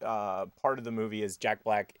part of the movie is Jack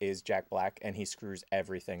Black, and he screws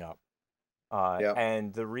everything up.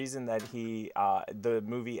 And the reason that the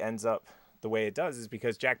movie ends up the way it does is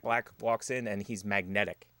because Jack Black walks in and he's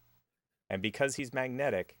magnetic. And because he's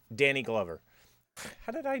magnetic, Danny Glover.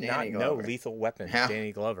 How did I not know Lethal Weapon? Yeah.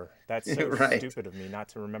 Danny Glover. That's so stupid of me not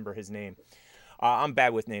to remember his name. I'm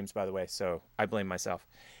bad with names, by the way, so I blame myself.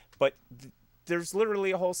 But there's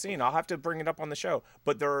literally a whole scene. I'll have to bring it up on the show.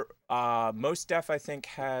 But Mos Def, I think,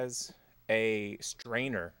 has a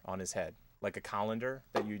strainer on his head, like a colander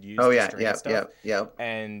that you'd use to strain stuff.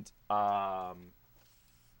 And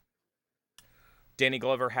Danny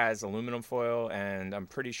Glover has aluminum foil, and I'm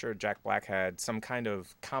pretty sure Jack Black had some kind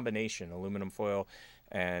of combination, aluminum foil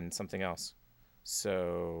and something else.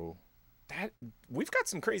 So we've got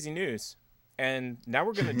some crazy news, and now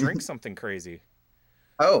we're going to drink something crazy.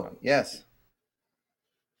 Oh, yes.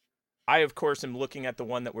 I, of course, am looking at the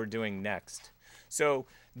one that we're doing next. So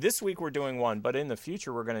this week we're doing one, but in the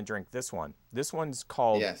future we're going to drink this one. This one's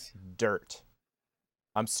called Dirt.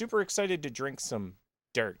 I'm super excited to drink some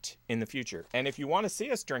dirt in the future. And if you want to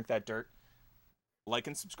see us drink that dirt, like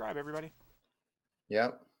and subscribe, everybody.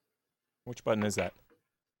 Yep. Which button is that?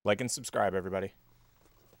 Like and subscribe, everybody.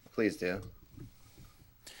 Please do.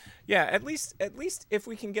 Yeah, at least if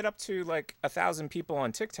we can get up to like 1,000 people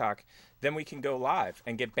on TikTok, then we can go live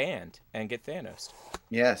and get banned and get Thanos.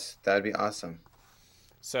 Yes, that'd be awesome.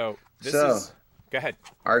 So go ahead.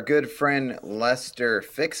 Our good friend Lester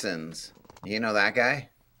Fixins. You know that guy?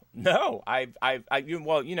 No, I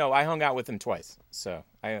hung out with him twice. So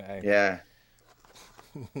yeah.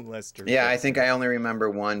 Lester. Yeah, I think I only remember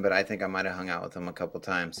one, but I think I might have hung out with him a couple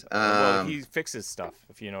times. Well, he fixes stuff,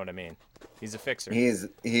 if you know what I mean. He's a fixer.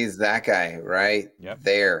 He's that guy right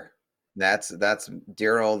there. That's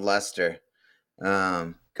dear old Lester.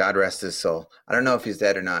 God rest his soul. I don't know if he's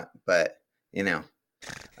dead or not, but you know.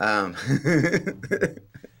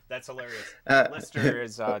 That's hilarious. Lester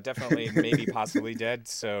is definitely, maybe, possibly dead.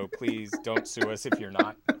 So please don't sue us if you're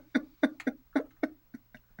not.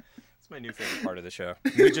 It's my new favorite part of the show.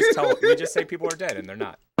 We just say people are dead and they're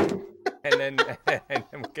not, and then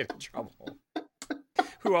we get in trouble.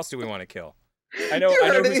 Who else do we want to kill? I know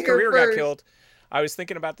whose career got killed. I was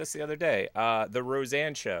thinking about this the other day. The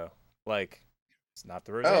Roseanne show. Like, it's not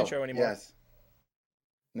the Roseanne show anymore. Yes.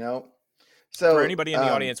 No. So for anybody in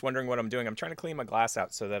the audience wondering what I'm doing, I'm trying to clean my glass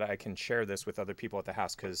out so that I can share this with other people at the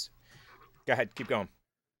house. Because, go ahead, keep going.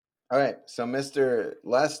 All right. So Mr.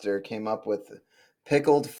 Lester came up with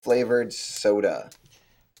pickled flavored soda,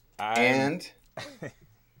 and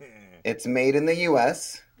it's made in the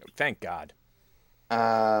U.S. Thank God.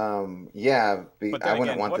 Yeah, but I wouldn't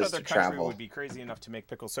again, want this to travel. What other country travel. would be crazy enough to make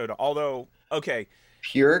pickle soda? Although, okay.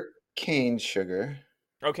 Pure cane sugar.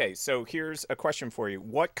 Okay, so here's a question for you.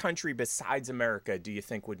 What country besides America do you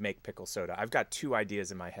think would make pickle soda? I've got two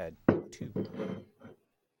ideas in my head. Two.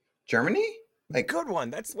 Germany? Like, good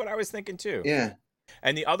one. That's what I was thinking too. Yeah.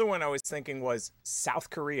 And the other one I was thinking was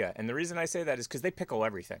South Korea. And the reason I say that is because they pickle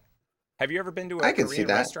everything. Have you ever been to a Korean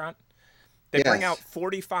restaurant? They bring out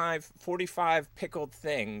 45 pickled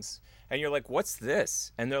things, and you're like, what's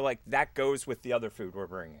this? And they're like, that goes with the other food we're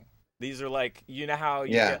bringing. These are like, you know how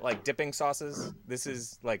you get like dipping sauces? This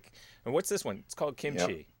is like, and what's this one? It's called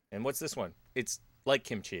kimchi. Yep. And what's this one? It's like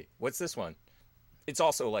kimchi. What's this one? It's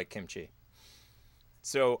also like kimchi.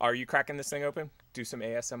 So are you cracking this thing open? Do some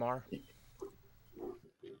ASMR.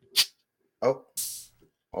 Oh.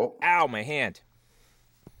 Ow, my hand.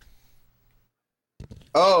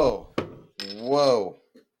 Oh. Whoa.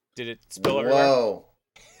 Did it spill everywhere? Whoa.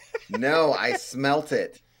 No, I smelt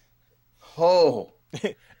it. Oh.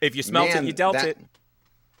 If you smelt it, you dealt it.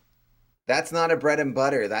 That's not a bread and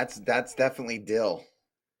butter. That's definitely dill.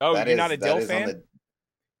 Oh, you're not a dill fan?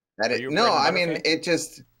 No, I mean, fan? It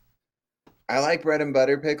just... I like bread and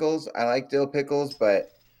butter pickles. I like dill pickles, but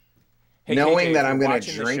knowing KJ, that I'm going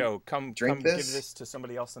to come this... give this to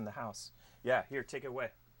somebody else in the house. Yeah, here, take it away.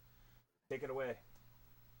 Take it away.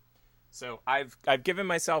 So I've given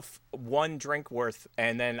myself one drink worth,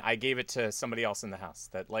 and then I gave it to somebody else in the house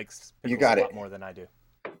that likes pickles a lot more than I do.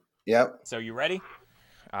 Yep. So you ready?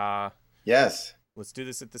 Yes. Let's do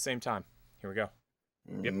this at the same time. Here we go.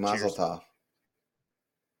 Yep, Mazel tov.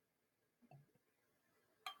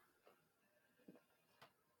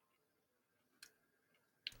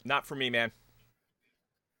 Not for me, man.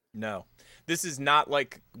 No. This is not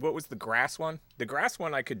like, what was the grass one? The grass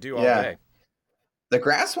one I could do all day. The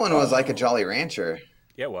grass one was like a Jolly Rancher.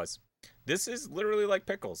 Yeah, it was. This is literally like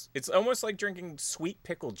pickles. It's almost like drinking sweet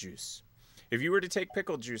pickle juice. If you were to take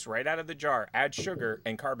pickle juice right out of the jar, add sugar,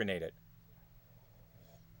 and carbonate it.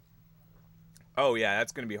 Oh, yeah,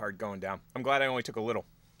 that's going to be hard going down. I'm glad I only took a little.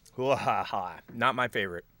 Not my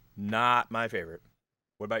favorite. Not my favorite.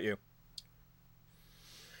 What about you?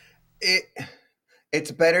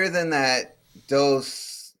 It's better than that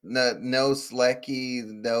Dos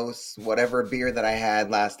whatever beer that I had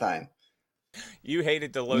last time. You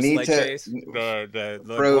hated the Los Leches, the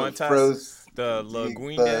Laguantas, the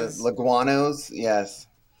Laguinas. The Laguanos, yes.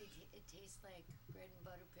 It tastes like bread and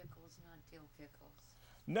butter pickles, not dill pickles.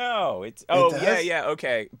 No, it's yeah,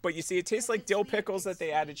 okay. But you see, it tastes like dill pickles that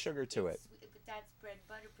they added sugar to it. But that's bread and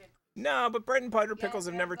butter pickles. No, but bread and butter pickles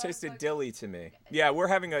have never tasted dilly to me. Yeah, we're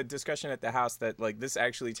having a discussion at the house that like this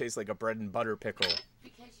actually tastes like a bread and butter pickle.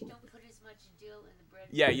 Because you don't put as much dill in the bread.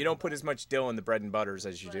 Yeah, you don't put as much dill in the bread and butters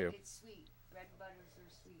as you do. It's sweet. Bread and butters are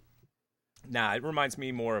sweet. Nah, it reminds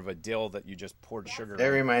me more of a dill that you just poured sugar in. It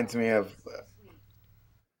reminds me of...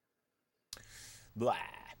 Blah.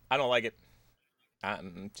 I don't like it.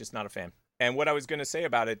 I'm just not a fan. And what I was going to say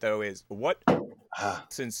about it, though, is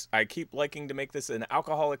since I keep liking to make this an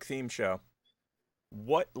alcoholic theme show,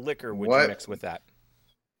 what liquor would you mix with that?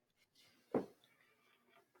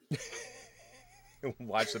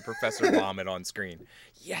 Watch the professor vomit on screen.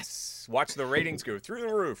 Yes. Watch the ratings go through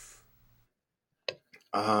the roof.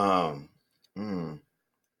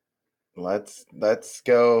 Let's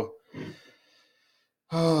go.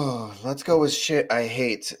 Oh, let's go with shit I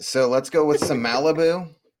hate. So let's go with some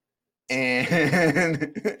Malibu.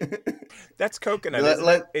 And that's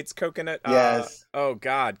coconut. It's coconut. Yes. Oh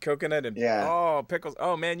God, coconut and oh pickles.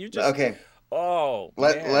 Oh man, you just okay. Oh,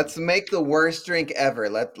 let's make the worst drink ever.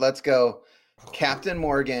 Let's go, Captain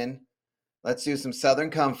Morgan. Let's do some Southern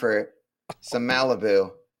Comfort, some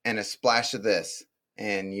Malibu, and a splash of this,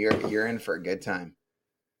 and you're in for a good time.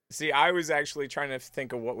 See, I was actually trying to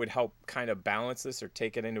think of what would help kind of balance this or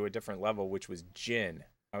take it into a different level, which was gin.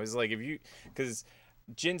 I was like, because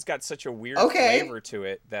gin's got such a weird flavor to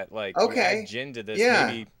it that you add gin to this,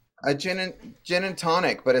 maybe a gin and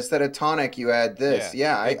tonic, but instead of tonic, you add this.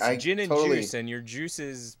 Yeah, I gin and totally... juice, and your juice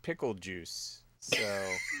is pickle juice. So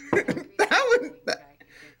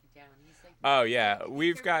oh yeah,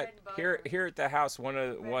 we've got here at the house one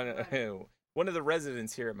of the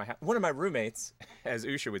residents here at my house, one of my roommates, as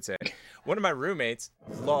Usha would say, one of my roommates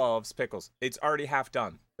loves pickles. It's already half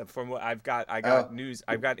done. From what I got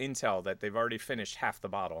intel that they've already finished half the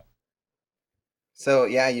bottle. So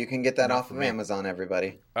yeah, you can get that off of Amazon,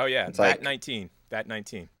 everybody. Oh yeah, it's that 19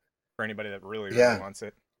 for anybody that really wants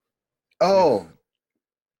it. Oh,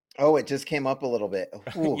 it just came up a little bit.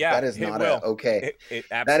 Ooh, that is not okay.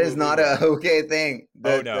 That is not a okay thing.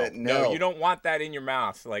 No, you don't want that in your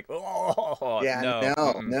mouth. Like, oh, yeah,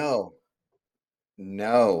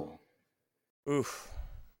 no. Oof.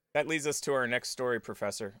 That leads us to our next story,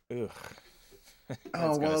 Professor. Ugh.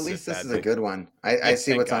 Oh, well, at least this is a good one. I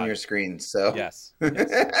see what's on your screen, so. Yes.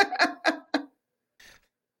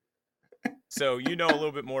 So you know a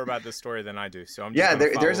little bit more about this story than I do. So I'm just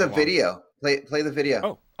there's a video. Play the video.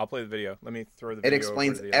 Oh, I'll play the video. Let me throw the video. It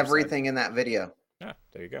explains everything in that video. Yeah,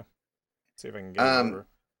 there you go. Let's see if I can get it over.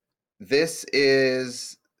 This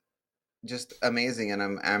is just amazing,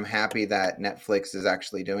 and I'm happy that Netflix is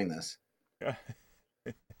actually doing this.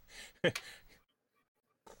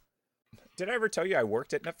 Did I ever tell you I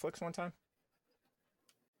worked at Netflix one time?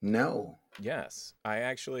 No. Yes, I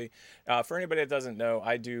actually, for anybody that doesn't know,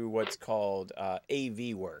 I do what's called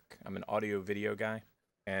AV work. I'm an audio video guy,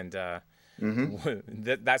 and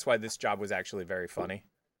that's why this job was actually very funny.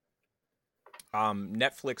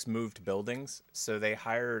 Netflix moved buildings, so they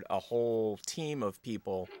hired a whole team of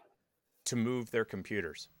people to move their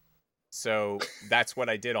computers. So that's what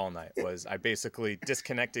I did all night, was I basically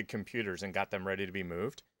disconnected computers and got them ready to be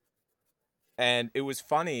moved. And it was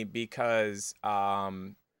funny because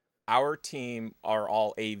our team are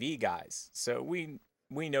all AV guys, so we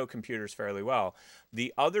know computers fairly well.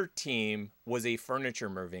 The other team was a furniture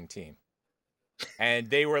moving team, and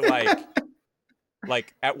they were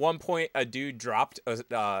like at one point a dude dropped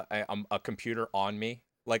a computer on me.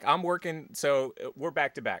 Like, I'm working, so we're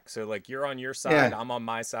back to back. So like, you're on your side, I'm on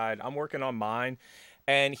my side. I'm working on mine,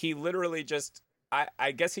 and he literally just.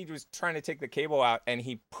 I guess he was trying to take the cable out, and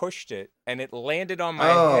he pushed it, and it landed on my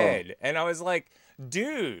head. And I was like,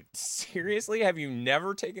 dude, seriously? Have you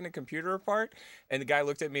never taken a computer apart? And the guy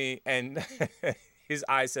looked at me, and his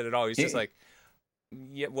eyes said it all. He's just like,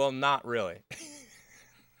 yeah, well, not really.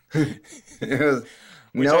 It was,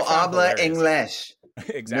 no habla English.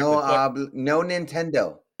 Exactly. No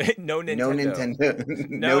Nintendo. No Nintendo.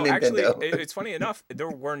 No, actually, it's funny enough. There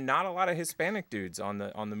were not a lot of Hispanic dudes on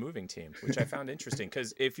the moving team, which I found interesting.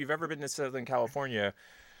 Because if you've ever been to Southern California,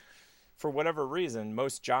 for whatever reason,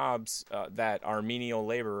 most jobs that are menial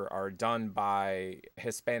labor are done by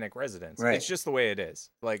Hispanic residents. Right. It's just the way it is.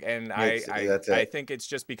 Like, and I think it's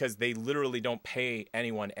just because they literally don't pay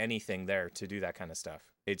anyone anything there to do that kind of stuff.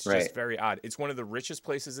 It's just very odd. It's one of the richest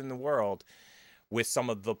places in the world, with some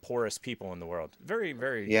of the poorest people in the world. Very,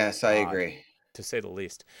 very. Yes, I agree. To say the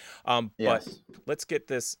least. But let's get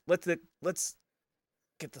this. Let's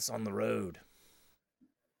get this on the road.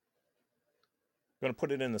 I'm gonna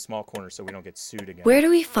put it in the small corner so we don't get sued again. Where do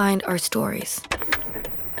we find our stories?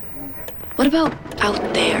 What about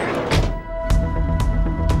out there?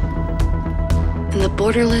 In the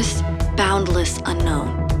borderless, boundless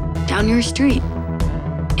unknown. Down your street.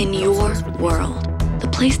 In your world. The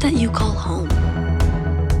place that you call home.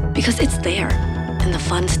 Because it's there, in the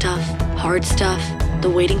fun stuff, hard stuff, the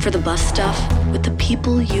waiting for the bus stuff, with the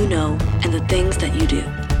people you know and the things that you do.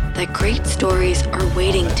 That great stories are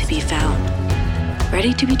waiting to be found,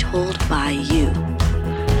 ready to be told by you.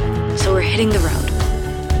 So we're hitting the road,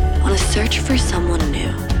 on a search for someone new,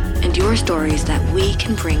 and your stories that we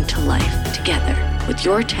can bring to life together, with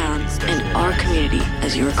your town and our community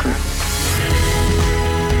as your crew.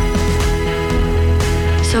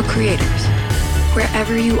 So creators,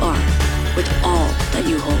 wherever you are, with all that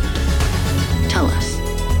you hold, tell us,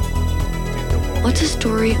 what's a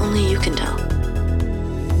story only you can tell?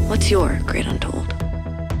 What's your great untold?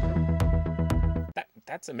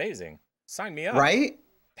 That's amazing. Sign me up. Right?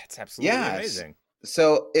 That's absolutely amazing.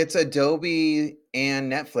 So it's Adobe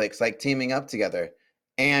and Netflix like teaming up together,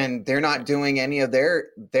 and they're not doing any of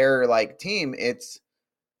their like team. It's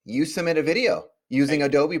you submit a video using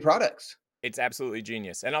Adobe products. It's absolutely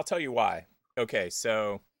genius, and I'll tell you why. Okay,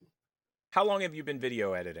 so how long have you been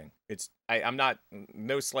video editing? I'm not,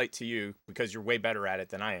 no slight to you because you're way better at it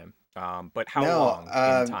than I am. But how long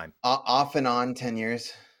in time? Off and on 10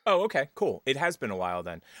 years. Oh, okay, cool. It has been a while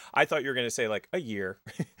then. I thought you were going to say like a year.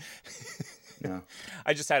 No.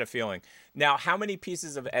 I just had a feeling. Now, how many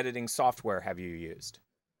pieces of editing software have you used?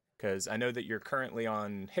 Because I know that you're currently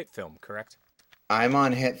on HitFilm, correct? I'm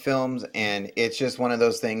on HitFilms, and it's just one of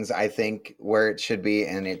those things I think where it should be,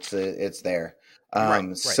 and it's there.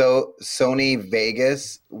 Right. So Sony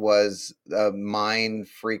Vegas was a mind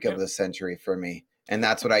freak of the century for me, and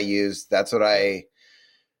that's what I used. That's what I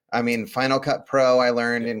mean, Final Cut Pro I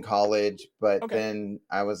learned in college, but then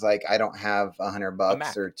I was like, I don't have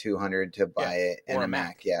 $100 or $200 to buy it in a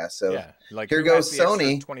Mac. Yeah, so like here goes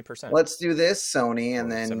Sony. 20%. Let's do this, Sony,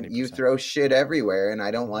 and then 70%. You throw shit everywhere, and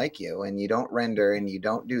I don't like you, and you don't render, and you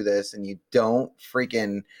don't do this, and you don't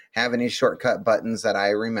freaking have any shortcut buttons that I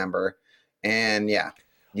remember, and yeah.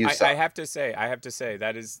 I have to say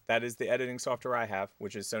that is the editing software I have,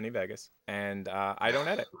 which is Sony Vegas, and I don't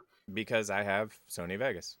edit because I have Sony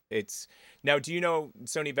Vegas. Now, do you know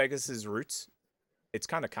Sony Vegas's roots? It's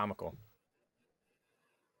kind of comical.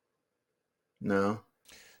 No.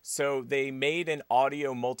 So they made an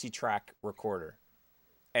audio multi-track recorder,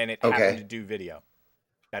 and it happened to do video.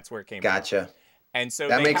 That's where it came from. Gotcha. And so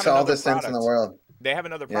that makes all the sense in the world. They have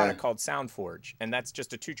another product called SoundForge, and that's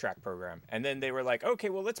just a 2-track program. And then they were like, okay,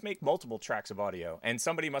 well, let's make multiple tracks of audio. And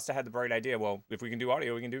somebody must have had the bright idea, well, if we can do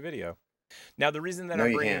audio, we can do video. Now, the reason that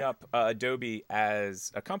I'm bringing up Adobe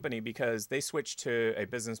as a company, because they switched to a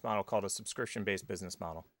business model called a subscription-based business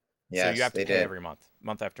model. Yes, so you have to pay every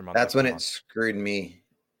month after month. That's when it screwed me.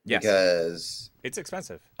 Yes. Because it's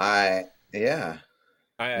expensive. To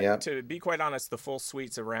be quite honest, the full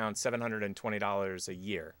suite's around $720 a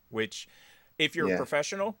year, which if you're a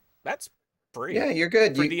professional, that's free. Yeah, you're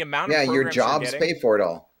good. For the amount of your jobs pay for it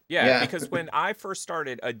all. Yeah, because when I first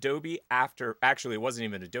started Adobe actually it wasn't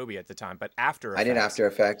even Adobe at the time, but After Effects. I did After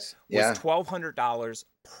Effects. Yeah. Was $1,200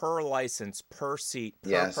 per license, per seat,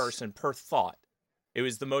 per person, per thought. It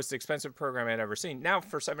was the most expensive program I'd ever seen. Now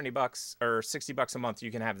for $70 or $60 a month,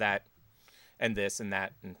 you can have that and this and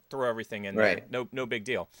that and throw everything in there. No big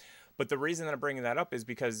deal. But the reason that I'm bringing that up is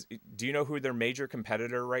because do you know who their major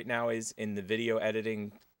competitor right now is in the video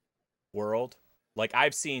editing world? Like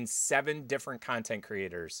I've seen 7 different content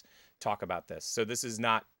creators talk about this. So this is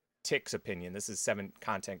not Tick's opinion. This is 7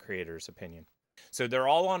 content creators' opinion. So they're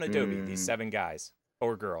all on Adobe, these 7 guys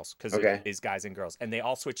or girls, because it is guys and girls. And they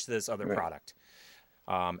all switch to this other product.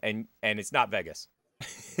 And it's not Vegas.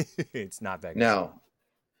 It's not Vegas. No.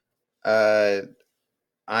 I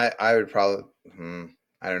would probably,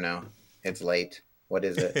 I don't know. It's late. What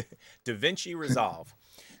is it? DaVinci Resolve.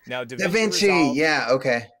 Now, DaVinci. Resolve, yeah.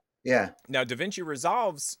 Okay. Yeah. Now, DaVinci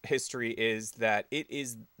Resolve's history is that it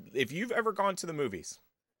is, if you've ever gone to the movies,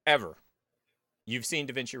 ever, you've seen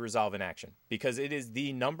DaVinci Resolve in action because it is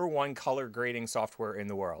the #1 color grading software in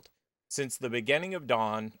the world. Since the beginning of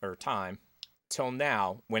time till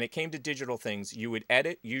now, when it came to digital things, you would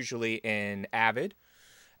edit usually in Avid,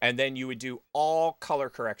 and then you would do all color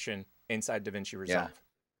correction inside DaVinci Resolve. Yeah.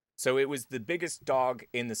 So it was the biggest dog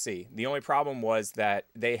in the sea. The only problem was that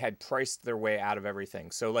they had priced their way out of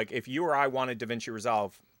everything. So like if you or I wanted DaVinci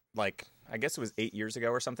Resolve, like I guess it was 8 years ago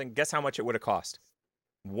or something, guess how much it would have cost?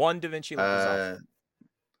 One DaVinci Resolve.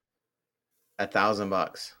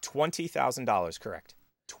 $1,000. $20,000, correct.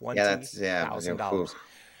 $20,000.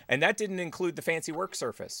 And that didn't include the fancy work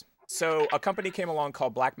surface. So a company came along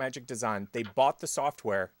called Blackmagic Design. They bought the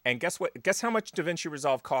software, and guess what? Guess how much DaVinci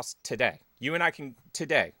Resolve costs today? You and I can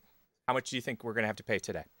today. How much do you think we're going to have to pay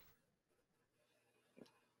today?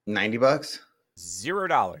 $90?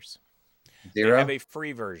 $0. They have a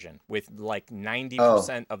free version with like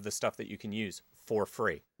 90% of the stuff that you can use for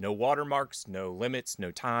free. No watermarks, no limits,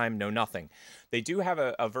 no time, no nothing. They do have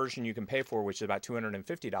a version you can pay for, which is about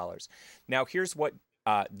 $250. Now, here's what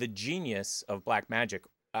the genius of Blackmagic,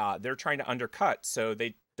 they're trying to undercut, so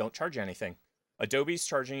they don't charge you anything. Adobe's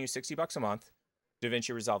charging you $60 a month.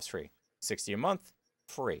 DaVinci Resolve's free. $60 a month,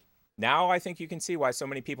 free. Now I think you can see why so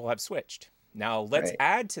many people have switched. Now let's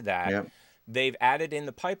add to that. They've added in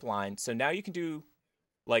the pipeline, so now you can do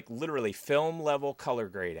like literally film level color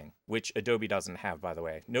grading, which Adobe doesn't have, by the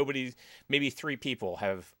way. Maybe 3 people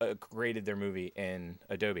have graded their movie in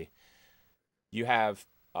Adobe. You have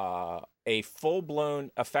a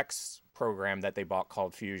full-blown effects program that they bought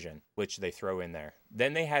called Fusion, which they throw in there.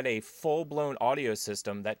 Then they had a full-blown audio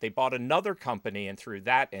system that they bought another company and threw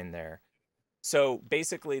that in there. So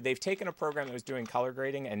basically, they've taken a program that was doing color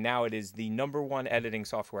grading, and now it is the #1 editing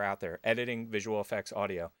software out there, editing visual effects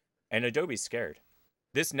audio. And Adobe's scared.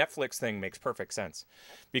 This Netflix thing makes perfect sense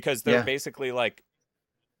because they're basically like,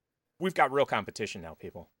 we've got real competition now,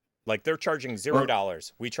 people. Like, they're charging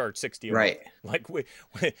 $0. We charge $60. Right. Like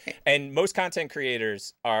and most content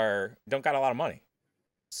creators don't got a lot of money.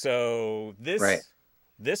 So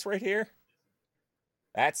this right here,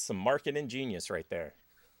 that's some marketing genius right there.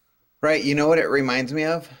 Right. You know what it reminds me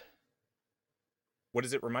of? What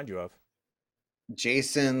does it remind you of?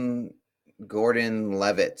 Jason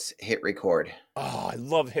Gordon-Levitt's Hit Record. Oh, I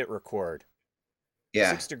love Hit Record.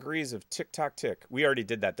 Yeah. 6 degrees of tick-tock tick. We already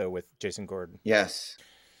did that, though, with Jason Gordon. Yes.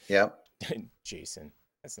 Yep. Jason.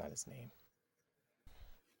 That's not his name.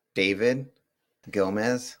 David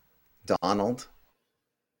Gomez. Donald.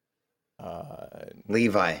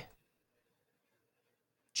 Levi.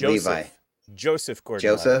 Joseph. Levi. Joseph Gordon.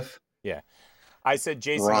 Joseph? Yeah. I said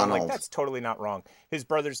Jason. Ronald. I'm like, that's totally not wrong. His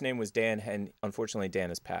brother's name was Dan, and unfortunately, Dan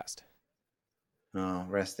has passed. Oh,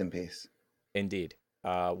 rest in peace. Indeed.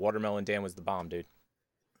 Watermelon Dan was the bomb, dude.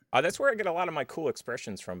 That's where I get a lot of my cool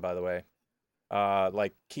expressions from, by the way.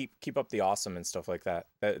 Like keep up the awesome and stuff like that.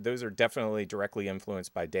 Those are definitely directly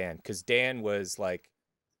influenced by Dan, because Dan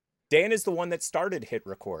is the one that started Hit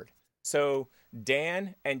Record. So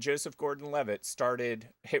Dan and Joseph Gordon-Levitt started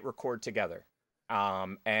Hit Record together.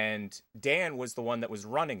 And Dan was the one that was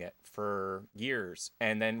running it for years.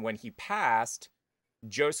 And then when he passed,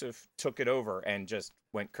 Joseph took it over and just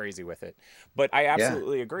went crazy with it. But I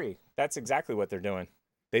absolutely agree. That's exactly what they're doing.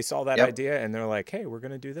 They saw that idea and they're like, hey, we're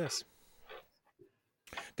going to do this.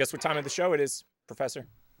 Guess what time of the show it is, Professor?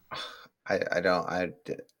 I don't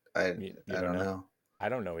know. I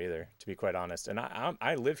don't know either, to be quite honest. And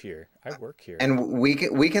I live here. I work here. And we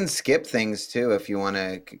can skip things too if you want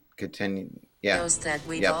to continue. Yeah. Those that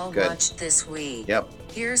we've all watched this week. Yep.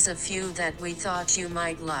 Here's a few that we thought you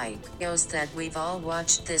might like. Those that we've all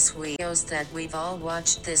watched this week. Those that we've all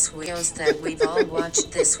watched this week. Those that we've all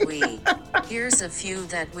watched this week. Here's a few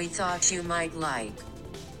that we thought you might like.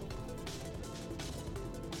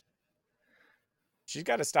 She's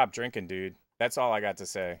got to stop drinking, dude. That's all I got to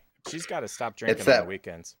say. She's got to stop drinking on the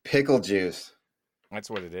weekends. Pickle juice. That's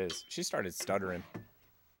what it is. She started stuttering.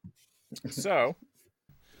 So,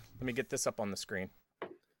 let me get this up on the screen.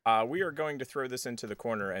 We are going to throw this into the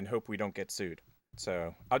corner and hope we don't get sued.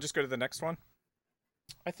 So, I'll just go to the next one.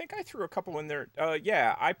 I think I threw a couple in there.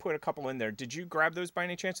 Yeah, I put a couple in there. Did you grab those by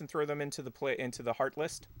any chance and throw them into the heart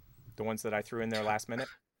list? The ones that I threw in there last minute?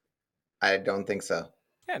 I don't think so.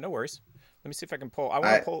 Yeah, no worries. Let me see if I can pull.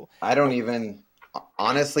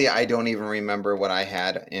 Honestly, I don't even remember what I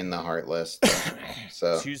had in the heart list.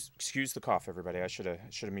 So excuse the cough, everybody. I should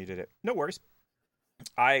have muted it. No worries.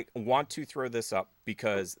 I want to throw this up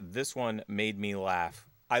because this one made me laugh.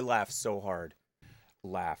 I laughed so hard.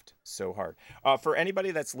 For anybody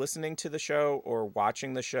that's listening to the show or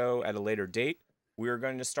watching the show at a later date, we are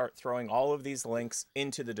going to start throwing all of these links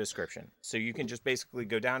into the description. So you can just basically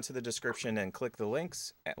go down to the description and click the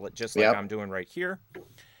links, just like I'm doing right here.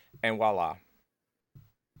 And voila.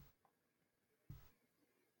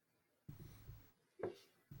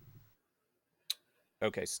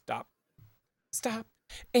 Okay, stop. Stop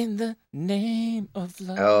in the name of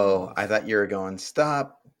love. Oh, I thought you were going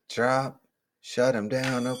stop, drop, shut him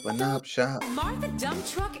down, open up shop. Martha Dump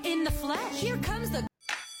Truck in the flesh. Here comes the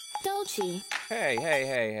Dolce.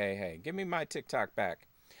 Hey. Give me my TikTok back.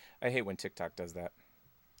 I hate when TikTok does that.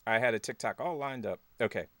 I had a TikTok all lined up.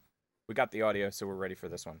 Okay. We got the audio, so we're ready for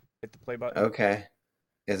this one. Hit the play button. Okay.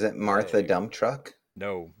 Is it Martha Dump Truck?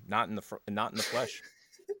 No, not in the flesh.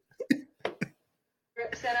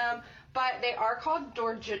 But they are called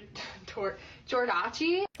Jordache.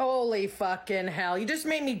 Holy fucking hell. You just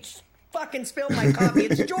made me fucking spill my coffee.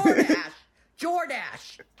 It's Jordache.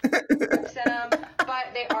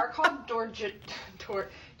 But they are called Jordache.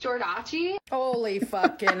 Holy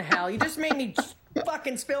fucking hell. You just made me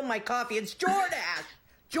fucking spill my coffee. It's Jordache.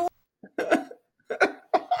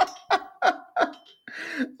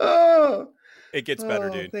 Oh. It gets better,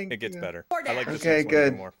 dude. It gets better. I like this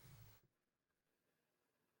one more.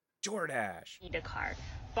 Jordache. Need a car.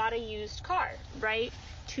 Bought a used car, right?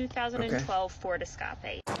 2012 Ford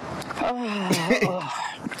Escape.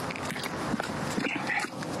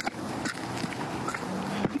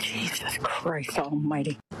 Jesus Christ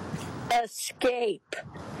almighty. Escape.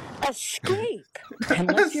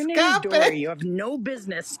 Unless your name is Dory, you have no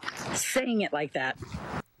business saying it like that.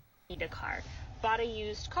 Need a car. bought a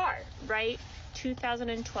used car, right?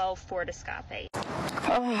 2012 Ford Escape.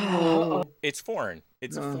 Oh. It's foreign.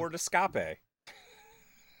 It's a Ford Escape.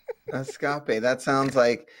 Escape. That sounds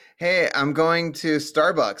like, hey, I'm going to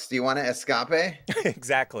Starbucks. Do you want an Escape?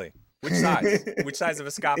 Exactly. Which size? Which size of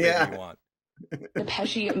Escape do you want?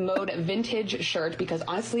 Depeche Mode vintage shirt because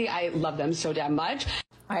honestly, I love them so damn much.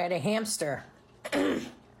 I had a hamster in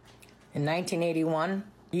 1981.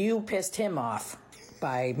 You pissed him off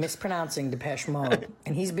by mispronouncing Depeche Mode,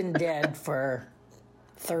 and he's been dead for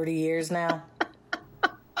 30 years now.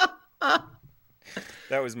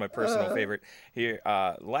 That was my personal favorite. Here,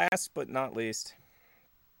 last but not least,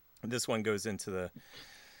 this one goes into the.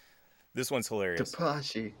 This one's hilarious.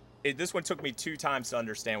 Depeche. This one took me 2 times to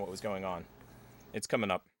understand what was going on. It's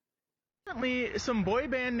coming up. Apparently, some boy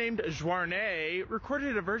band named Journée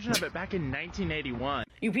recorded a version of it back in 1981.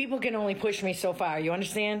 You people can only push me so far, you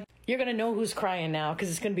understand? You're gonna know who's crying now, because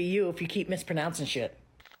it's gonna be you if you keep mispronouncing shit.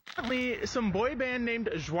 Apparently, some boy band named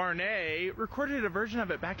Journée recorded a version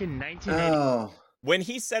of it back in 1980. Oh. When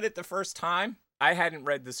he said it the first time, I hadn't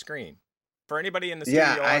read the screen. For anybody in the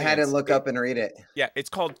studio I had to look up and read it. Yeah, it's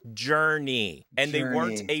called Journey, and they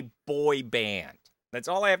weren't a boy band. That's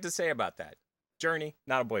all I have to say about that. Journey,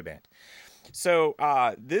 not a boy band. So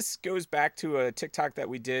this goes back to a TikTok that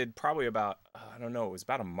we did probably about, I don't know, it was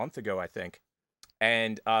about a month ago, I think.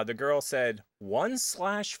 And the girl said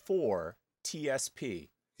 1/4 TSP.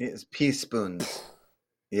 It's teaspoons.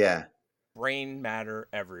 Yeah. Brain matter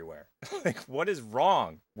everywhere. Like, what is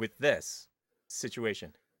wrong with this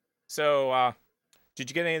situation? So, did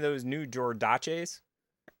you get any of those new Jordaches?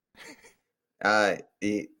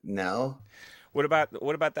 No. What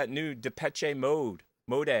about that new Depeche Mode?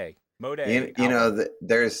 Mode. You know,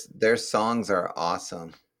 their songs are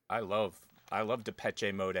awesome. I love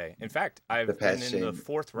Depeche Mode. In fact, I've been in the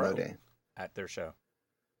 4th row at their show.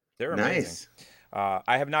 They're amazing. Nice.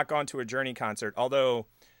 I have not gone to a Journey concert, although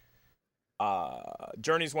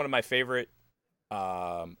Journey's one of my favorite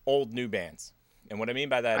old new bands. And what I mean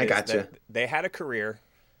by that is that they had a career.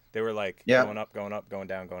 They were like going up, going up, going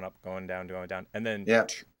down, going up, going down, going down. And then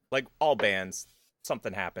like all bands,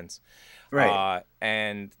 something happens. Right.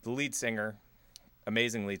 And the lead singer,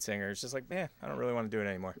 amazing lead singer, is just like, I don't really want to do it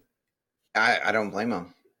anymore. I don't blame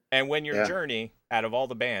them. And when you're Journey, out of all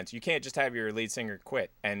the bands, you can't just have your lead singer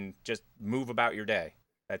quit and just move about your day.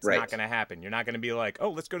 That's not going to happen. You're not going to be like, oh,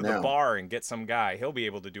 let's go to the bar and get some guy. He'll be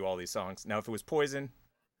able to do all these songs. Now, if it was Poison,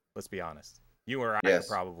 let's be honest. You or I could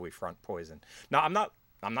probably front Poison. No, I'm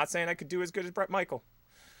not saying I could do as good as Bret Michael,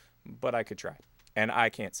 but I could try. And I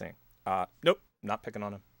can't sing. Nope, not picking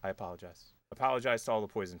on him. I apologize. Apologize to all the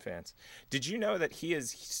Poison fans. Did you know that he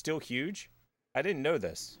is still huge? I didn't know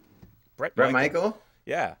this. Bret Michael?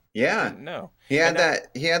 Yeah. Yeah. No. He had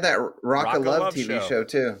that Rock of Love TV show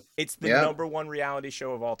too. It's the #1 reality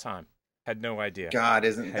show of all time. Had no idea. God,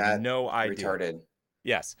 isn't that no idea. Retarded?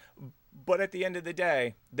 Yes. But at the end of the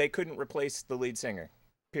day, they couldn't replace the lead singer.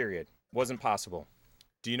 Period. Wasn't possible.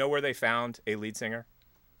 Do you know where they found a lead singer?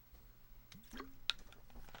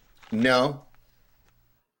 No.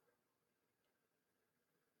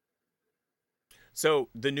 So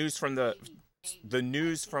the news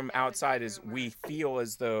from outside is we feel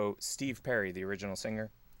as though Steve Perry, the original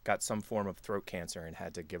singer, got some form of throat cancer and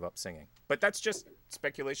had to give up singing. But that's just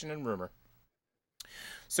speculation and rumor.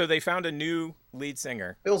 So they found a new lead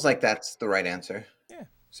singer. Feels like that's the right answer. Yeah.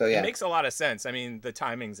 So It makes a lot of sense. I mean, the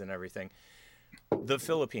timings and everything. The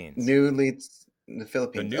Philippines. The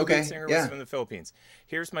Philippines. The new lead singer was from the Philippines.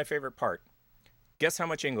 Here's my favorite part. Guess how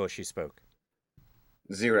much English he spoke?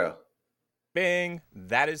 0. Bing.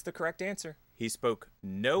 That is the correct answer. He spoke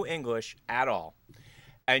no English at all.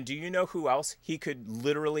 And do you know who else he could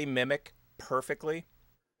literally mimic perfectly?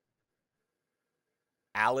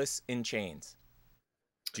 Alice in Chains.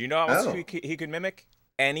 Do you know how else he could mimic?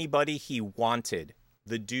 Anybody he wanted.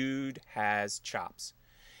 The dude has chops.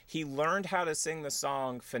 He learned how to sing the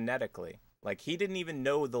song phonetically. Like, he didn't even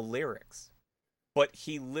know the lyrics. But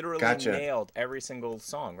he literally nailed every single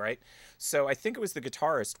song, right? So I think it was the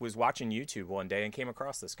guitarist was watching YouTube one day and came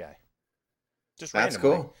across this guy. Just randomly. That's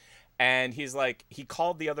cool. And he's like, he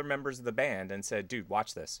called the other members of the band and said, dude,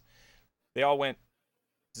 watch this. They all went,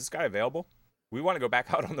 is this guy available? We want to go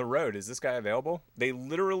back out on the road. Is this guy available? They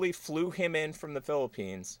literally flew him in from the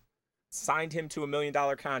Philippines, signed him to $1 million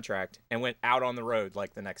contract, and went out on the road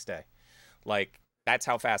like the next day. Like, that's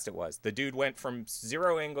how fast it was. The dude went from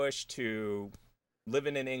 0 English to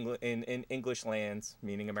living in English lands,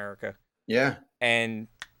 meaning America. Yeah. And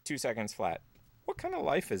 2 seconds flat. What kind of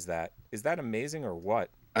life is that? Is that amazing or what?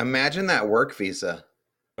 Imagine that work visa.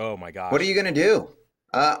 Oh my gosh. What are you going to do?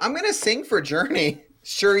 I'm going to sing for Journey.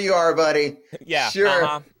 Sure you are, buddy. Yeah.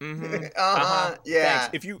 Sure. Thanks. Yeah.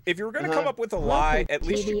 If you were gonna come up with a lie, at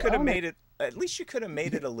least you could have made it. At least you could have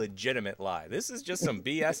made it a legitimate lie. This is just some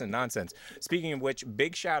BS and nonsense. Speaking of which,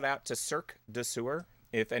 big shout out to Cirque du Soleil.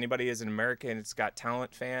 If anybody is an American's Got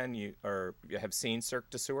Talent fan, you have seen Cirque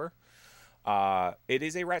du Soleil. It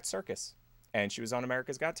is a rat circus, and she was on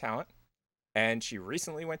America's Got Talent. And she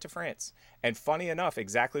recently went to France. And funny enough,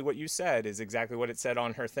 exactly what you said is exactly what it said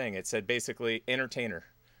on her thing. It said basically entertainer.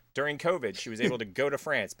 During COVID, she was able to go to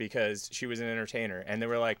France because she was an entertainer. And they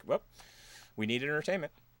were like, well, we need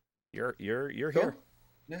entertainment. You're cool. Here.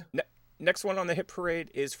 Yeah. Next one on the hit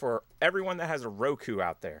parade is for everyone that has a Roku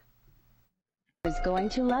out there. Is going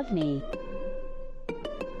to love me.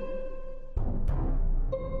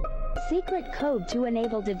 Secret code to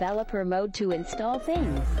enable developer mode to install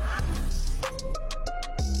things.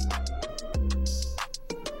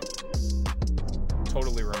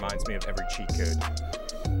 Totally reminds me of every cheat code.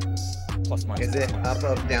 Plus minus. Is it up,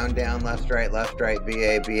 up, down, down, left, right,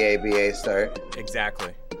 BA, BA, BA, start?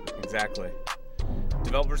 Exactly.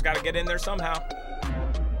 Developers got to get in there somehow.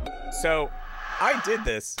 So I did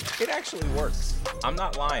this. It actually works. I'm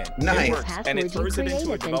not lying. Nice. It works. And it throws it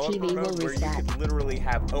into a developer mode where you could literally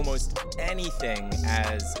have almost anything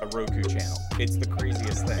as a Roku channel. It's the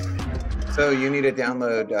craziest thing. So you need to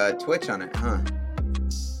download Twitch on it, huh?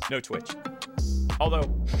 No Twitch.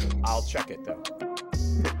 Although, I'll check it, though.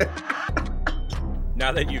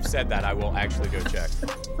 Now that you've said that, I will actually go check.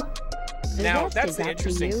 Now, that's the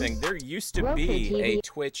interesting thing. There used to be a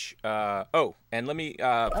Twitch... and let me...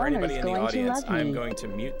 for anybody in the audience, I'm going to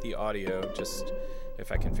mute the audio, just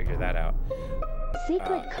if I can figure that out.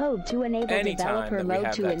 Secret code to enable developer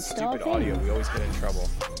mode to install stupid audio, we always get in trouble.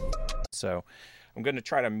 So, I'm going to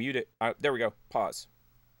try to mute it. There we go. Pause.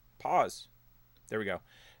 There we go.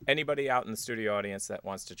 Anybody out in the studio audience that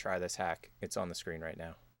wants to try this hack, it's on the screen right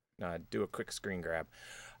now. Do a quick screen grab.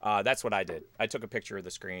 That's what I did. I took a picture of the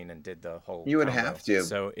screen and did the whole... You would have to.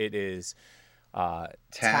 So it is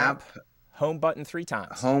tap home button 3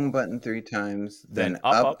 times. Home button 3 times. Then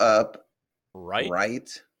up, right,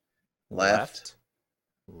 left, left.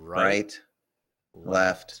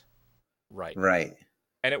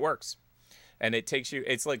 And it works. And it takes you...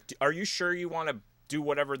 It's like, are you sure you want to do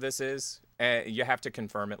whatever this is? You have to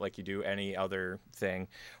confirm it like you do any other thing.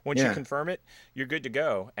 Once you confirm it, you're good to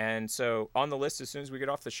go. And so on the list, as soon as we get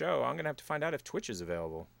off the show, I'm going to have to find out if Twitch is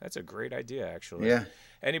available. That's a great idea, actually. Yeah.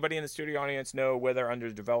 Anybody in the studio audience know whether under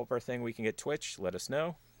the developer thing we can get Twitch? Let us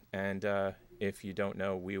know. And if you don't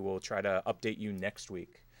know, we will try to update you next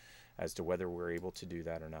week as to whether we're able to do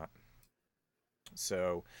that or not.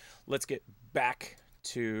 So let's get back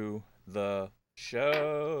to the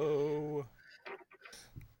show.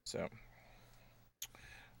 So...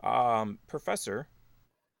 Professor,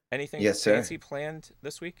 anything fancy planned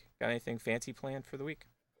this week? Got anything fancy planned for the week?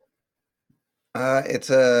 It's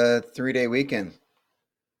a 3-day weekend.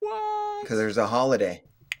 What? Because there's a holiday.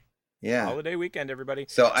 Yeah. Holiday weekend, everybody.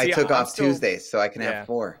 So I took off Tuesdays so I can have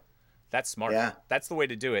 4. That's smart. Yeah. That's the way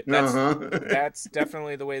to do it. That's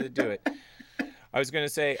definitely the way to do it. I was going to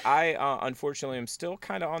say, I unfortunately am still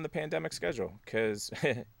kind of on the pandemic schedule because...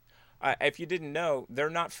 if you didn't know, they're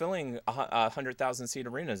not filling 100,000-seat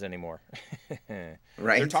arenas anymore.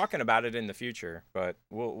 Right. They're talking about it in the future, but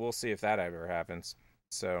we'll see if that ever happens.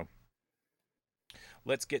 So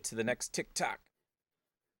let's get to the next TikTok.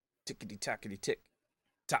 Tickety-tockety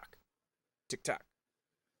tick-tock. TikTok.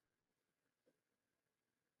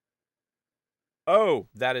 Oh,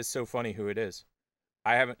 that is so funny who it is.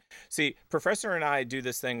 I haven't... See, Professor and I do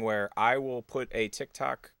this thing where I will put a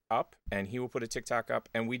TikTok up and he will put a TikTok up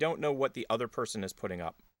and we don't know what the other person is putting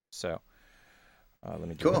up. So let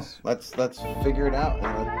me do this. Let's figure it out.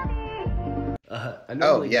 I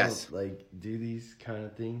know don't like do these kind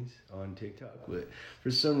of things on TikTok, but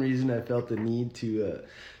for some reason I felt the need to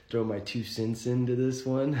throw my 2 cents into this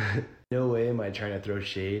one. No way am I trying to throw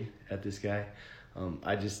shade at this guy.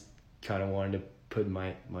 I just kind of wanted to put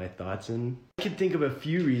my thoughts in. I can think of a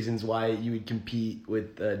few reasons why you would compete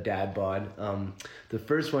with dad bod. The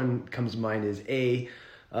first one comes to mind is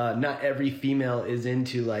not every female is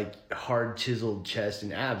into like hard chiseled chest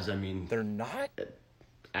and abs. I mean, they're not.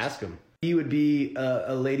 Ask them. You would be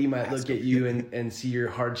a lady might look at you and see your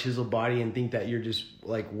hard chiseled body and think that you're just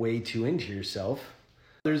like way too into yourself.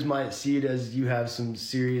 Others might see it as you have some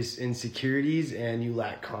serious insecurities and you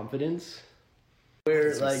lack confidence.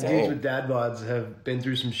 Where like dudes with dad bods have been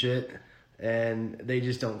through some shit and they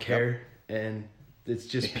just don't care and it's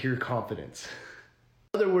just pure confidence.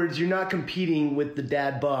 In other words, you're not competing with the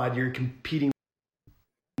dad bod, you're competing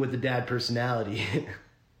with the dad personality.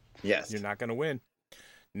 Yes. You're not going to win.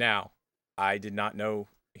 Now, I did not know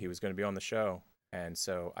he was going to be on the show, and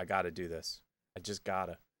so I got to do this. I just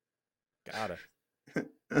gotta.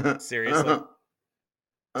 Seriously.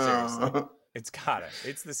 It's gotta.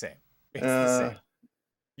 It's the same. It's the same.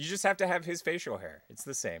 You just have to have his facial hair. It's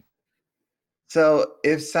the same. So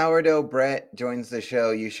if Sourdough Brett joins the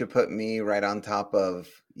show, you should put me right on top of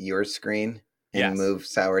your screen and move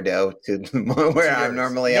Sourdough to where I'm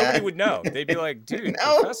normally at. Nobody would know. They'd be like, dude,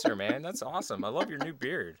 Professor, man, that's awesome. I love your new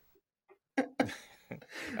beard.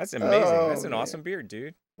 That's amazing. That's an awesome beard,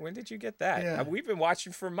 dude. When did you get that? Yeah. We've been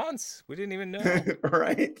watching for months. We didn't even know.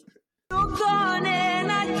 Right. You're gone and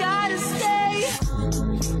I gotta stay.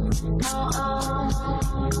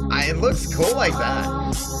 It looks cool like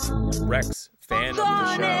that. Rex, fan of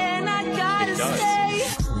the show. It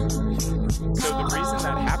does. So the reason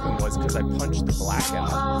that happened was because I punched the black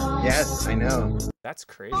out. Yes, I know. That's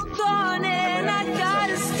crazy. Gone and I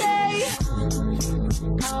gotta stay.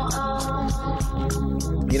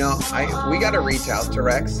 You know, we got to reach out to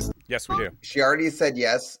Rex. Yes, we do. She already said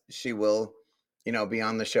yes, she will, be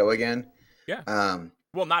on the show again. Yeah.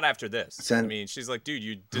 Well, not after this. I mean, she's like, dude,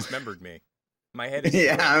 you dismembered me. My head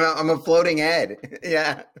is I'm a floating head.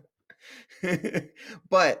 Yeah.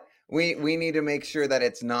 But we need to make sure that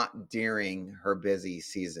it's not during her busy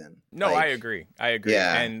season. No, I agree.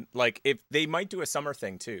 Yeah. And if they might do a summer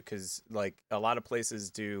thing too, because a lot of places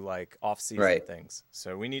do off-season things.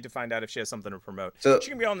 So we need to find out if she has something to promote. So she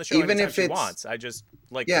can be on the show even if she wants. I just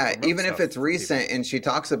even if it's recent and she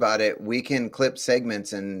talks about it, we can clip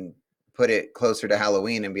segments and put it closer to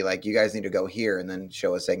Halloween and be like, you guys need to go here, and then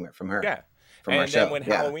show a segment from her. Yeah. From our and show. Then when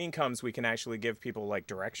Halloween comes, we can actually give people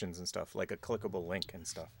directions and stuff, like a clickable link and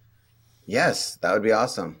stuff. Yes, that would be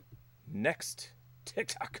awesome. Next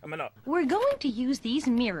TikTok coming up. We're going to use these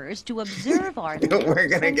mirrors to observe our We're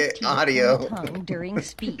going to get audio tongue during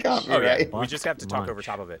speech. Okay, we just have to talk over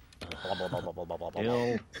top of it.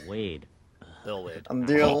 Bill Wade. I'm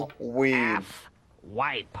Bill Wade.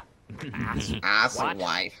 Wipe. Ass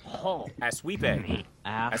wipe. Asweepe.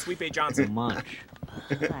 Asweepe Johnson. Munch.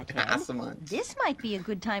 This might be a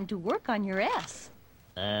good time to work on your S.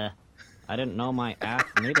 I didn't know my ass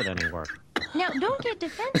needed any work. Now, don't get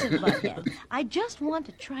defensive, Butthead. I just want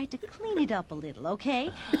to try to clean it up a little, okay?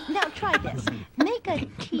 Now, try this. Make a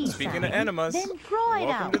T sign. Speaking of enemas, then draw it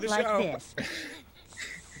welcome out to the like show. this.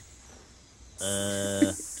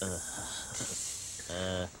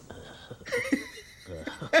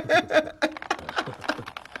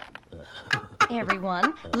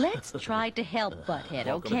 Everyone, let's try to help Butthead,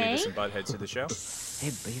 welcome okay? Welcome to Beavis and Butthead to the show.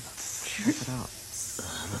 Hey, babe, check it out.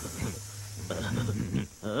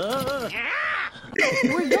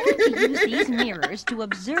 We're going to use these mirrors to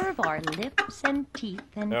observe our lips and teeth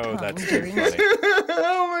and tongue that's during funny.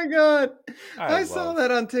 Oh my God. I saw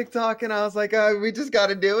that on TikTok and I was like, we just got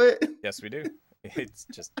to do it. Yes, we do. It's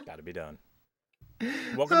just got to be done.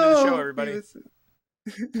 Welcome to the show, everybody.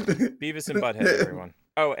 Beavis and Butthead, everyone.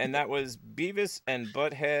 Oh, and that was Beavis and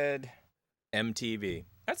Butthead MTV.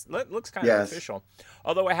 That looks kind of official.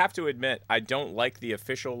 Although I have to admit, I don't like the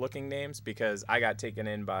official looking names because I got taken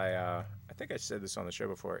in by, I think I said this on the show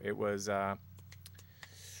before. It was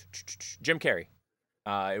Jim Carrey.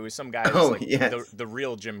 It was some guy the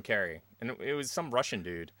real Jim Carrey. And it was some Russian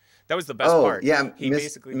dude. That was the best part. Yeah,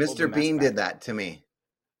 basically Mr. Bean did that to me.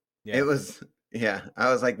 Yeah. It was... Yeah, I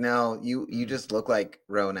was like, no, you just look like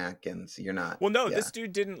Rowan Atkins. You're not. Well, no, this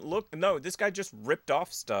dude didn't look. No, this guy just ripped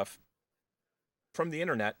off stuff from the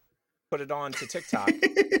internet, put it on to TikTok,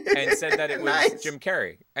 and said that it was Jim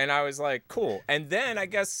Carrey. And I was like, cool. And then I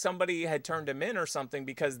guess somebody had turned him in or something,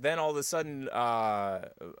 because then all of a sudden,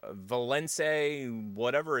 Valence,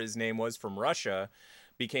 whatever his name was from Russia,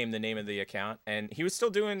 became the name of the account, and he was still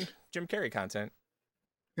doing Jim Carrey content.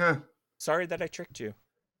 Yeah. Sorry that I tricked you.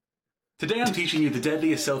 Today I'm teaching you the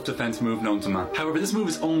deadliest self-defense move known to man. However, this move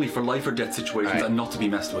is only for life or death situations and not to be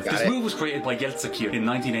messed with. This move was created by Yeltsin in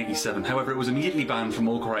 1987. However, it was immediately banned from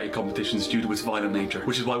all karate competitions due to its violent nature,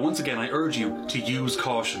 which is why once again I urge you to use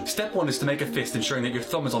caution. Step 1 is to make a fist, ensuring that your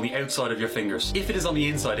thumb is on the outside of your fingers. If it is on the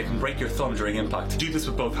inside, it can break your thumb during impact. Do this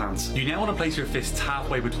with both hands. You now want to place your fists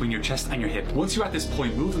halfway between your chest and your hip. Once you're at this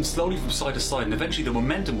point, move them slowly from side to side, and eventually the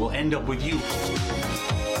momentum will end up with you.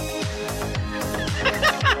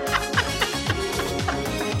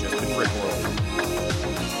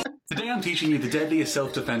 Today I'm teaching you the deadliest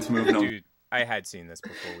self-defense move known. Dude, I had seen this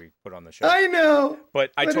before we put on the show. I know.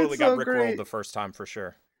 But I totally got rickrolled the first time for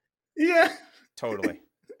sure. Yeah. Totally.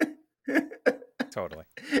 Totally.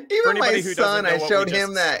 Even my son, I showed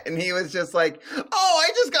him that, and he was just like, oh, I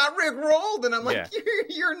just got rickrolled. And I'm like,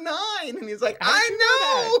 you're 9. And he's like,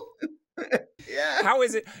 I know. Yeah. How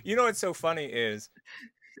is it? You know what's so funny is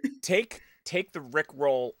take the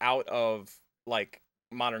Rickroll out of like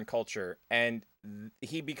modern culture, and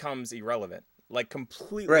he becomes irrelevant. Like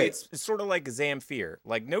completely, Right. It's sort of like Zamfir.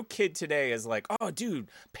 Like no kid today is like, oh, dude,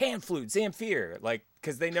 pan flute, Zamfir. Like,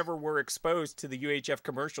 because they never were exposed to the UHF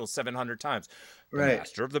commercials 700 times. The Right.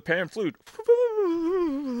 master of the pan flute,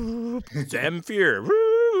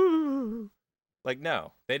 Zamfir. Like,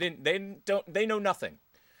 no, they didn't. They know nothing.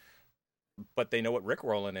 But they know what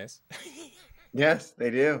Rickrolling is. Yes, they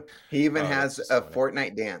do. He even has that's a funny.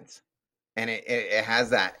 Fortnite dance, and it has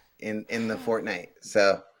that in the Fortnite.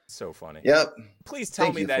 So So funny. yep. Please tell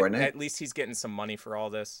Thank me you, that Fortnite. at least he's getting some money for all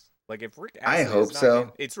this. Like if Rick I Astley hope is not so.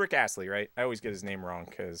 getting- it's Rick Astley, right? I always get his name wrong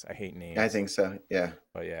because I hate names. I think so. Yeah.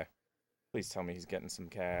 But yeah, please tell me he's getting some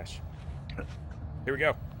cash. Here we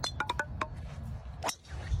go.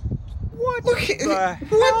 What What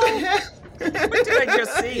the heck? What did I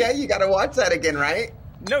just see? Yeah, you got to watch that again, right?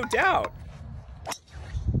 No doubt.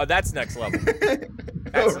 Oh, that's next level.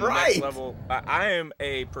 That's some Right. next level. I am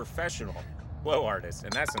a professional flow artist,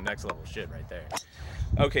 and that's some next level shit right there.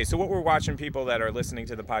 Okay, so what we're watching, people that are listening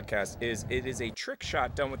to the podcast, is it is a trick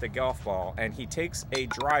shot done with a golf ball, and he takes a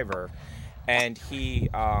driver and he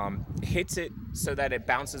hits it so that it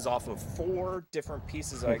bounces off of 4 different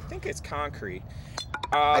pieces. I think it's concrete.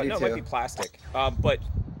 I do No, it might too. be plastic.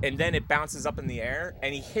 And then it bounces up in the air,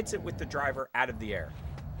 and he hits it with the driver out of the air.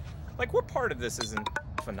 Like, what part of this isn't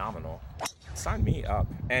phenomenal? Sign me up.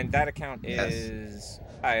 And that account is,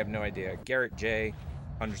 I have no idea, Garrett J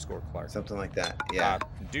 _Clark. Something like that. Yeah.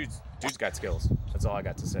 Dude's got skills. That's all I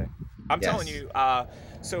got to say. I'm Yes. telling you.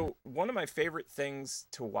 So one of my favorite things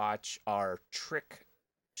to watch are trick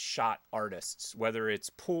shot artists, whether it's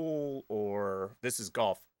pool or this is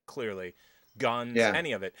golf, clearly, guns, Yeah.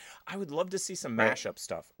 any of it. I would love to see some Right. mashup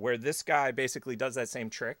stuff where this guy basically does that same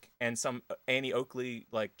trick, and some Annie Oakley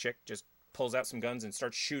like chick just pulls out some guns and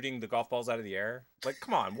starts shooting the golf balls out of the air. Like,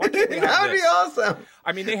 come on, why can't we have That would be this? awesome.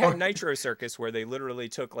 I mean, they had Nitro Circus where they literally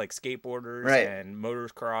took like skateboarders Right. and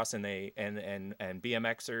motocross and and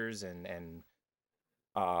BMXers and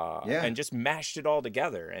Yeah. and just mashed it all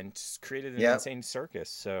together and just created an Yep. insane circus.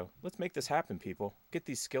 So let's make this happen, people. Get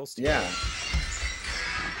these skills together. Yeah.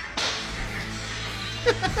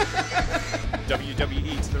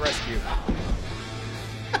 WWE to the rescue.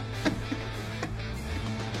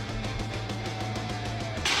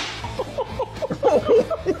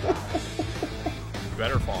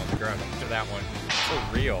 Better fall on the ground after that one.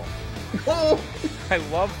 For real. I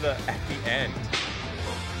love the at the end.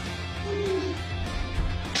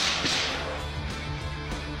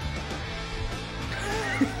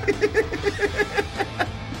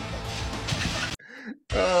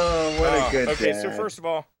 Oh, what a good Okay, dad. so first of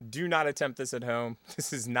all, do not attempt this at home.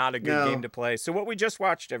 This is not a good No. game to play. So what we just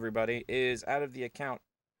watched, everybody, is out of the account.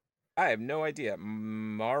 I have no idea.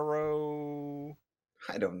 Maro.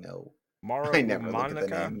 I don't know. Maro I never look at the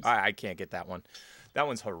Monica? names. I can't get that one. That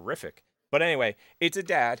one's horrific. But anyway, it's a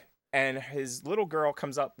dad, and his little girl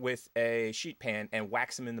comes up with a sheet pan and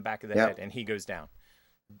whacks him in the back of the Yep. head, and he goes down.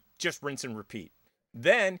 Just rinse and repeat.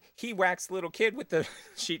 Then he whacks the little kid with the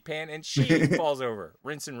sheet pan, and she falls over.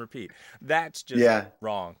 Rinse and repeat. That's just Yeah.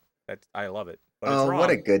 wrong. I love it. But it's Oh, wrong. what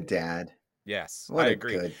a good dad. Yes, What I a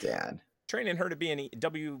agree. good dad. Training her to be an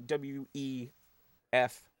WWEFQY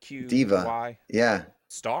Diva. Yeah.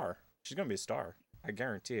 star. She's gonna be a star. I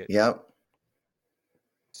guarantee it. Yep.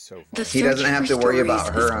 So fun. The He doesn't search have for to worry stories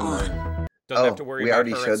about her is on the. Doesn't have to worry we about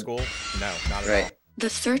already her should. at school. No, not at Right. all. The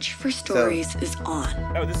search for stories is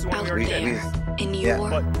on. Oh, this is one Out we already there, did. in Yeah. your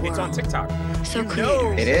But world. it's on TikTok. So You know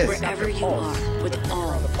creators, It is. wherever you are, with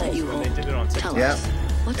all that you They hold, did it on tell TikTok. us,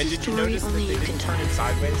 what's And a did you story notice that only they you can didn't tell? turn it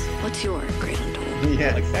sideways? What's your great untold?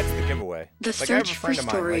 Yeah. Like, that's the giveaway. The Like, I have a search for friend of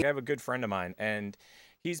mine. story- Like, I have a good friend of mine, and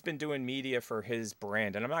he's been doing media for his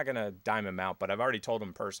brand. And I'm not gonna dime him out, but I've already told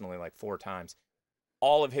him personally like 4 times.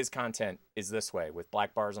 All of his content is this way, with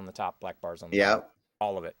black bars on the top, black bars on the bottom. Yep.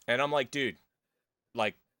 All of it. And I'm like, dude,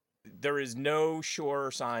 like, there is no sure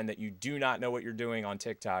sign that you do not know what you're doing on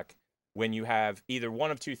TikTok when you have either one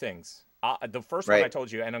of 2 things. The first one I Right.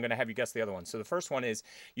 told you, and I'm going to have you guess the other one. So the first one is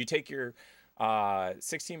you take your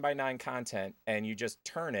 16:9 content and you just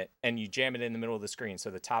turn it and you jam it in the middle of the screen. So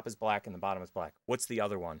the top is black and the bottom is black. What's the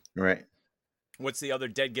other one? Right. What's the other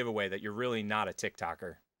dead giveaway that you're really not a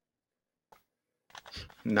TikToker?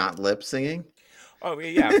 Not lip singing. Oh,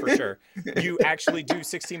 yeah, for sure. You actually do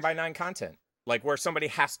 16:9 content, like where somebody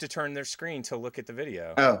has to turn their screen to look at the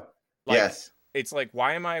video. Oh, Like, yes. It's like,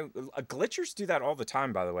 why am I... Glitchers do that all the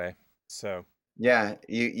time, by the way. So, Yeah.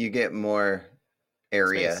 You get more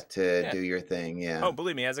area Space. to Yeah. do your thing. Yeah. oh,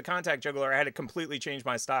 believe me, as a contact juggler, I had to completely change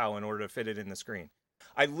my style in order to fit it in the screen.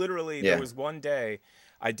 I literally, Yeah. there was one day,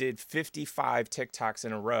 I did 55 TikToks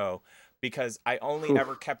in a row because I only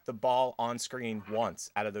ever kept the ball on screen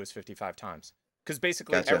once out of those 55 times. Because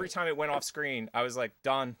basically every time it went off screen, I was like,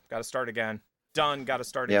 done, got to start again. Done, got to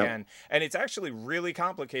start again. And it's actually really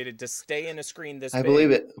complicated to stay in a screen this big. I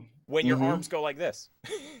believe it. When your arms go like this.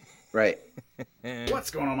 Right.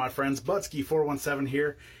 What's going on, my friends? Budsky417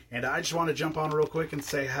 here, and I just want to jump on real quick and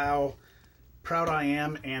say how proud I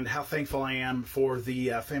am and how thankful I am for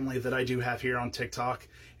the family that I do have here on TikTok.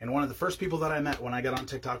 And one of the first people that I met when I got on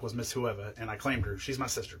TikTok was Miss Whoever, and I claimed her. She's my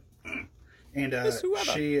sister. And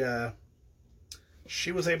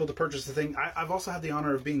she was able to purchase the thing. I've also had the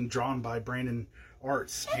honor of being drawn by Brandon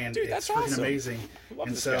Arts, and dude, it's that's freaking awesome. amazing. Love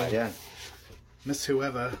And this so, guy. Miss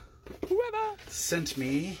Whoever sent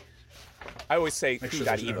me. I always say, make sure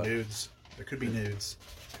there's no nudes. There could be nudes.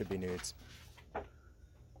 Could be nudes.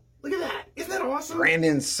 Look at that! Isn't that awesome?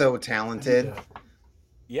 Brandon's so talented.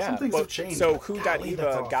 Yeah, Some things have changed. So Golly, that's Who.Eva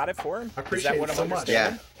awesome. got it for him? I Is appreciate that what it I'm so much.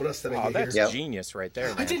 understanding? What else did I Oh, get that's here? genius right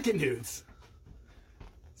there, I man. did get nudes.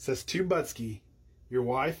 Says to Budsky, your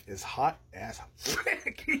wife is hot as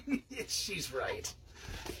frick. She's right.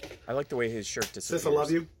 I like the way his shirt disappears. Sis, I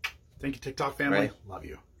love you. Thank you, TikTok family. Right. Love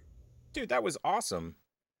you. Dude, that was awesome.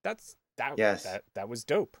 That was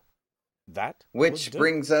dope. That was Which dope.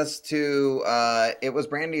 brings us to it was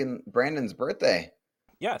Brandon's birthday.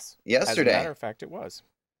 Yes. Yesterday. As a matter of fact, it was.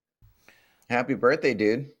 Happy birthday,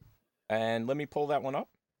 dude. And let me pull that one up.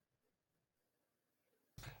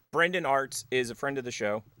 Brendan Arts is a friend of the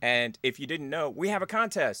show, and if you didn't know, we have a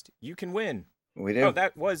contest. You can win. We do. Oh,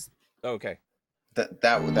 that was okay.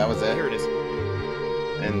 That was it. Here it is.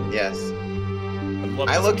 And yes,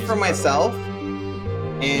 I looked for myself,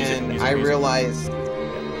 and music, I realized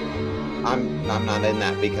I'm not in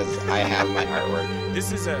that because I have my artwork.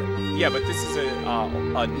 This is a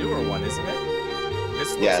newer one, isn't it?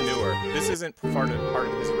 This looks newer. This isn't part of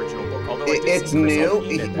his original book. Although it's new.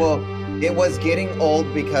 It was getting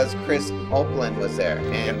old because Chris Oakland was there,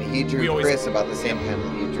 and he drew Chris about the same time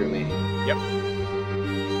that he drew me. Yep.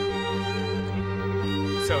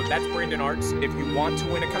 So that's Brandon Arts. If you want to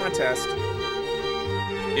win a contest,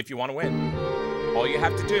 if you want to win, all you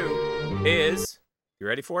have to do is, you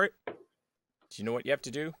ready for it? Do you know what you have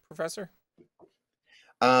to do, Professor?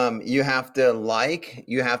 You have to like,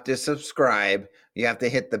 you have to subscribe, you have to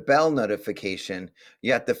hit the bell notification,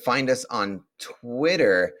 you have to find us on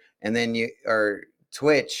Twitter, and then or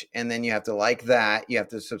Twitch, and then you have to like that, you have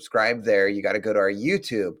to subscribe there, you got to go to our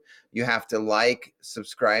YouTube, you have to like,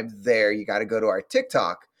 subscribe there, you got to go to our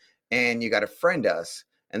TikTok, and you got to friend us,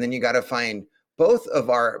 and then you got to find both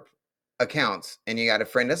of our accounts, and you got to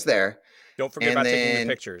friend us there. Don't forget about taking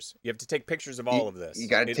the pictures. You have to take pictures of all of this. You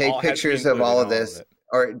got to take pictures of all of this,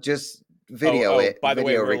 or just video it. By the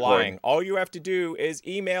way, we're record. lying. All you have to do is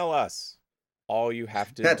email us. All you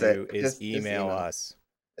have to do is email us.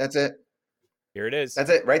 That's it. Here it is. That's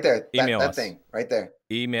it, right there. Email that us. Thing, right there.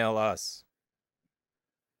 Email us.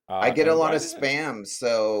 I get a lot of spam,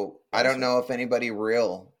 so I don't know if anybody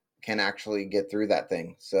real can actually get through that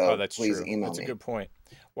thing. So please email me. That's a good point.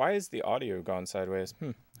 Why is the audio gone sideways?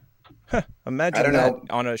 Imagine I don't know.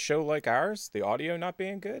 On a show like ours, the audio not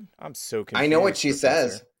being good. I'm so confused. I know what she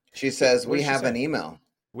says. She says we have an email.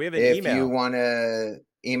 We have an email. If you want to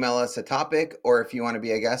email us a topic, or if you want to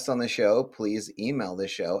be a guest on the show, please email the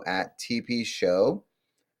show at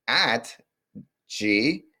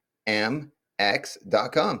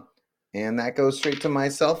tpshow@gmx.com. And that goes straight to my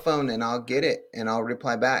cell phone, and I'll get it, and I'll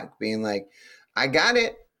reply back being like, I got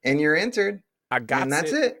it, and you're entered. I got it. And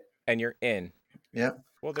that's it. And you're in. Yep.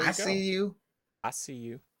 Well, there you I go. see you. I see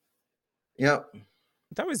you. Yep.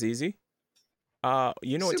 That was easy.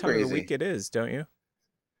 You know what Super time of the easy. week it is, don't you?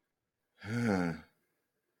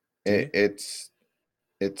 It's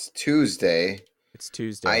Tuesday. It's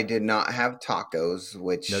Tuesday. I did not have tacos,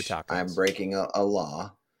 which No tacos. I'm breaking a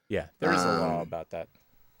law. Yeah, there is a law about that.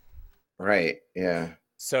 Right. Yeah.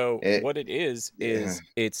 So what it is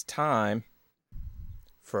it's time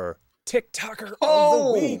for TikToker of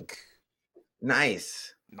the week.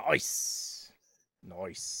 Nice.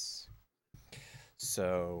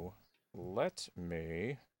 So let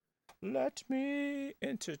me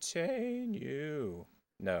entertain you.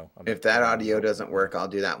 No. If that audio doesn't work, I'll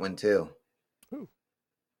do that one too. Ooh.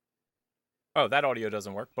 Oh, that audio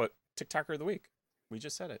doesn't work, but TikToker of the week. We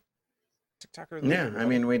just said it. TikToker of the week. Yeah, I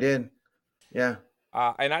mean, we did. Yeah.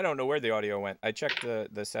 And I don't know where the audio went. I checked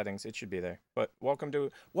the settings. It should be there. But welcome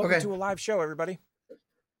to a live show, everybody.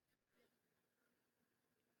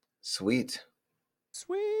 Sweet.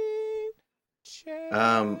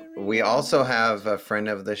 Cherry. We also have a friend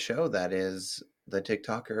of the show that is the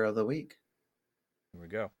TikToker of the week. Here we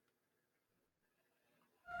go.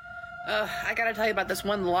 I gotta tell you about this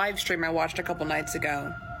one live stream I watched a couple nights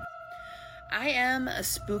ago. I am a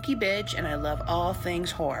spooky bitch and I love all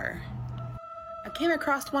things horror. I came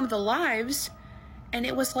across one of the lives and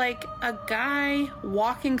it was like a guy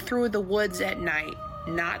walking through the woods at night,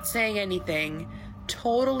 not saying anything,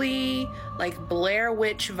 totally like Blair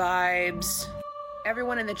Witch vibes.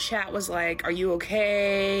 Everyone in the chat was like, are you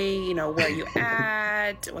okay? You know, where are you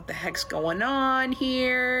at? What the heck's going on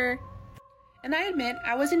here? And I admit,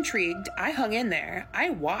 I was intrigued. I hung in there.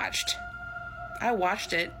 I watched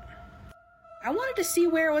it. I wanted to see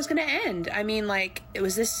where it was going to end. I mean, like,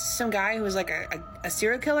 was this some guy who was like a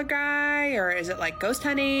serial killer guy? Or is it like ghost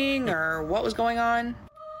hunting? Or what was going on?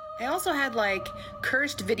 I also had like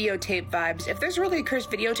cursed videotape vibes. If there's really a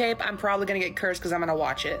cursed videotape, I'm probably going to get cursed because I'm going to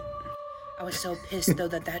watch it. I was so pissed though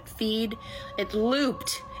that feed, it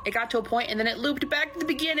looped. It got to a point and then it looped back to the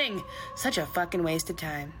beginning. Such a fucking waste of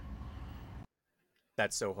time.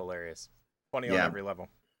 That's so hilarious. Funny on every level.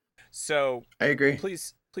 So I agree.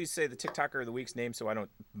 Please say the TikToker of the week's name so I don't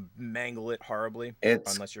mangle it horribly.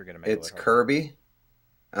 Unless you're gonna mangle it. It's Kirby.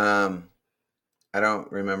 I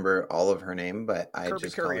don't remember all of her name, but I Kirby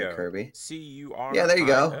just call her Kirby. C-U-R. Yeah, there you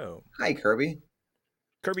go. Hi, Kirby.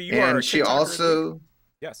 Kirby, you are. And she also.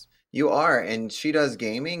 Yes. You are, and she does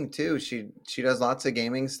gaming too. She does lots of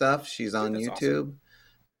gaming stuff. She's on YouTube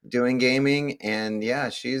doing gaming, and yeah,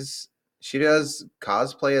 she does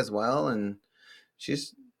cosplay as well, and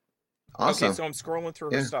she's awesome. Okay, so I'm scrolling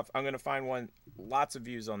through her stuff. I'm gonna find one. Lots of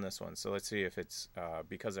views on this one, so let's see if it's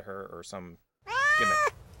because of her or some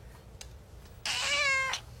gimmick.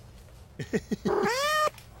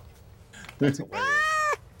 That's hilarious.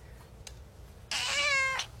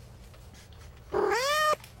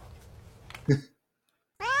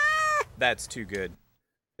 That's too good.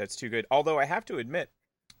 That's too good. Although I have to admit,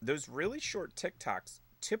 those really short TikToks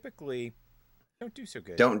typically don't do so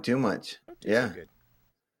good. Don't do much. So good.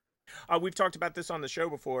 We've talked about this on the show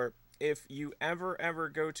before. If you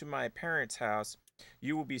ever go to my parents' house,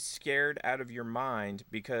 you will be scared out of your mind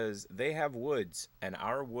because they have woods, and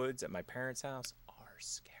our woods at my parents' house are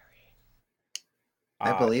scary.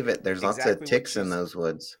 I believe it. There's lots of ticks in those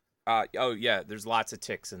woods. Oh yeah, there's lots of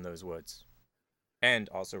ticks in those woods, and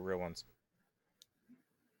also real ones.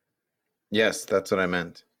 Yes, that's what I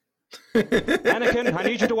meant. Anakin, I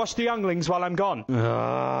need you to watch the younglings while I'm gone.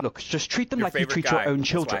 Look, just treat them like you treat your own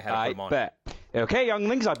children. I bet. Okay,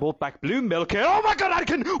 younglings, I brought back blue milk here. Oh my god,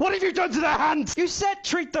 Anakin, what have you done to their hands? You said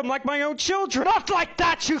treat them like my own children. Not like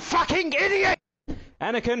that, you fucking idiot!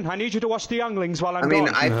 Anakin, I need you to watch the younglings while I'm gone.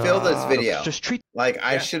 I feel this video. Look, just treat...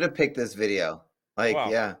 I should have picked this video.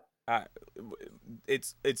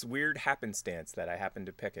 It's weird happenstance that I happened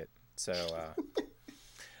to pick it. So,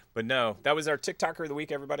 but no, that was our TikToker of the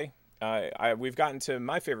week, everybody. We've gotten to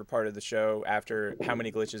my favorite part of the show after how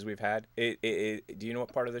many glitches we've had. Do you know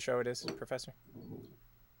what part of the show it is, Professor?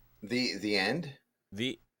 The end?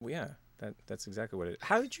 That's exactly what it is.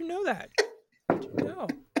 How did you know that? How did you know?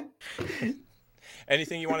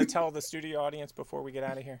 Anything you want to tell the studio audience before we get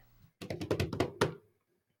out of here?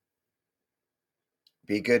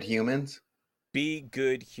 Be good humans. Be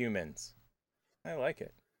good humans. I like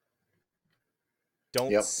it.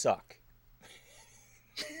 Don't suck.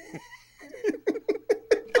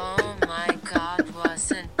 Oh my god,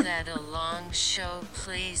 wasn't that a long show?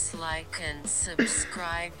 Please like and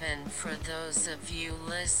subscribe, and for those of you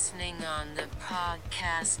listening on the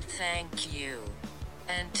podcast, thank you.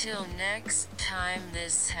 Until next time,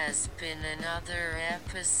 this has been another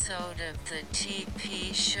episode of the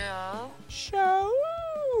TP Show.